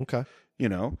enjoy it. Okay. You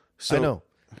know, so I know.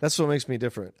 That's what makes me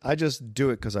different. I just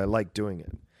do it because I like doing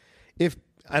it.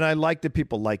 And I like that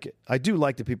people like it. I do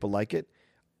like that people like it.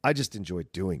 I just enjoy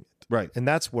doing it. Right. And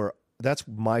that's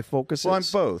my focus. Well, I'm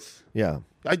both. Yeah.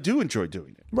 I do enjoy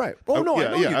doing it. Right. Oh no.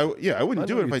 I wouldn't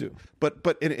do it if I.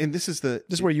 But this is this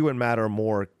is where you and Matt are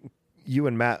more. You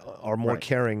and Matt are more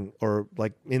caring, or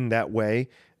like in that way,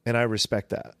 and I respect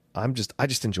that. I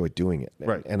just enjoy doing it.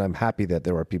 Right. And I'm happy that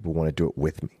there are people who want to do it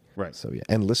with me. Right. So yeah,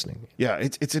 and listening. Yeah,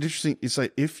 it's an interesting. It's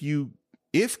like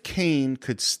if Kane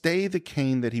could stay the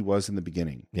Kane that he was in the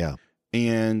beginning. Yeah.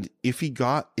 And if he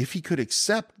could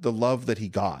accept the love that he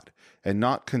got and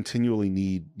not continually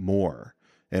need more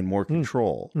and more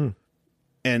control.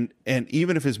 And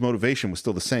even if his motivation was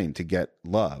still the same to get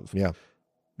love. Yeah.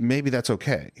 Maybe that's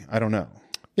okay. I don't know.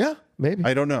 Yeah, maybe.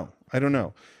 I don't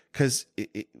know. Because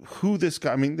who this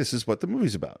guy, I mean, this is what the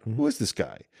movie's about. Who is this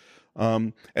guy?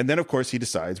 And then, of course, he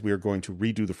decides we are going to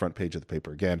redo the front page of the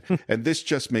paper again. And this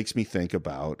just makes me think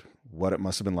about what it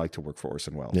must have been like to work for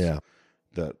Orson Welles. Yeah.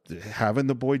 Having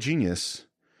the boy genius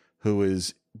who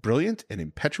is brilliant and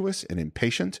impetuous and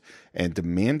impatient and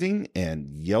demanding and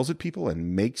yells at people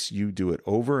and makes you do it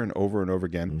over and over and over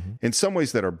again in some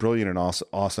ways that are brilliant and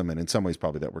awesome, and in some ways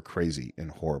probably that were crazy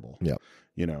and horrible. Yeah.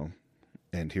 You know,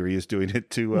 and here he is doing it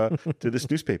to this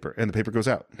newspaper, and the paper goes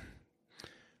out.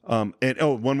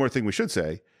 And one more thing we should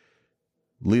say,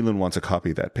 Leland wants a copy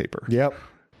of that paper. Yep.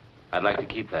 I'd like to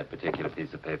keep that particular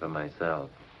piece of paper myself.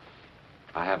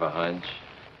 I have a hunch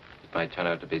it might turn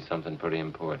out to be something pretty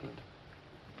important.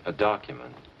 A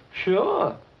document.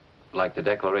 Sure. Like the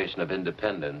Declaration of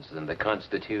Independence and the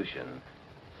Constitution.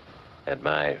 At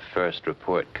my first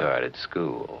report card at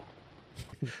school.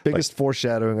 Biggest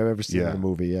foreshadowing I've ever seen in a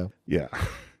movie, yeah. Yeah.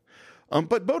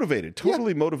 But motivated,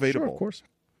 totally motivatable. Sure, of course.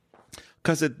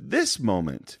 Because at this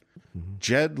moment,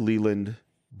 Jed Leland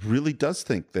really does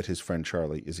think that his friend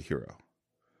Charlie is a hero.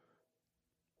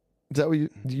 Is that what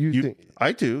you think?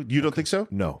 I do. You don't think so?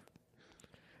 No.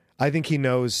 I think he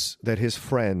knows that his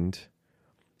friend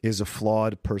is a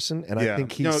flawed person, and I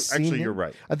think he's seen him. You're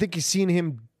right. I think he's seen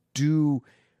him do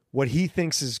what he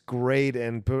thinks is great,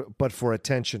 but for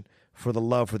attention, for the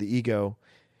love, for the ego,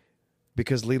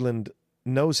 because Leland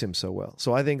knows him so well.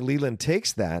 So I think Leland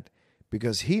takes that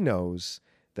because he knows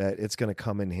that it's going to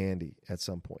come in handy at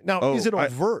some point. Now, is it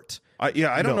overt? I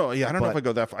don't know. Yeah, I don't know if but- I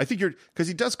go that far. I think because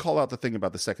he does call out the thing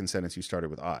about the second sentence you started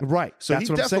with I. Right. So That's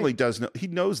he what I'm definitely saying. does know. He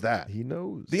knows that. He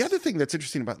knows. The other thing that's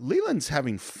interesting about Leland's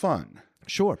having fun.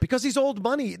 Sure, because he's old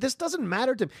money. This doesn't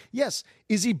matter to him. Yes,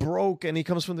 is he broke and he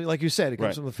comes from, like you said, he comes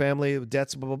Right. from the family of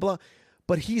debts, blah, blah, blah.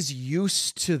 But he's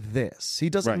used to this. He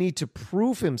doesn't Right. need to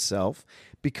prove himself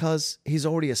because he's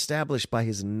already established by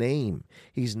his name.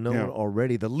 He's known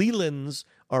already. The Lelands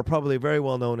are probably very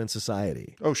well known in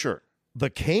society. Oh, sure. The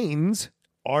Kanes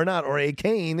are not, or a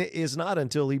Kane is not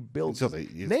until he builds his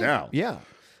name. now. Yeah.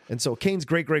 And so Kane's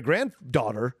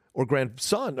great-great-granddaughter or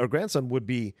grandson would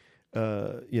be,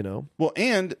 Well,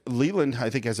 and Leland, I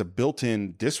think, has a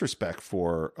built-in disrespect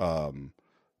for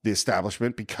the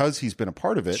establishment because he's been a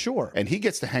part of it. Sure. And he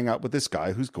gets to hang out with this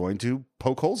guy who's going to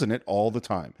poke holes in it all the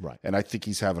time. Right. And I think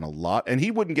he's having a lot. And he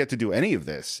wouldn't get to do any of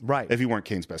this if he weren't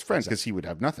Kane's best friend, because he would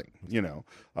have nothing,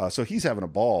 So he's having a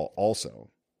ball also.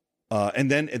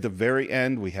 And then at the very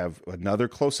end, we have another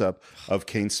close-up of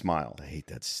Kane's smile. I hate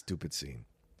that stupid scene.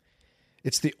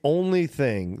 It's the only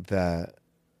thing that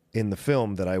in the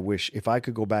film that I wish if I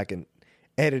could go back and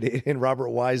edit it and Robert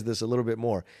Wise this a little bit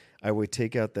more, I would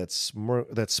take out that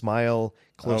smile,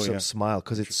 close-up smile,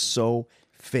 because it's so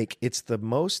fake. It's the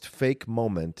most fake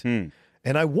moment. And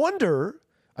I want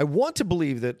to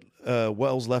believe that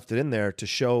Wells left it in there to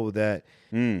show that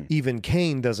even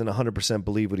Kane doesn't 100%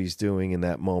 believe what he's doing in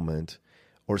that moment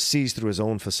or sees through his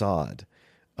own facade.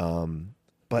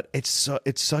 But it's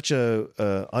such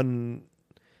a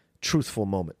untruthful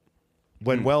moment.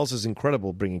 When Wells is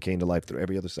incredible bringing Kane to life through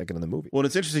every other second in the movie. Well,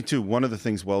 it's interesting, too. One of the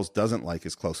things Wells doesn't like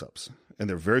is close-ups. And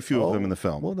there are very few of them in the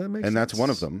film. Well, that makes and sense. that's one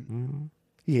of them. Mm-hmm.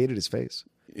 He hated his face.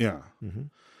 Yeah.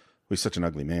 He's such an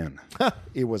ugly man.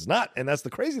 He was not, and that's the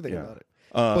crazy thing about it.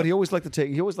 But he always liked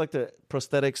the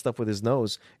prosthetic stuff with his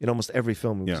nose in almost every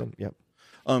film he was in. Yep.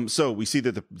 So we see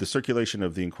that the circulation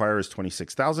of the Inquirer is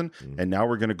 26,000, and now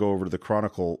we're going to go over to the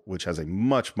Chronicle, which has a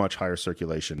much, much higher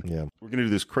circulation. Yeah. We're going to do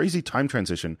this crazy time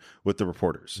transition with the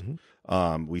reporters.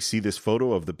 We see this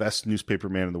photo of the best newspaper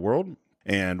man in the world,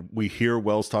 and we hear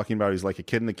Wells talking about he's like a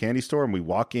kid in the candy store, and we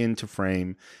walk into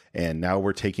frame, and now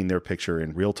we're taking their picture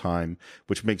in real time,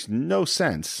 which makes no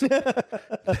sense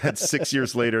that 6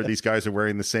 years later, these guys are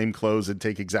wearing the same clothes and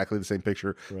take exactly the same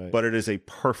picture, but it is a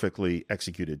perfectly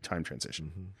executed time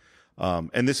transition.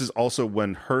 And this is also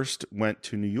when Hearst went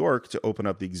to New York to open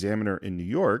up the Examiner in New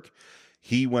York.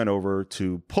 He went over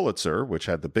to Pulitzer, which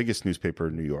had the biggest newspaper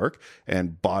in New York,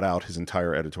 and bought out his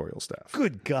entire editorial staff.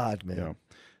 Good God, man.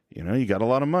 You know, you got a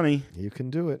lot of money. You can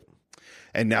do it.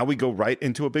 And now we go right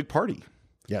into a big party.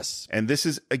 Yes. And this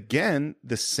is, again,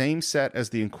 the same set as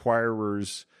the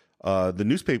Inquirer's, the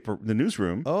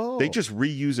newsroom. Oh. They just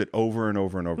reuse it over and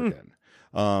over and over again.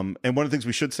 And one of the things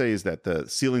we should say is that the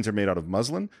ceilings are made out of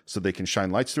muslin, so they can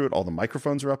shine lights through it. All the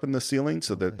microphones are up in the ceiling,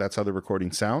 so that's how they're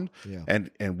recording sound. Yeah.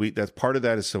 And that's part of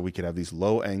that is so we could have these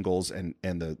low angles, and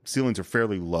the ceilings are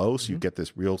fairly low, so you get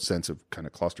this real sense of kind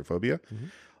of claustrophobia.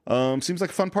 Seems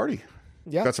like a fun party.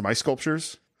 Yeah. Got some ice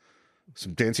sculptures,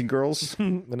 some dancing girls. A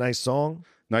nice song.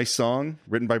 Nice song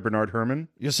written by Bernard Herrmann.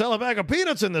 You sell a bag of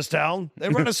peanuts in this town, they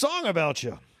write a song about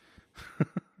you.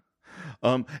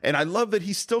 And I love that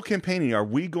he's still campaigning. Are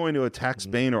we going to attack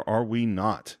Spain or are we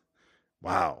not?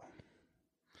 Wow.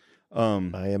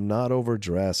 I am not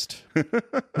overdressed.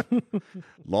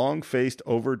 Long-faced,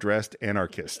 overdressed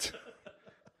anarchist.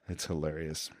 It's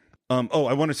hilarious. I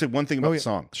want to say one thing about the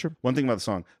song. Sure. One thing about the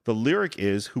song. The lyric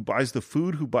is, who buys the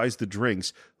food, who buys the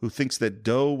drinks, who thinks that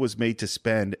dough was made to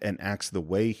spend and acts the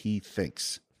way he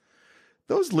thinks.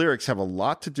 Those lyrics have a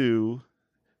lot to do.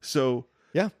 So,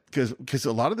 yeah, because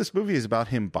a lot of this movie is about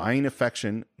him buying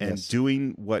affection and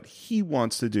doing what he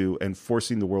wants to do and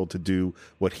forcing the world to do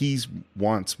what he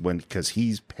wants because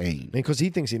he's paying. Because he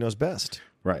thinks he knows best.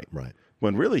 Right. Right.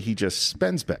 When really he just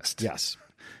spends best. Yes.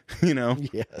 You know?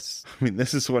 Yes. I mean,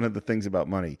 this is one of the things about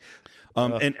money.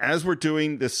 And as we're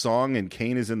doing this song and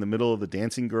Kane is in the middle of the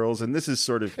dancing girls, and this is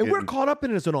sort of... And we're caught up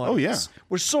in it as an audience. Oh, yeah.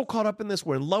 We're so caught up in this.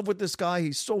 We're in love with this guy.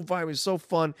 He's so vibrant. He's so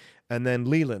fun. And then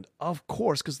Leland, of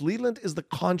course, because Leland is the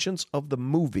conscience of the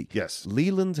movie. Yes.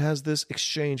 Leland has this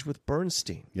exchange with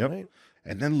Bernstein. Yep. Right?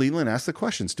 And then Leland asks the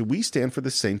questions. Do we stand for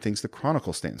the same things the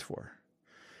Chronicle stands for?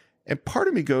 And part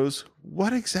of me goes,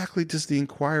 what exactly does the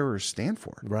Inquirer stand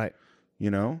for? Right. You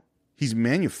know? He's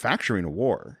manufacturing a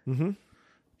war. Mm-hmm.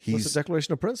 The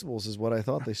Declaration of Principles is what I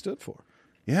thought they stood for.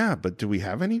 Yeah, but do we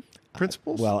have any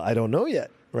principles? Well, I don't know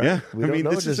yet. Right? Yeah, We don't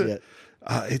know this yet.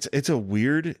 It's a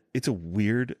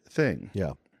weird thing.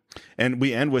 Yeah. And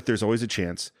we end with there's always a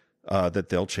chance that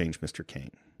they'll change Mr.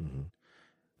 Kane. Mm-hmm.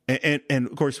 And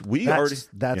of course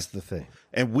that's the thing.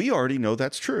 And we already know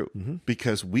that's true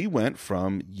because we went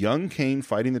from young Kane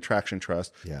fighting the Traction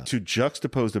Trust to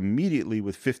juxtaposed immediately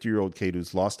with 50-year-old Kane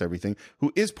who's lost everything,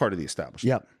 who is part of the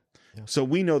establishment. Yeah. So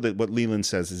we know that what Leland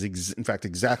says is in fact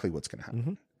exactly what's going to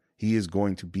happen. He is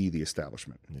going to be the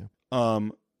establishment. Yeah.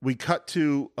 We cut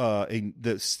to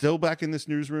still back in this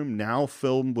newsroom, now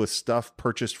filmed with stuff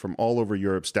purchased from all over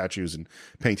Europe, statues and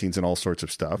paintings and all sorts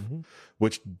of stuff,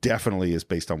 which definitely is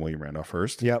based on William Randolph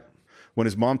Hearst. Yep. When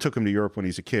his mom took him to Europe when he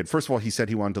was a kid, first of all, he said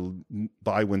he wanted to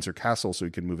buy Windsor Castle so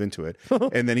he could move into it.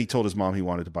 And then he told his mom he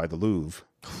wanted to buy the Louvre.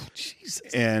 Oh, Jesus.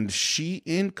 And she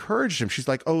encouraged him. She's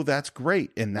like, oh, that's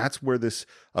great. And that's where this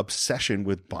obsession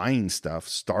with buying stuff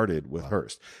started with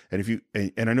Hearst. And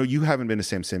and I know you haven't been to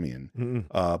Sam Simeon,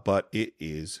 but it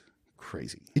is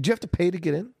crazy. Did you have to pay to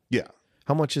get in? Yeah.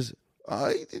 How much is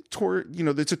it? Tour,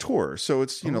 it's a tour. So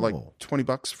it's, like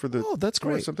 $20 for the that's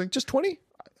tour or great. something. Just 20?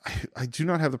 I do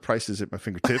not have the prices at my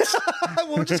fingertips.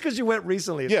 Well, just because you went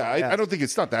recently. I don't think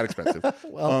it's not that expensive.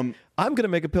 Well, I'm going to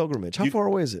make a pilgrimage. How far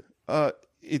away is it?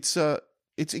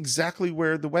 It's exactly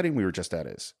where the wedding we were just at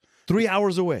is. 3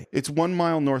 hours away. It's 1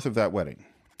 mile north of that wedding.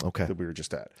 Okay. That we were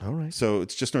just at. All right. So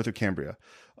it's just north of Cambria.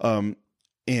 And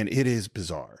it is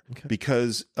bizarre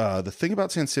because the thing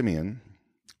about San Simeon,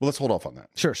 well, let's hold off on that.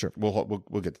 Sure.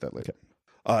 We'll get to that later.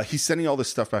 He's sending all this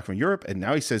stuff back from Europe, and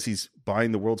now he says he's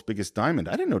buying the world's biggest diamond.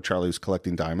 I didn't know Charlie was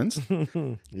collecting diamonds.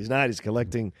 He's not. He's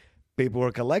collecting. People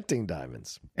are collecting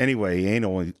diamonds. Anyway, he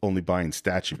ain't only buying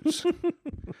statues.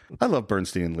 I love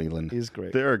Bernstein and Leland. He's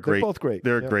great. They're both great.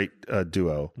 They're a great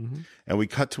duo. And we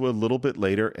cut to a little bit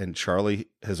later, and Charlie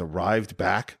has arrived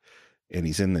back, and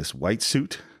he's in this white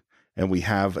suit. And we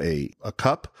have a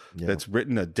cup that's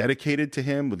written dedicated to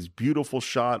him with this beautiful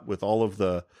shot with all of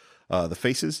the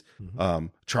faces.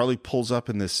 Charlie pulls up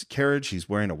in this carriage. He's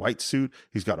wearing a white suit.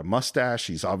 He's got a mustache.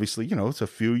 He's obviously, it's a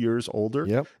few years older.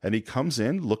 Yep. And he comes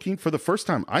in looking for the first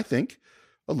time, I think,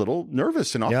 a little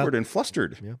nervous and awkward and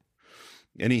flustered. Yeah.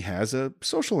 And he has a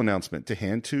social announcement to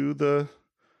hand to the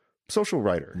social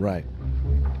writer. Right.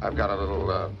 I've got a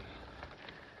little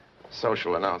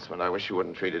social announcement. I wish you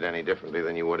wouldn't treat it any differently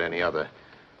than you would any other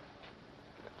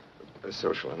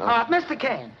social announcement.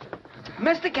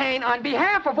 Mr. Kane, on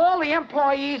behalf of all the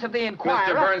employees of the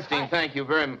Inquirer... Mr. Bernstein, thank you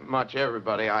very much,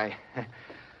 everybody.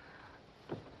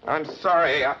 I'm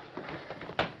sorry. I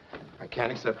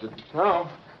can't accept it. No.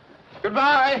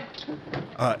 Goodbye.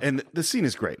 And the scene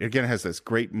is great. Again, it has this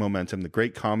great momentum, the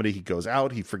great comedy. He goes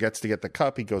out, he forgets to get the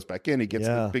cup, he goes back in, he gets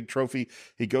the big trophy,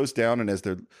 he goes down, and as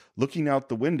they're looking out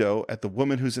the window at the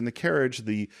woman who's in the carriage,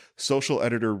 the social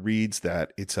editor reads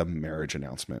that it's a marriage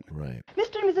announcement. Right.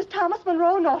 Mr. and Mrs. Thomas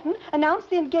Monroe Norton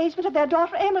announced the engagement of their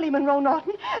daughter Emily Monroe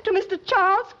Norton to Mr.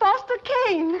 Charles Foster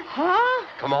Kane. Huh?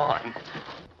 Come on.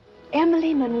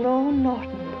 Emily Monroe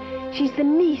Norton. She's the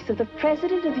niece of the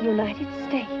President of the United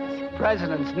States.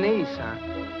 President's niece, huh?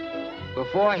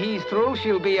 Before he's through,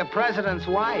 she'll be a president's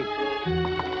wife.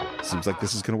 Seems like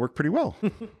this is going to work pretty well.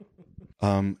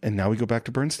 And now we go back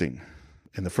to Bernstein.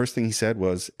 And the first thing he said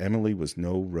was, Emily was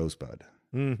no rosebud.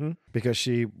 Because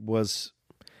she was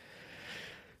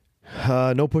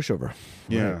no pushover.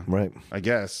 Yeah. Right. I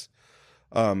guess.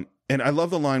 And I love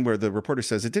the line where the reporter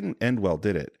says, it didn't end well,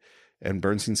 did it? And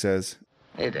Bernstein says,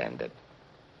 It ended.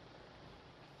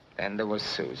 Then there was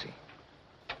Susie.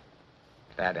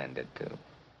 That ended, too.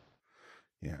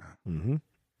 Yeah.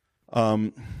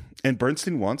 And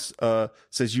Bernstein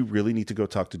says, you really need to go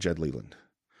talk to Jed Leland.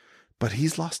 But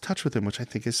he's lost touch with him, which I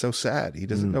think is so sad. He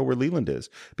doesn't know where Leland is.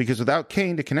 Because without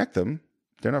Kane to connect them,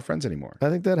 they're not friends anymore. I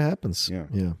think that happens.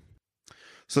 Yeah.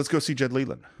 So let's go see Jed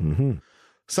Leland.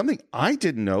 Something I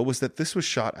didn't know was that this was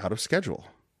shot out of schedule.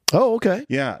 Oh, okay.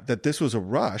 Yeah, that this was a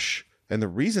rush. And the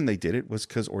reason they did it was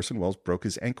because Orson Welles broke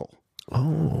his ankle.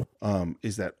 Oh.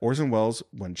 Is that Orson Welles,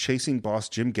 when chasing boss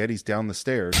Jim Geddes down the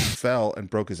stairs, fell and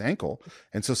broke his ankle.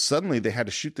 And so suddenly they had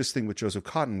to shoot this thing with Joseph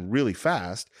Cotten really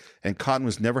fast. And Cotten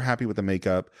was never happy with the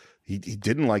makeup. He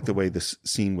didn't like the way this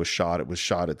scene was shot. It was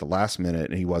shot at the last minute,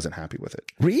 and he wasn't happy with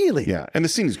it. Really? Yeah. And the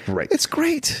scene is great. It's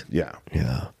great. Yeah.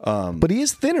 Yeah. But he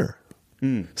is thinner.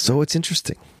 So it's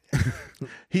interesting.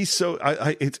 He's so...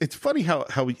 It's funny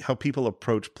how people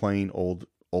approach playing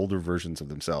older versions of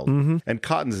themselves. And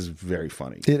Cotton's is very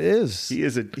funny. It is. He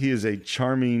is a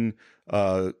charming,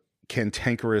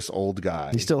 cantankerous old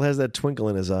guy. He still has that twinkle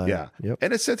in his eye. Yeah. Yep.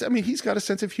 And he's got a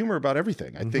sense of humor about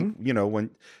everything. I think,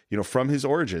 from his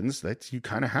origins, that you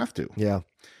kind of have to. Yeah.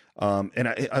 And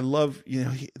I love,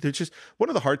 they're just, one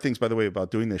of the hard things, by the way,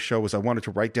 about doing this show was I wanted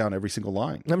to write down every single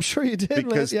line. I'm sure you did.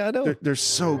 Because I know. They're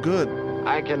so good.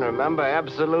 I can remember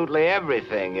absolutely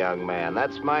everything, young man.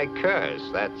 That's my curse.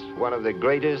 That's one of the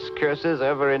greatest curses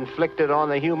ever inflicted on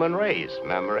the human race.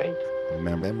 Memory.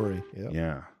 Memory.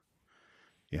 Yeah.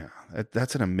 Yeah.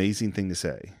 That's an amazing thing to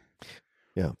say.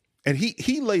 Yeah. And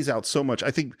he lays out so much. I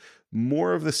think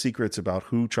more of the secrets about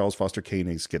who Charles Foster Kane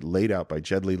is get laid out by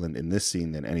Jed Leland in this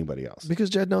scene than anybody else. Because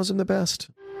Jed knows him the best.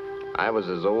 I was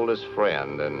his oldest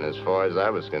friend, and as far as I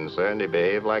was concerned, he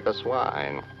behaved like a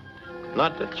swine.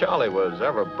 Not that Charlie was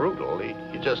ever brutal.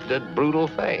 He just did brutal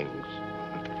things.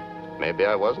 Maybe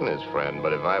I wasn't his friend,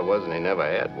 but if I wasn't, he never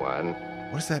had one.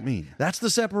 What does that mean? That's the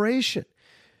separation.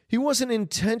 He wasn't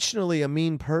intentionally a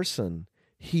mean person.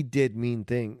 He did mean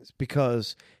things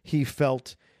because he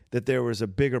felt that there was a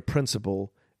bigger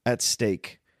principle at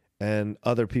stake and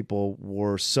other people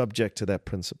were subject to that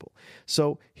principle.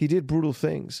 So he did brutal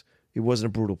things. He wasn't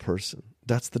a brutal person.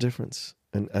 That's the difference.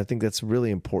 And I think that's really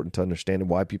important to understand and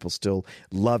why people still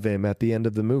love him at the end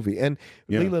of the movie. And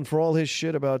Leland, for all his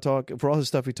shit about for all his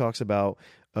stuff he talks about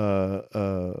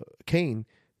Kane,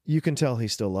 You can tell he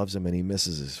still loves him and he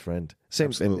misses his friend.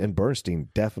 Same, and Bernstein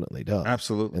definitely does.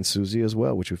 Absolutely. And Susie as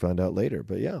well, which we found out later.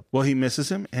 But yeah. Well, he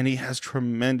misses him and he has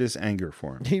tremendous anger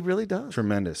for him. He really does.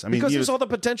 Tremendous. I mean, because he saw the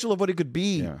potential of what he could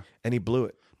be and he blew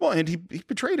it. Well, and he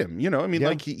betrayed him, I mean,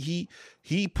 like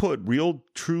he put real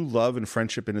true love and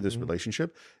friendship into this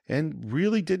relationship and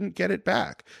really didn't get it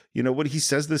back. What he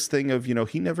says this thing of,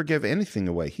 he never gave anything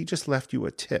away. He just left you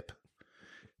a tip.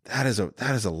 That is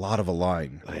a lot of a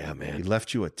line. Oh, yeah, man. He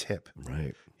left you a tip.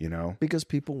 Right. Because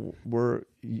people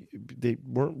they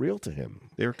weren't real to him.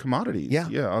 They were commodities. Yeah.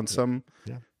 Yeah. On some.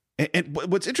 Yeah. And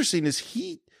what's interesting is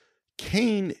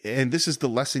Kane, and this is the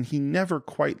lesson he never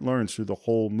quite learns through the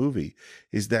whole movie,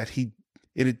 is that he,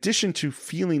 in addition to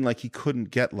feeling like he couldn't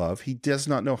get love, he does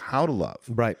not know how to love.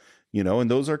 Right.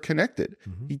 And those are connected.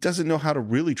 He doesn't know how to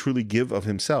really truly give of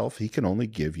himself. He can only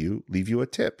leave you a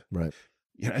tip. Right.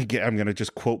 Again, I'm going to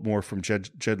just quote more from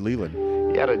Jed Leland.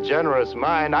 He had a generous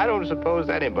mind. I don't suppose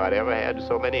anybody ever had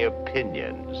so many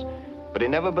opinions. But he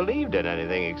never believed in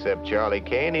anything except Charlie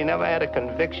Kane. He never had a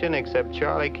conviction except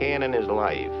Charlie Kane in his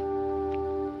life.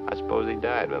 I suppose he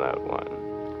died without one.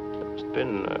 It's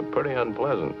been pretty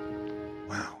unpleasant.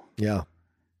 Wow. Yeah.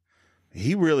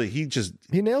 He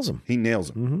nails him. He nails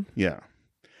him. Mm-hmm. Yeah.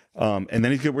 And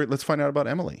then let's find out about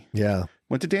Emily. Yeah.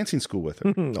 Went to dancing school with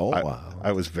her. Wow.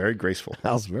 I was very graceful.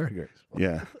 I was very graceful.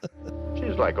 Yeah.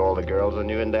 She's like all the girls I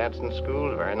knew in dancing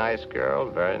school. Very nice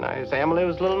girl, very nice. Emily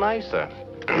was a little nicer.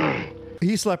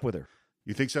 He slept with her.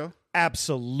 You think so?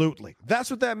 Absolutely. That's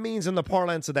what that means in the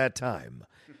parlance of that time.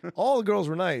 All the girls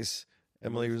were nice.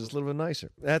 Emily was a little bit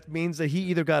nicer. That means that he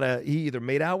either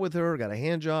made out with her, or got a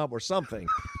hand job, or something.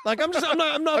 Like I'm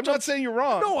not saying you're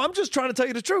wrong. No, I'm just trying to tell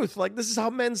you the truth. Like this is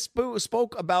how men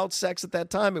spoke about sex at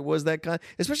that time. It was that kind,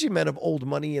 especially men of old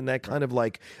money and that kind of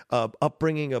like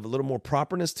upbringing of a little more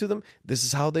properness to them. This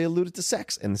is how they alluded to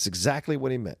sex, and it's exactly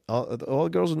what he meant. All the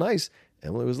girls were nice.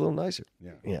 Emily was a little nicer.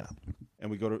 Yeah.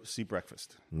 And we go to see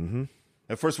breakfast. Mm-hmm.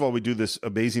 And first of all, we do this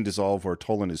amazing dissolve where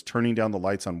Tolan is turning down the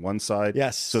lights on one side,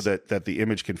 so that the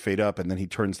image can fade up, and then he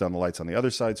turns down the lights on the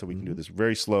other side, so we can do this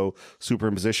very slow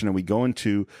superimposition, and we go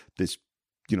into this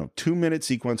 2-minute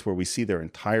sequence where we see their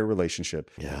entire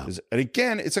relationship. Yeah. And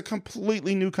again, it's a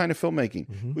completely new kind of filmmaking.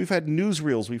 Mm-hmm. We've had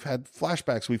newsreels, we've had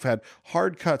flashbacks, we've had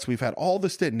hard cuts, we've had all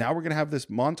this. Now we're going to have this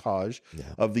montage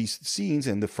of these scenes.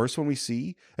 And the first one we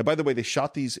see, and by the way, they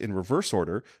shot these in reverse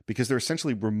order because they're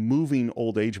essentially removing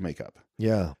old age makeup.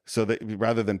 Yeah. So that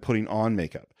rather than putting on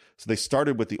makeup. So they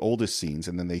started with the oldest scenes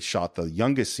and then they shot the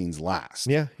youngest scenes last.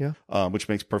 Yeah. Which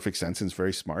makes perfect sense and is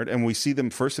very smart. And we see them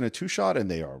first in a 2-shot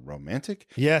and they are romantic.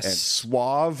 Yes. And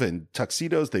suave and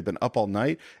tuxedos. They've been up all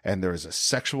night and there is a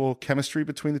sexual chemistry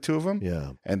between the two of them.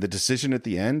 Yeah. And the decision at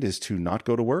the end is to not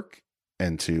go to work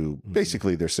and to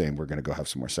basically they're saying we're going to go have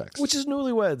some more sex. Which is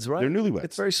newlyweds, right? They're newlyweds.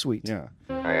 It's very sweet. Yeah.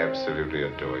 I absolutely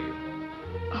adore you.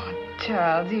 Oh,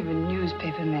 Charles, even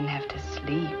newspaper men have to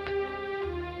sleep.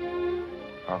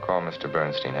 I'll call Mr.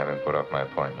 Bernstein, have him put off my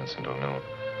appointments until noon.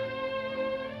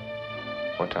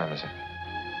 What time is it?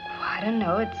 Oh, I don't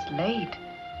know. It's late.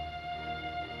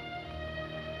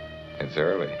 It's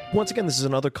early. Once again, this is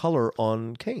another color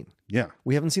on Kane. Yeah.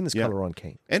 We haven't seen this color on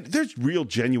Kane. And there's real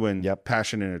genuine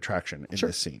passion and attraction in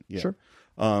this scene. Yeah. Sure.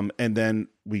 And then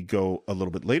we go a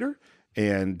little bit later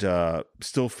and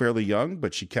still fairly young,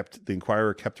 but the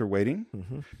Inquirer kept her waiting.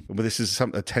 Mm-hmm. But this is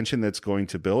a tension that's going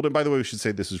to build. And by the way, we should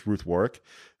say this is Ruth Warwick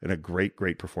in a great,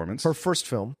 great performance. Her first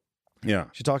film. Yeah.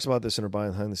 She talks about this in her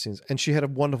behind the scenes, and she had a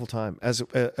wonderful time as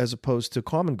opposed to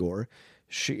Common Gore.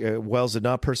 Wells did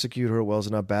not persecute her. Wells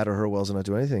did not batter her. Wells did not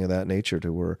do anything of that nature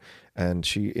to her, and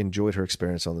she enjoyed her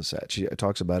experience on the set. She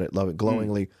talks about it,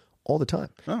 glowingly all the time,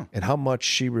 and how much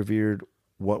she revered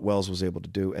what Wells was able to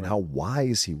do and how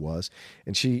wise he was.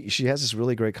 And she has this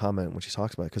really great comment when she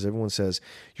talks about it, because everyone says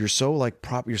you're so like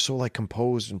proper, you're so like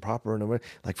composed and proper, and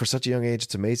like for such a young age,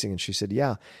 it's amazing. And she said,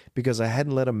 yeah, because I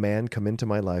hadn't let a man come into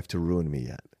my life to ruin me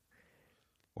yet.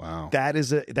 Wow. That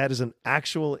is an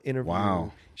actual interview.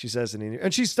 Wow. She says it,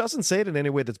 and she doesn't say it in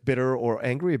any way that's bitter or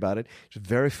angry about it. She's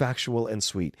very factual and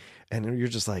sweet. And you're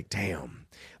just like, damn.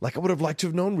 Like I would have liked to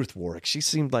have known Ruth Warwick. She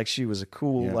seemed like she was a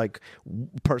cool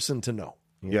person to know.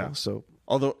 You know? So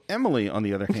although Emily, on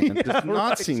the other hand, does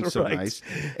not seem so nice.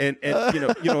 And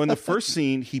in the first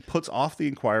scene, he puts off the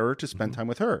Inquirer to spend time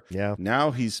with her. Yeah. Now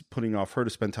he's putting off her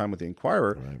to spend time with the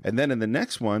Inquirer. Right. And then in the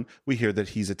next one, we hear that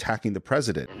he's attacking the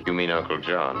president. You mean Uncle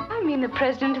John? I mean the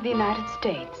President of the United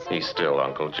States. He's still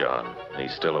Uncle John.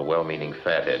 He's still a well-meaning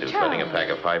fathead who's letting a pack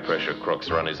of high-pressure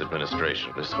crooks run his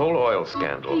administration. This whole oil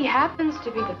scandal. He happens to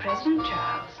be the President,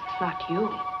 Charles, not you.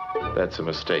 That's a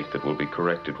mistake that will be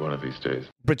corrected one of these days.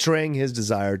 Betraying his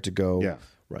desire to go. Yeah.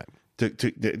 Right.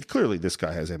 Clearly, this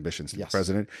guy has ambitions to be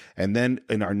president. And then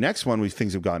in our next one,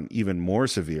 things have gotten even more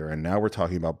severe. And now we're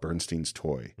talking about Bernstein's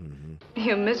toy.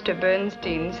 Your Mr.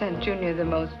 Bernstein sent Junior the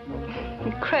most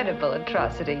incredible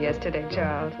atrocity yesterday,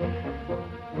 Charles.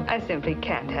 I simply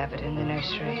can't have it in the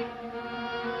nursery.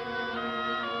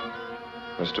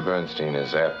 Mr. Bernstein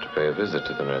is apt to pay a visit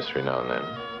to the nursery now and then.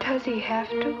 Does he have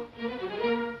to?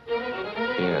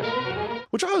 Yes.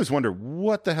 Which I always wonder,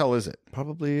 what the hell is it?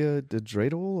 Probably a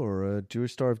dreidel or a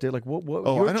Jewish Star of Day. Like what?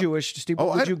 Oh, you're Jewish, Steve.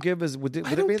 What would you give as? Would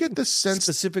I don't get the sense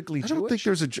specifically Jewish. I don't think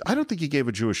there's I don't think he gave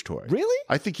a Jewish toy. Really?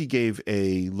 I think he gave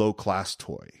a low class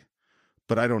toy,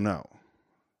 but I don't know.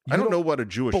 I don't know what a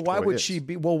Jewish. But why toy would is. she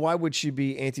be? Well, why would she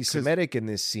be anti-Semitic in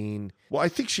this scene? Well, I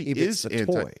think she if is it's a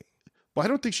toy. Well, I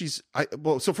don't think she's.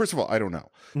 So first of all, I don't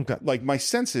know. Okay. Like my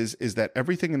sense is that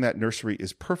everything in that nursery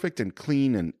is perfect and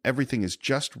clean, and everything is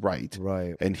just right.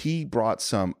 Right. And he brought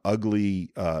some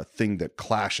ugly thing that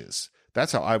clashes.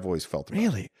 That's how I've always felt. About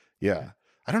Really? It. Yeah.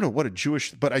 I don't know what a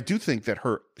Jewish, but I do think that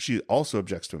she also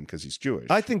objects to him because he's Jewish.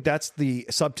 I think that's the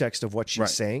subtext of what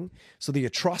she's saying. So the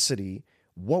atrocity.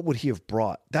 What would he have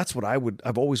brought? That's what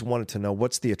I've always wanted to know.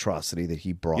 What's the atrocity that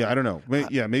he brought? Yeah, I don't know.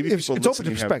 Maybe it's open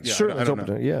to respect. Sure, it's open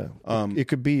to, it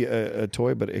could be a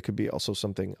toy, but it could be also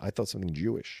something. I thought something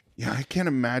Jewish. Yeah, I can't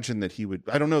imagine that he would.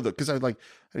 I don't know because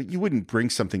you wouldn't bring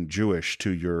something Jewish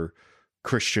to your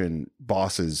Christian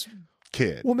boss's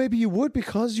kid. Well, maybe you would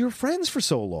because you're friends for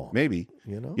so long. Maybe.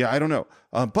 Yeah, I don't know.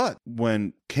 But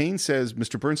when Kane says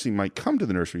Mr. Bernstein might come to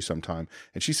the nursery sometime,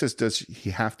 and she says, "Does he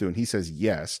have to?" and he says,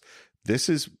 "Yes." This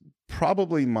is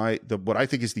probably what I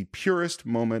think is the purest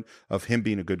moment of him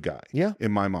being a good guy. Yeah.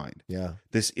 In my mind. Yeah.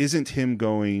 This isn't him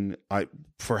going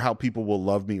for how people will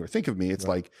love me or think of me. It's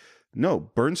like, no,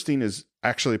 Bernstein is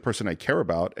actually a person I care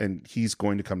about, and he's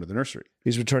going to come to the nursery.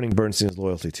 He's returning Bernstein's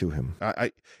loyalty to him.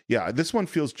 This one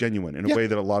feels genuine in a way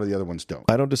that a lot of the other ones don't.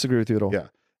 I don't disagree with you at all. Yeah.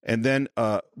 And then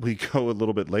we go a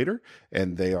little bit later,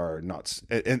 and they are nuts.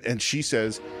 And she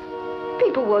says,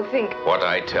 People will think what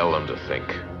I tell them to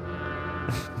think.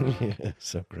 Yeah,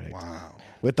 so great. Wow.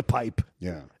 With the pipe.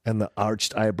 Yeah. And the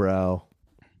arched eyebrow.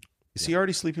 Is he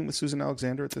already sleeping with Susan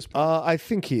Alexander at this point? I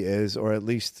think he is, or at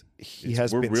least he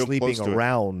has been sleeping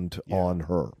around on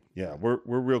her. Yeah, we're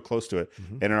real close to it.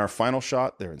 Mm-hmm. And in our final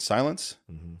shot, they're in silence.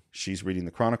 She's reading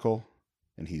the Chronicle,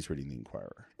 and he's reading the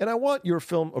Inquirer. And I want your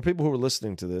film, or people who are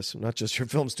listening to this, not just your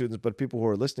film students, but people who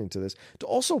are listening to this, to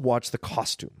also watch the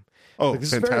costume. Oh,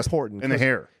 this fantastic. is very important. And the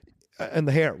hair. And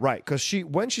the hair, right. Because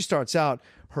when she starts out,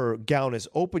 her gown is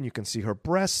open. You can see her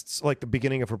breasts, like the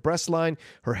beginning of her breast line.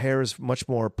 Her hair is much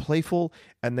more playful.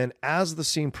 And then as the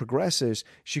scene progresses,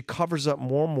 she covers up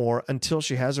more and more until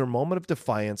she has her moment of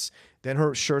defiance. Then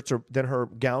her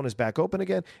gown is back open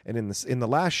again. And in the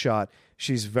last shot,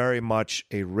 she's very much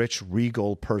a rich,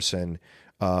 regal person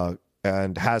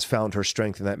and has found her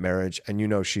strength in that marriage. And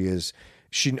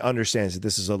she understands that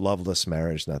this is a loveless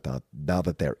marriage now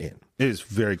that they're in. It is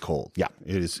very cold. Yeah.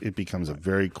 It becomes a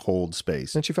very cold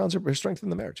space. And she finds her strength in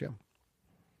the marriage, yeah.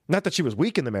 Not that she was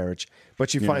weak in the marriage, but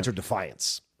she finds her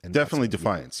defiance. And definitely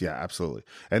defiance. Yeah, absolutely.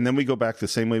 And then we go back the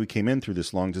same way we came in through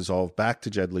this long dissolve, back to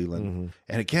Jed Leland.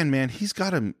 And again, man, he's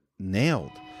got him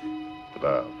nailed.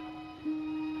 Love.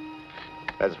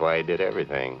 That's why he did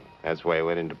everything. That's why he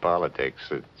went into politics.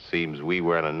 It seems we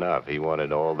weren't enough. He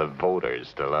wanted all the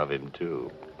voters to love him,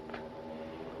 too.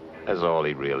 That's all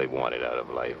he really wanted out of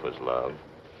life was love.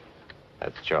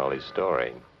 That's Charlie's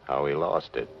story, how he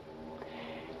lost it.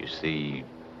 You see,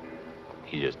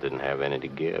 he just didn't have any to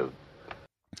give.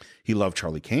 He loved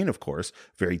Charlie Kane, of course,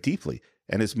 very deeply.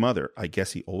 And his mother, I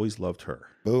guess he always loved her.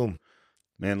 Boom.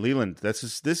 Man, Leland, this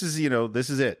is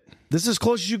it. This is as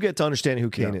close as you get to understanding who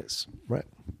Kane is. Right.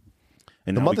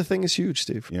 And the mother thing is huge,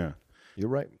 Steve. Yeah. You're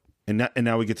right. And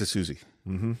now we get to Susie.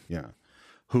 Mm-hmm. Yeah.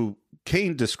 Who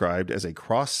Kane described as a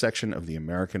cross-section of the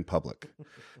American public.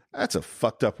 That's a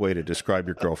fucked up way to describe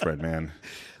your girlfriend, man.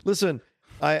 Listen,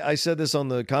 I said this on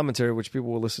the commentary, which people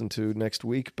will listen to next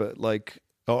week, but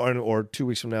or 2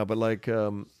 weeks from now, but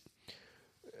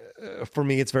for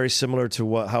me, it's very similar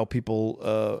to how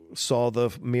people saw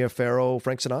the Mia Farrow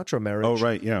Frank Sinatra marriage. Oh,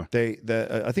 right, yeah.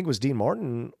 I think it was Dean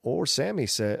Martin or Sammy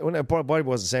said. Well, it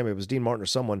wasn't Sammy. It was Dean Martin or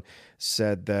someone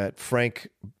said that Frank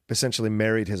essentially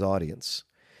married his audience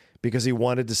because he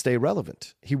wanted to stay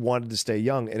relevant. He wanted to stay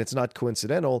young, and it's not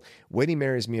coincidental. When he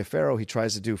marries Mia Farrow, he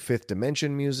tries to do Fifth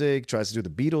Dimension music, tries to do the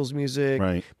Beatles music,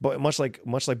 Right. But much like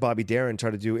Bobby Darin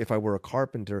tried to do If I Were a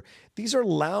Carpenter. These are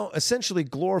essentially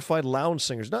glorified lounge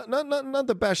singers. Not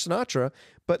the Bash Sinatra,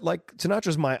 but like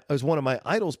Sinatra's is one of my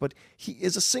idols. But he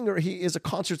is a singer. He is a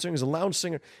concert singer. He's a lounge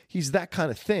singer. He's that kind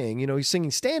of thing. You know, he's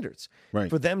singing standards. Right.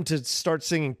 For them to start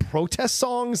singing protest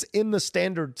songs in the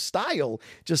standard style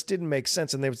just didn't make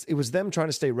sense. And it was them trying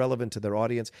to stay relevant to their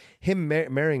audience. Him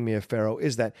marrying Mia Farrow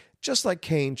is that, just like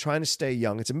Kane trying to stay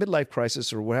young. It's a midlife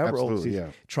crisis or whatever. Absolutely, yeah.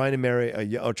 Trying to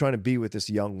marry or trying to be with this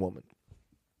young woman.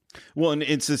 Well, and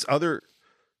it's this other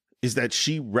is that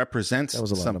she represents That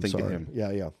was a lot. something I'm to sorry. him.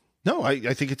 Yeah. No, I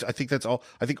think that's all.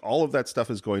 I think all of that stuff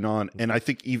is going on, and I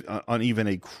think on even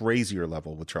a crazier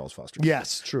level with Charles Foster.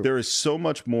 Yes, true. There is so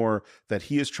much more that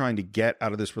he is trying to get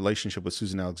out of this relationship with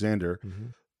Susan Alexander. Mm-hmm.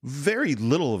 Very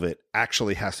little of it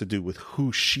actually has to do with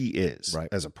who she is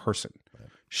as a person. Right.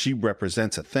 She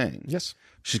represents a thing. Yes.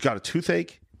 She's got a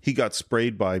toothache. He got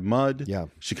sprayed by mud. Yeah.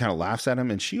 She kind of laughs at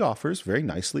him, and she offers very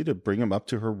nicely to bring him up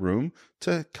to her room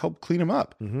to help clean him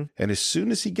up. Mm-hmm. And as soon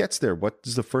as he gets there, what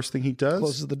is the first thing he does?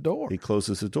 Closes the door. He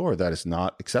closes the door. That is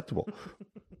not acceptable.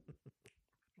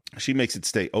 She makes it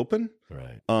stay open.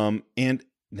 Right. And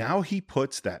now he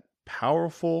puts that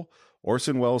powerful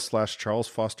Orson Welles / Charles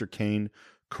Foster Kane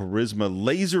charisma,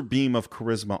 laser beam of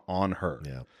charisma on her.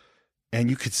 Yeah. And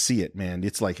you could see it, man.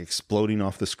 It's like exploding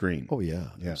off the screen. Oh, yeah.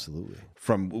 Absolutely.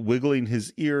 From wiggling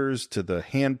his ears to the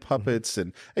hand puppets.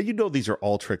 And you know these are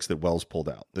all tricks that Wells pulled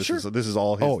out. This is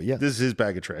all his, this is his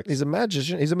bag of tricks. He's a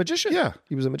magician. Yeah.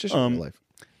 He was a magician in real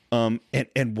life.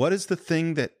 And what is the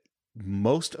thing that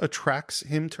most attracts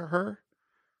him to her?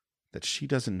 That she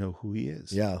doesn't know who he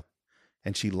is. Yeah.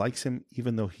 And she likes him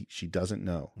even though she doesn't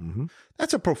know. Mm-hmm.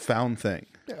 That's a profound thing.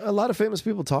 A lot of famous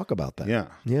people talk about that. Yeah.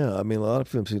 Yeah. I mean, a lot of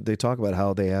films, they talk about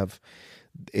how they have,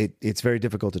 it's very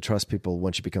difficult to trust people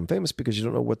once you become famous because you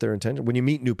don't know what their intention. When you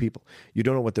meet new people, you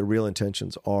don't know what their real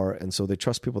intentions are. And so they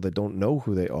trust people that don't know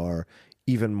who they are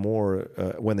even more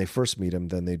when they first meet them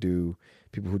than they do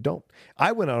people who don't.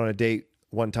 I went out on a date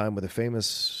one time with a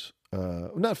famous,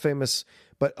 not famous,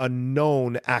 but a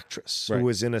known actress who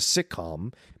was in a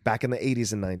sitcom back in the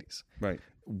 80s and 90s. Right.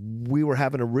 We were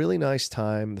having a really nice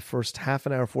time. The first half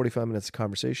an hour, 45 minutes of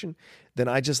conversation. Then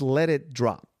I just let it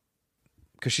drop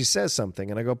because she says something.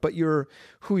 And I go, but you're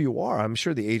who you are. I'm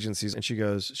sure the agencies. And she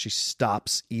goes, she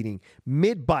stops eating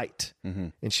mid-bite. Mm-hmm.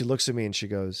 And she looks at me and she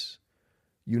goes,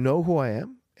 you know who I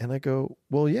am? And I go,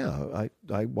 well, yeah,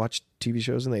 I watched TV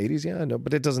shows in the 80s. Yeah, I know.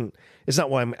 But it's not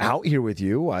why I'm out here with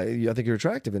you. I think you're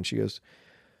attractive. And she goes,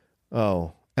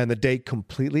 oh. And the date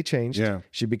completely changed. Yeah.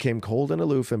 She became cold and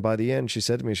aloof. And by the end, she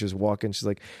said to me, she was walking, she's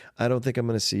like, I don't think I'm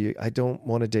going to see you. I don't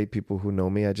want to date people who know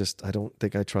me. I don't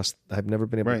think I trust. I've never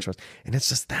been able to trust. And it's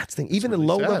just that thing. Even really the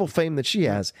low-level sad. fame that she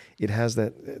has, it has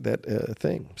that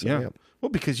thing. So, yeah. Well,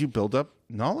 because you build up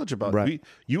knowledge about it.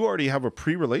 You already have a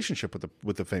pre-relationship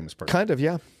with the famous person. Kind of,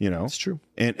 yeah. You know? It's true.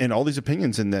 And all these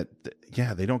opinions and that,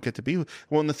 they don't get to be.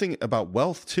 Well, and the thing about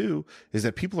wealth, too, is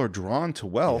that people are drawn to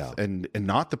wealth and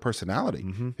not the personality.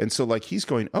 Mm-hmm. And so, like, he's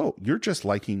going, oh, you're just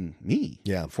liking me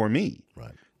for me.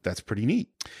 Right. That's pretty neat.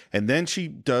 And then she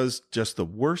does just the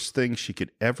worst thing she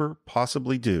could ever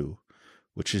possibly do,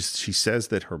 which is she says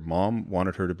that her mom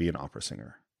wanted her to be an opera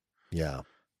singer. Yeah.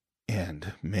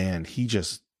 And man, he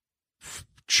just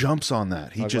jumps on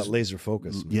that. He Talk just about laser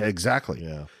focus. Yeah, exactly.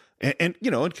 Yeah. And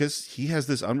you know, because he has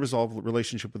this unresolved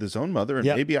relationship with his own mother, and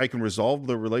maybe I can resolve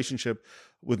the relationship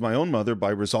with my own mother by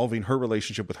resolving her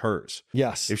relationship with hers.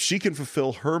 Yes. If she can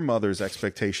fulfill her mother's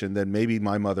expectation, then maybe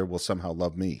my mother will somehow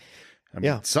love me. I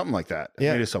mean, something like that. I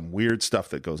mean, there's some weird stuff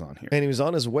that goes on here. And he was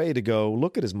on his way to go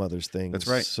look at his mother's things. That's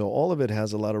right. So all of it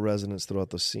has a lot of resonance throughout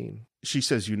the scene. She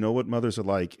says, you know what mothers are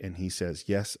like? And he says,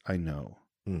 yes, I know.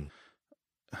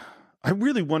 I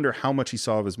really wonder how much he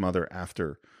saw of his mother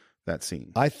after that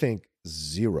scene. I think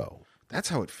zero. That's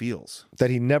how it feels. That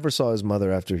he never saw his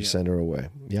mother after he sent her away.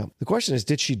 Yeah. The question is,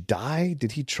 did she die?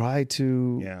 Did he try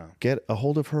to get a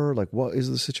hold of her? Like, what is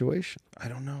the situation? I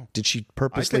don't know. Did she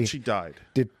purposely? I think she died.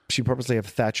 Did she purposely have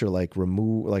Thatcher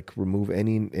remove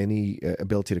any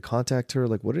ability to contact her?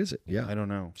 Like, what is it? Yeah, I don't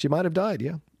know. She might have died.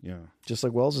 Yeah, yeah. Just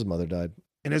like Wells's mother died.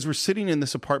 And as we're sitting in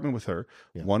this apartment with her,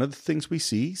 one of the things we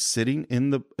see sitting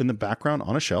in the background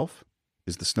on a shelf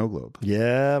is the snow globe.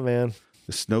 Yeah, man.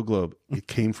 The snow globe, it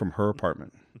came from her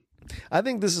apartment. I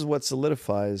think this is what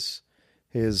solidifies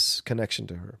his connection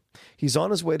to her. He's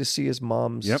on his way to see his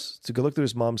mom's, to go look through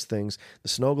his mom's things. The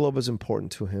snow globe is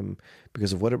important to him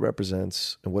because of what it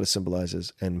represents and what it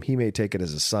symbolizes. And he may take it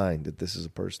as a sign that this is a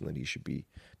person that he should be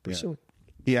pursuing.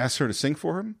 He asks her to sing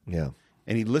for him. Yeah.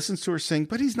 And he listens to her sing,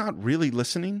 but he's not really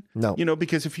listening. No.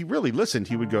 Because if he really listened,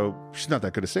 he would go, she's not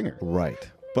that good a singer.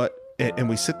 Right. But, and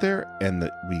we sit there and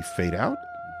we fade out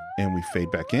and we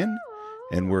fade back in.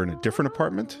 And we're in a different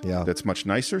apartment that's much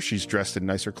nicer. She's dressed in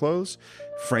nicer clothes.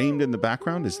 Framed in the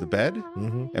background is the bed.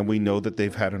 Mm-hmm. And we know that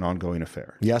they've had an ongoing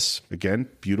affair. Yes. Again,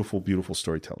 beautiful, beautiful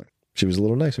storytelling. She was a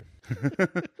little nicer.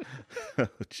 Oh,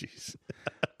 jeez.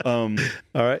 All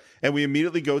right. And we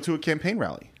immediately go to a campaign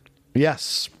rally.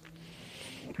 Yes.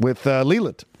 With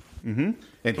Leland. Mm-hmm.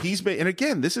 And and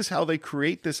again, this is how they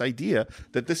create this idea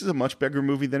that this is a much bigger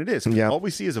movie than it is. Yeah. All we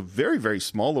see is a very, very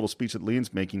small little speech that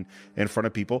Leland's making in front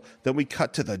of people. Then we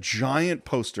cut to the giant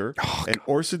poster and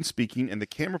Orson speaking, and the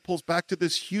camera pulls back to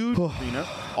this huge arena,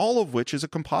 all of which is a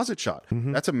composite shot.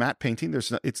 Mm-hmm. That's a matte painting.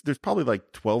 There's probably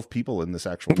like 12 people in this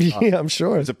actual shot. Yeah, I'm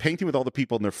sure. There's a painting with all the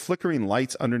people, and they're flickering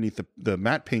lights underneath the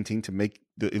matte painting to make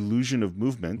the illusion of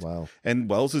movement. Wow. And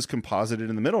Wells is composited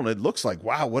in the middle, and it looks like,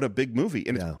 wow, what a big movie.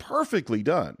 And it's perfectly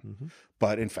done. Mm-hmm.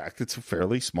 But in fact, it's a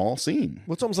fairly small scene.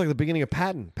 Well, it's almost like the beginning of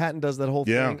Patton. Patton does that whole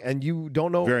thing, and you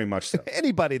don't know very much so.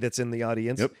 Anybody that's in the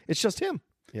audience. Yep. It's just him.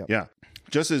 Yep. Yeah.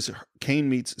 Just as Kane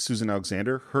meets Susan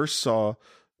Alexander, Hearst saw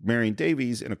Marion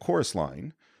Davies in a chorus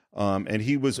line. And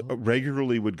he was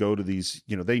regularly would go to these,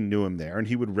 they knew him there, and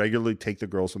he would regularly take the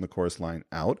girls from the chorus line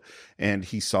out. And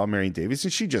he saw Marion Davies,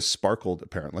 and she just sparkled,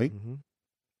 apparently. Mm-hmm.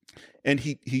 And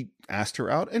he asked her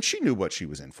out, and she knew what she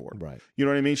was in for. Right. You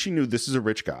know what I mean? She knew this is a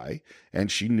rich guy,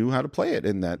 and she knew how to play it,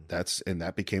 and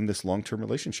that became this long-term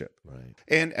relationship. Right.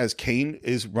 And as Kane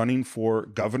is running for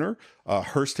governor,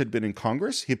 Hearst had been in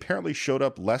Congress. He apparently showed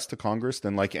up less to Congress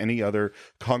than like any other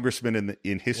congressman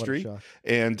in history,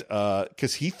 and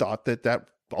because he thought that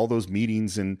all those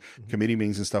meetings and committee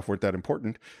meetings and stuff weren't that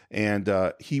important, and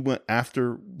he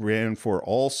ran for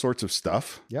all sorts of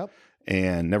stuff. Yep.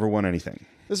 And never won anything.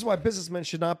 This is why businessmen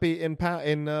should not be in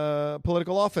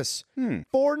political office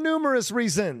for numerous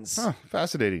reasons. Huh,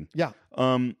 fascinating. Yeah.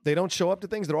 They don't show up to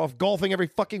things. They're off golfing every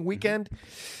fucking weekend.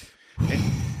 All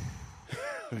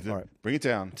right, bring it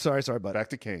down. Sorry, bud. Back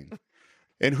to Kane.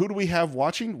 And who do we have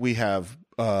watching? We have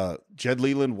Jed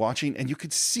Leland watching, and you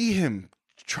could see him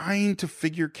trying to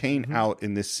figure Kane out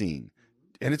in this scene.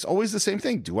 And it's always the same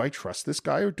thing. Do I trust this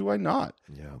guy or do I not?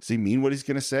 Yeah. Does he mean what he's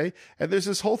going to say? And there's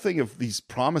this whole thing of these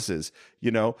promises,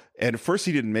 and at first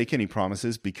he didn't make any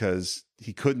promises because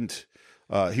he couldn't,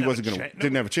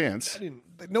 didn't have a chance.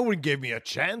 No one gave me a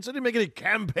chance. I didn't make any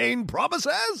campaign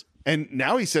promises. And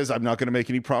now he says, I'm not going to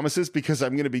make any promises because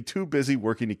I'm going to be too busy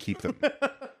working to keep them.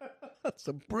 That's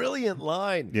a brilliant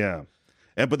line. Yeah.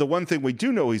 But the one thing we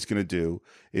do know he's going to do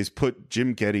is put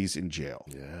Jim Geddes in jail.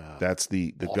 Yeah. That's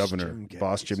the governor,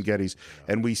 boss Jim Geddes.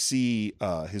 Yeah. And we see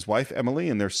his wife, Emily,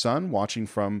 and their son watching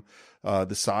from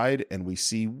the side. And we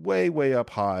see way, way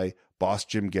up high, boss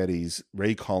Jim Geddes,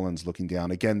 Ray Collins looking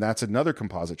down. Again, that's another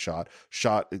composite shot.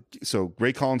 So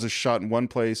Ray Collins is shot in one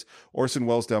place. Orson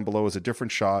Welles down below is a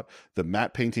different shot. The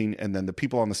matte painting, and then the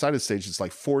people on the side of the stage, it's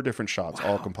like 4 different shots,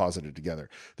 all composited together.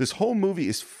 This whole movie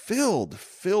is filled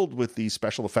with these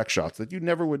special effects shots that you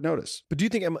never would notice. But do you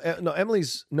think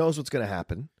Emily's knows what's going to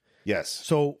happen? Yes.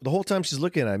 So the whole time she's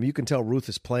looking at him, you can tell Ruth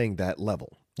is playing that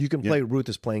level. You can play Ruth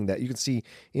is playing that. You can see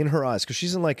in her eyes, because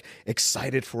she's like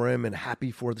excited for him and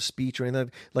happy for the speech or anything.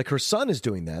 Like her son is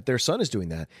doing that. Their son is doing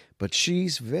that. But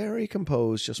she's very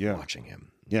composed just watching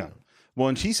him. Yeah. Well,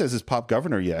 and he says, is Pop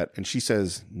governor yet? And she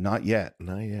says, not yet.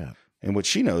 Not yet. And what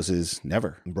she knows is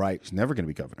never. Right. He's never going to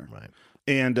be governor. Right.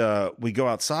 And we go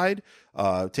outside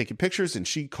taking pictures, and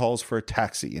she calls for a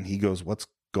taxi. And he goes, what's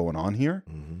going on here?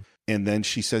 Mm-hmm. And then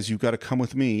she says, you've got to come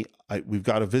with me. We've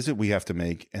got a visit we have to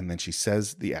make. And then she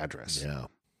says the address. Yeah.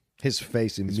 His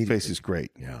face is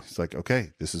great. Yeah. It's like,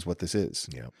 okay, this is what this is.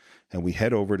 Yeah. And we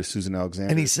head over to Susan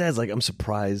Alexander. And he says, like, I'm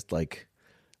surprised, like.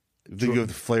 The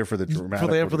flair for the dramatic.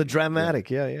 Flair for the dramatic.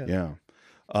 Yeah. Yeah.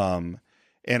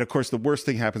 And of course, the worst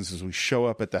thing happens is we show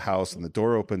up at the house and the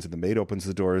door opens and the maid opens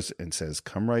the doors and says,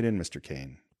 come right in, Mr.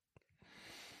 Kane.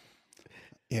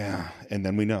 Yeah. And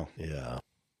then we know. Yeah.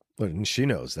 And she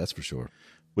knows, that's for sure.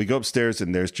 We go upstairs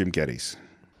and there's Jim Geddes.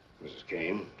 Mrs.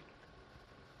 Kane,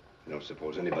 I don't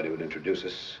suppose anybody would introduce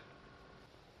us.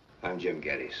 I'm Jim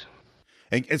Geddes.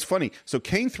 And it's funny. So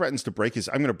Kane threatens to break I'm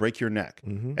going to break your neck.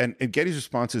 Mm-hmm. And Geddes'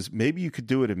 response is, maybe you could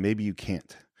do it and maybe you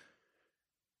can't.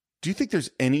 Do you think there's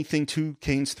anything to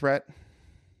Kane's threat?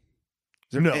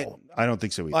 No. I don't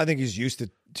think so either. I think he's used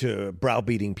to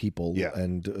browbeating people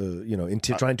and,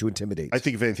 trying to intimidate. I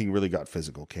think if anything really got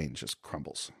physical, Kane just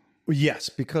crumbles. Yes,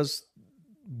 because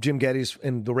Jim Geddes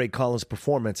and the Ray Collins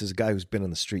performance is a guy who's been on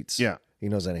the streets. Yeah. He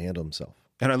knows how to handle himself.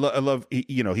 And I love,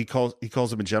 he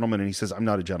calls him a gentleman, and he says, "I'm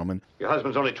not a gentleman." Your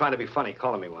husband's only trying to be funny,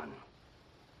 calling me one.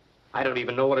 I don't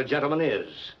even know what a gentleman is.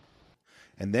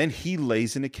 And then he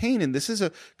lays into Kane, and this is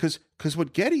because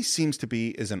what Getty seems to be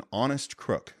is an honest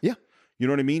crook. Yeah. You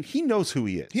know what I mean? He knows who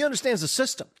he is. He understands the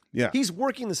system. Yeah. He's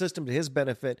working the system to his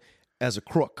benefit as a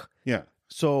crook. Yeah.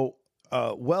 So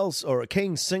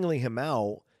Kane singling him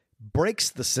out breaks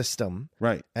the system.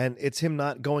 Right. And it's him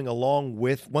not going along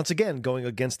with, once again, going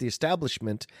against the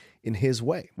establishment in his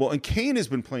way. Well, and Kane has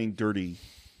been playing dirty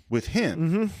with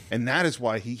him. And that is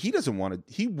why he doesn't want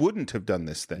to, he wouldn't have done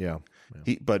this thing. Yeah.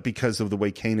 But because of the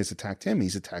way Kane has attacked him,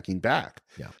 he's attacking back.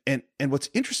 Yeah. And what's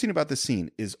interesting about this scene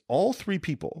is all three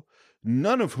people,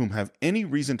 none of whom have any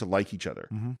reason to like each other.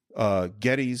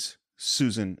 Getty's,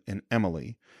 Susan, and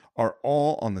Emily are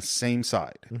all on the same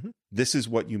side. This is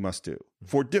what you must do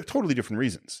for totally different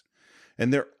reasons.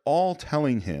 And they're all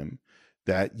telling him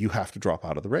that you have to drop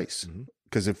out of the race.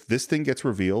 Because if this thing gets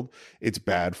revealed, it's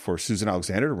bad for Susan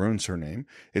Alexander to ruin her name.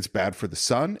 It's bad for the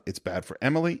son. It's bad for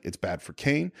Emily. It's bad for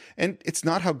Kane. And it's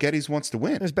not how Getty's wants to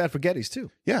win. It's bad for Getty's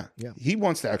too. Yeah. He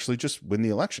wants to actually just win the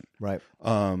election. Right.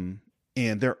 And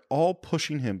they're all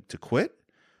pushing him to quit.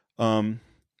 And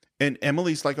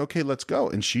Emily's like, okay, let's go.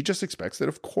 And she just expects that,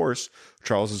 of course,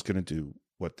 Charles is going to do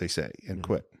what they say and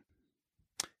quit.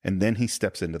 And then he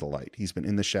steps into the light. He's been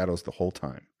in the shadows the whole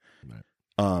time. Right.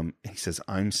 He says,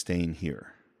 "I'm staying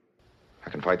here. I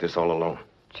can fight this all alone."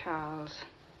 Charles,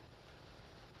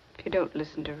 if you don't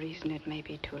listen to reason, it may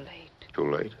be too late. Too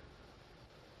late?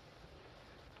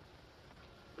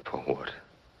 For what?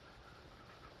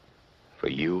 For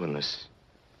you and this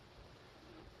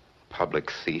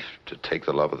public thief to take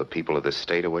the love of the people of this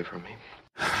state away from me?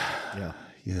 Yeah.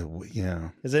 Yeah.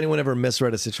 Has anyone ever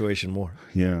misread a situation more?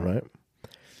 Yeah. Right?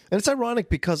 And it's ironic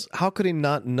because how could he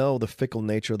not know the fickle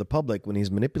nature of the public when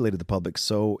he's manipulated the public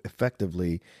so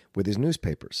effectively with his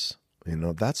newspapers?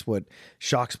 That's what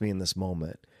shocks me in this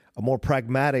moment. A more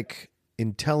pragmatic,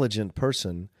 intelligent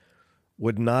person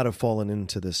would not have fallen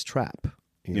into this trap,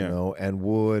 you know, and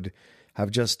would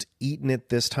have just eaten it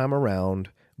this time around,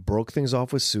 broke things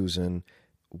off with Susan,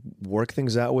 worked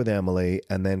things out with Emily,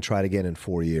 and then tried again in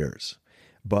 4 years.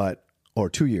 Or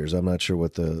 2 years. I'm not sure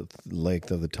what the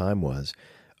length of the time was.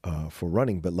 For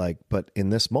running, but in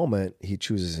this moment, he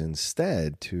chooses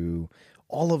instead to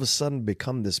all of a sudden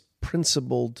become this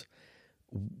principled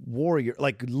warrior,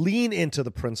 like lean into the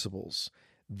principles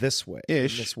this way,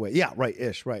 ish.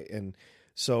 Right. And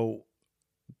so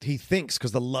he thinks,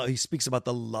 because he speaks about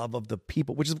the love of the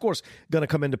people, which is of course going to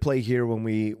come into play here when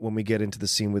we get into the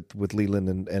scene with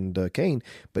Leland and Kane.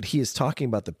 But he is talking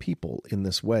about the people in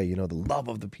this way, the love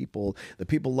of the people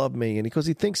love me, and because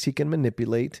he thinks he can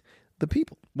manipulate the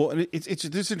people. Well, and it's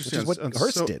interesting. Which is what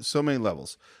Hearst did. So many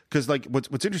levels. Because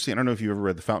what's interesting, I don't know if you ever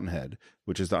read The Fountainhead,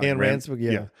 which is the Ayn Rand's book,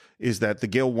 is that the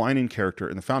Gail Winan character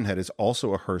in The Fountainhead is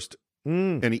also a Hearst,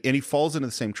 and he falls into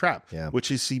the same trap, which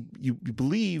is you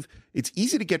believe it's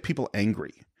easy to get people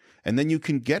angry, and then you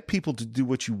can get people to do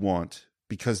what you want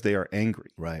because they are angry,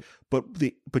 right? But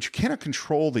you cannot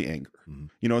control the anger,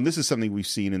 and this is something we've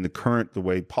seen in the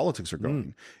way politics are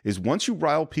going. Is once you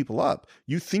rile people up,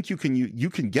 you think you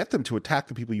can get them to attack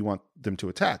the people you want them to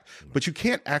attack, but you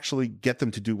can't actually get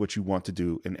them to do what you want to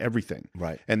do in everything,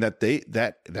 right? And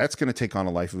that's going to take on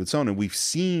a life of its own, and we've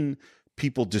seen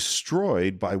people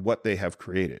destroyed by what they have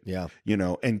created. Yeah.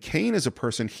 And Kane is a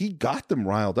person, he got them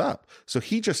riled up. So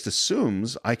he just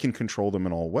assumes I can control them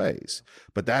in all ways.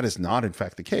 But that is not, in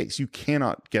fact, the case. You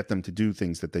cannot get them to do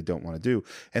things that they don't want to do.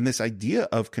 And this idea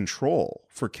of control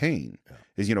for Kane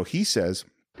is, he says,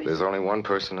 there's only one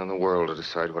person in the world to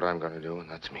decide what I'm going to do, and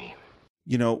that's me.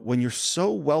 When you're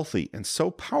so wealthy and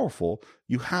so powerful,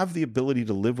 you have the ability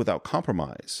to live without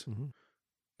compromise.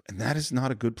 And that is not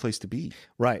a good place to be.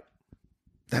 Right.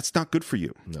 That's not good for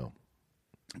you. No.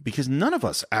 Because none of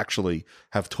us actually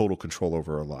have total control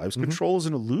over our lives. Control is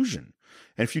an illusion.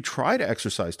 And if you try to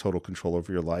exercise total control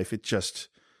over your life, it's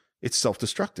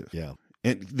self-destructive. Yeah.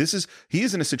 And he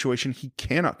is in a situation he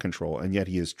cannot control, and yet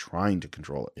he is trying to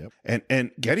control it. Yep.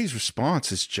 And Getty's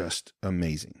response is just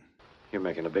amazing. You're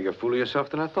making a bigger fool of yourself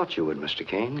than I thought you would, Mr.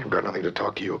 Kane. I've got nothing to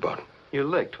talk to you about. You're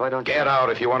licked. Why don't you... Get out.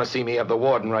 If you want to see me, have the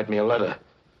warden write me a letter.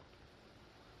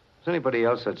 If anybody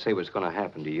else that'd say what's going to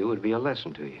happen to you, it'd be a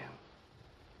lesson to you.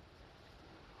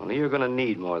 Only you're going to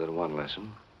need more than one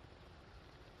lesson.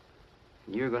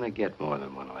 And you're going to get more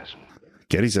than one lesson.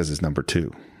 Getty says it's number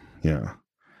 2. Yeah.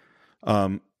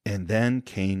 And then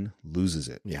Kane loses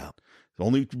it. Yeah.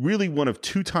 Only really one of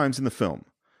 2 times in the film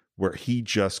where he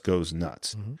just goes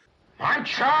nuts. I'm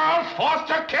Charles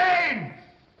Foster Kane.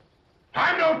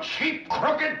 I'm no cheap,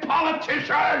 crooked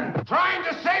politician trying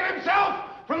to save himself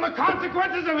from the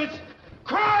consequences of his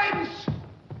crimes.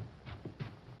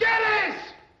 Geddes!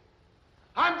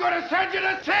 I'm going to send you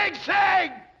to Sing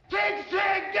Sing! Sing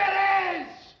Sing Geddes!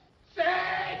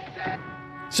 Sing Sing!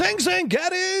 Sing Sing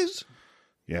Geddes!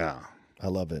 Yeah. I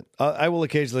love it. I will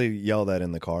occasionally yell that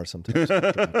in the car sometimes.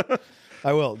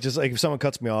 I will. Just like if someone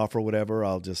cuts me off or whatever,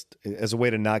 I'll just, as a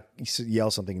way to not yell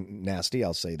something nasty,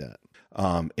 I'll say that.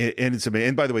 And it's amazing.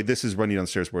 And by the way, this is running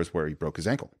downstairs where he broke his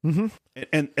ankle. Mm-hmm.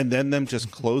 And then them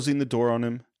just closing the door on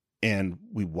him, and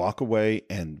we walk away,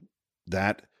 and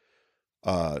that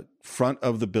front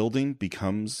of the building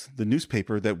becomes the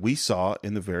newspaper that we saw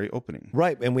in the very opening.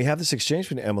 Right. And we have this exchange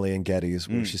between Emily and Geddes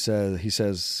where he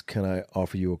says, can I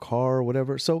offer you a car or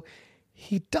whatever? So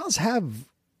he does have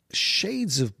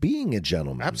shades of being a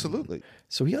gentleman. Absolutely.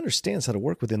 So he understands how to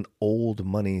work within old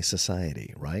money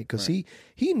society, right? Because he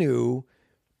knew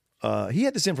he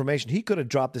had this information. He could have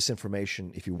dropped this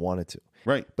information if he wanted to.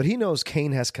 Right. But he knows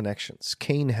Kane has connections.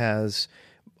 Kane has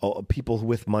people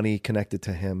with money connected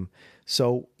to him.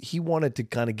 So he wanted to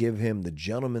kind of give him the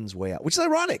gentleman's way out, which is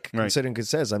ironic, considering it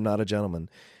says, I'm not a gentleman.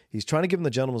 He's trying to give him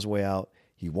the gentleman's way out.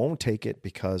 He won't take it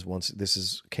because once this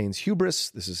is Kane's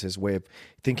hubris, this is his way of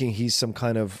thinking he's some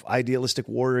kind of idealistic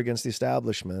warrior against the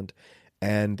establishment.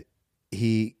 And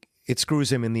it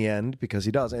screws him in the end because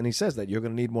he does. And he says that you're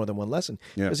going to need more than one lesson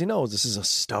because he knows this is a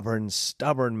stubborn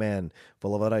man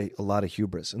full of a lot of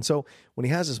hubris. And so when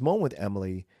he has this moment with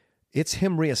Emily, it's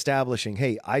him reestablishing,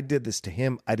 hey, I did this to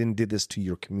him. I didn't do this to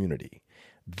your community.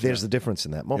 There's the difference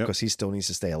in that moment because he still needs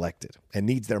to stay elected and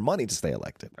needs their money to stay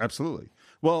elected. Absolutely.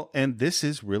 Well, and this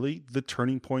is really the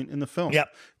turning point in the film.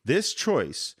 Yep. This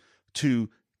choice to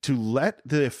let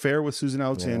the affair with Susan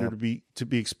Alexander to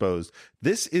be exposed,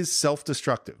 this is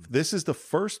self-destructive. This is the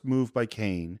first move by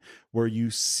Kane where you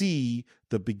see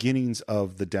the beginnings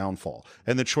of the downfall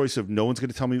and the choice of no one's going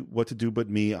to tell me what to do but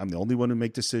me. I'm the only one who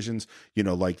make decisions. You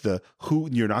know, like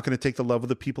you're not going to take the love of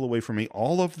the people away from me.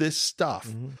 All of this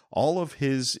stuff, all of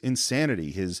his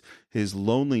insanity, his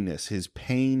loneliness, his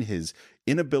pain, his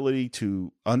inability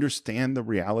to understand the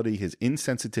reality, his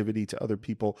insensitivity to other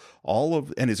people,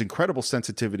 and his incredible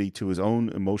sensitivity to his own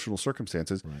emotional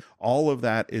circumstances, all of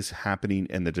that is happening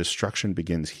and the destruction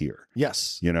begins here.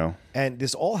 Yes. You know? And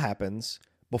this all happens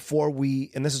before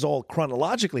and this is all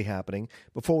chronologically happening,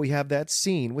 before we have that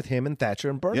scene with him and Thatcher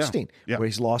and Bernstein, where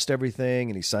he's lost everything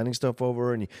and he's signing stuff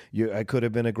over and I could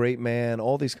have been a great man,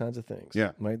 all these kinds of things.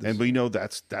 Yeah. Right? And we know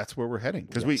that's where we're heading.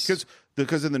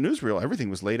 Because in the newsreel, everything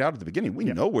was laid out at the beginning. We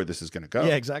know where this is going to go.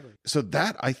 Yeah, exactly. So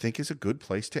that, I think, is a good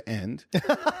place to end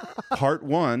part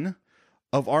one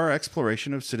of our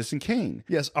exploration of Citizen Kane.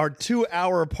 Yes, our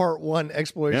 2-hour part one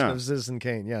exploration of Citizen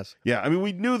Kane, yes. Yeah, I mean,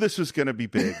 we knew this was going to be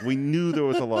big. We knew there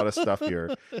was a lot of stuff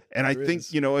here. And I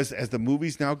think, as the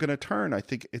movie's now going to turn, I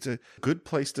think it's a good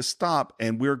place to stop.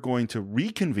 And we're going to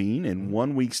reconvene in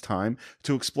 1 week's time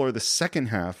to explore the second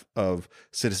half of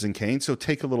Citizen Kane. So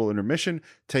take a little intermission,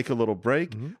 take a little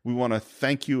break. We want to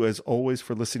thank you, as always,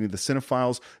 for listening to the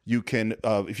Cinephiles. You can,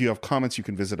 if you have comments, you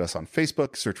can visit us on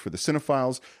Facebook, search for the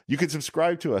Cinephiles. You can subscribe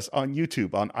to us on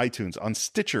YouTube, on iTunes, on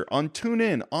Stitcher, on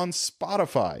TuneIn, on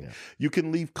Spotify. You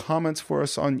can leave comments for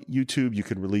us on YouTube. You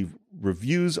can leave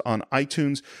reviews on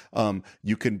iTunes.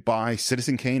 You can buy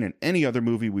Citizen Kane and any other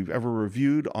movie we've ever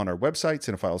reviewed on our website,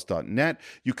 cinephiles.net.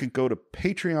 You can go to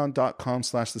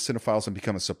patreon.com/thecинephiles and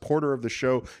become a supporter of the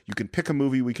show. You can pick a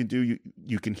movie we can do.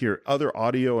 You can hear other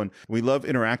audio, and we love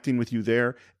interacting with you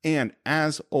there. And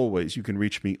as always, you can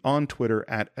reach me on Twitter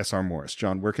at SRMorris.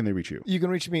 John, where can they reach you? You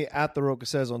can reach me at The Roca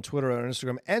Says on Twitter or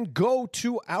Instagram, and go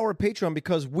to our Patreon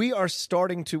because we are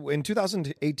starting to, in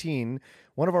 2018,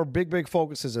 one of our big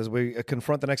focuses as we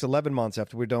confront the next 11 months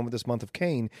after we're done with this month of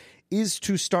Kane is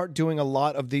to start doing a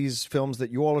lot of these films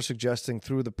that you all are suggesting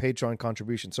through the Patreon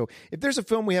contribution. So if there's a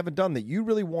film we haven't done that you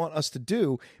really want us to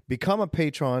do, become a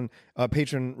patron,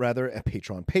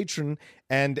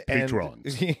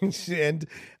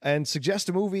 and suggest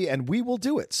a movie, and we will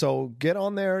do it. So get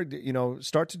on there,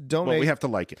 start to donate. Well, we have to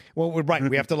like it. Well, right,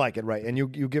 we have to like it, right? And you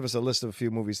give us a list of a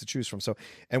few movies to choose from. So,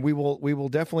 and we will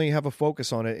definitely have a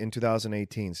focus on it in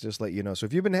 2018. So just let you know. So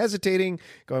if you've been hesitating,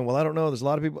 going, well, I don't know, there's a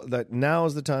lot of people that now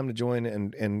is the time to join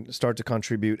and start to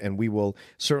contribute, and we will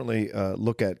certainly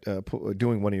look at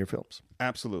doing one of your films.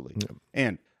 Absolutely. Yeah.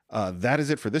 And that is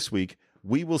it for this week.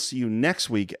 We will see you next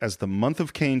week as the month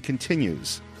of Kane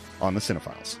continues on the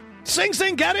Cinephiles.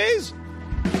 Sing, Geddes!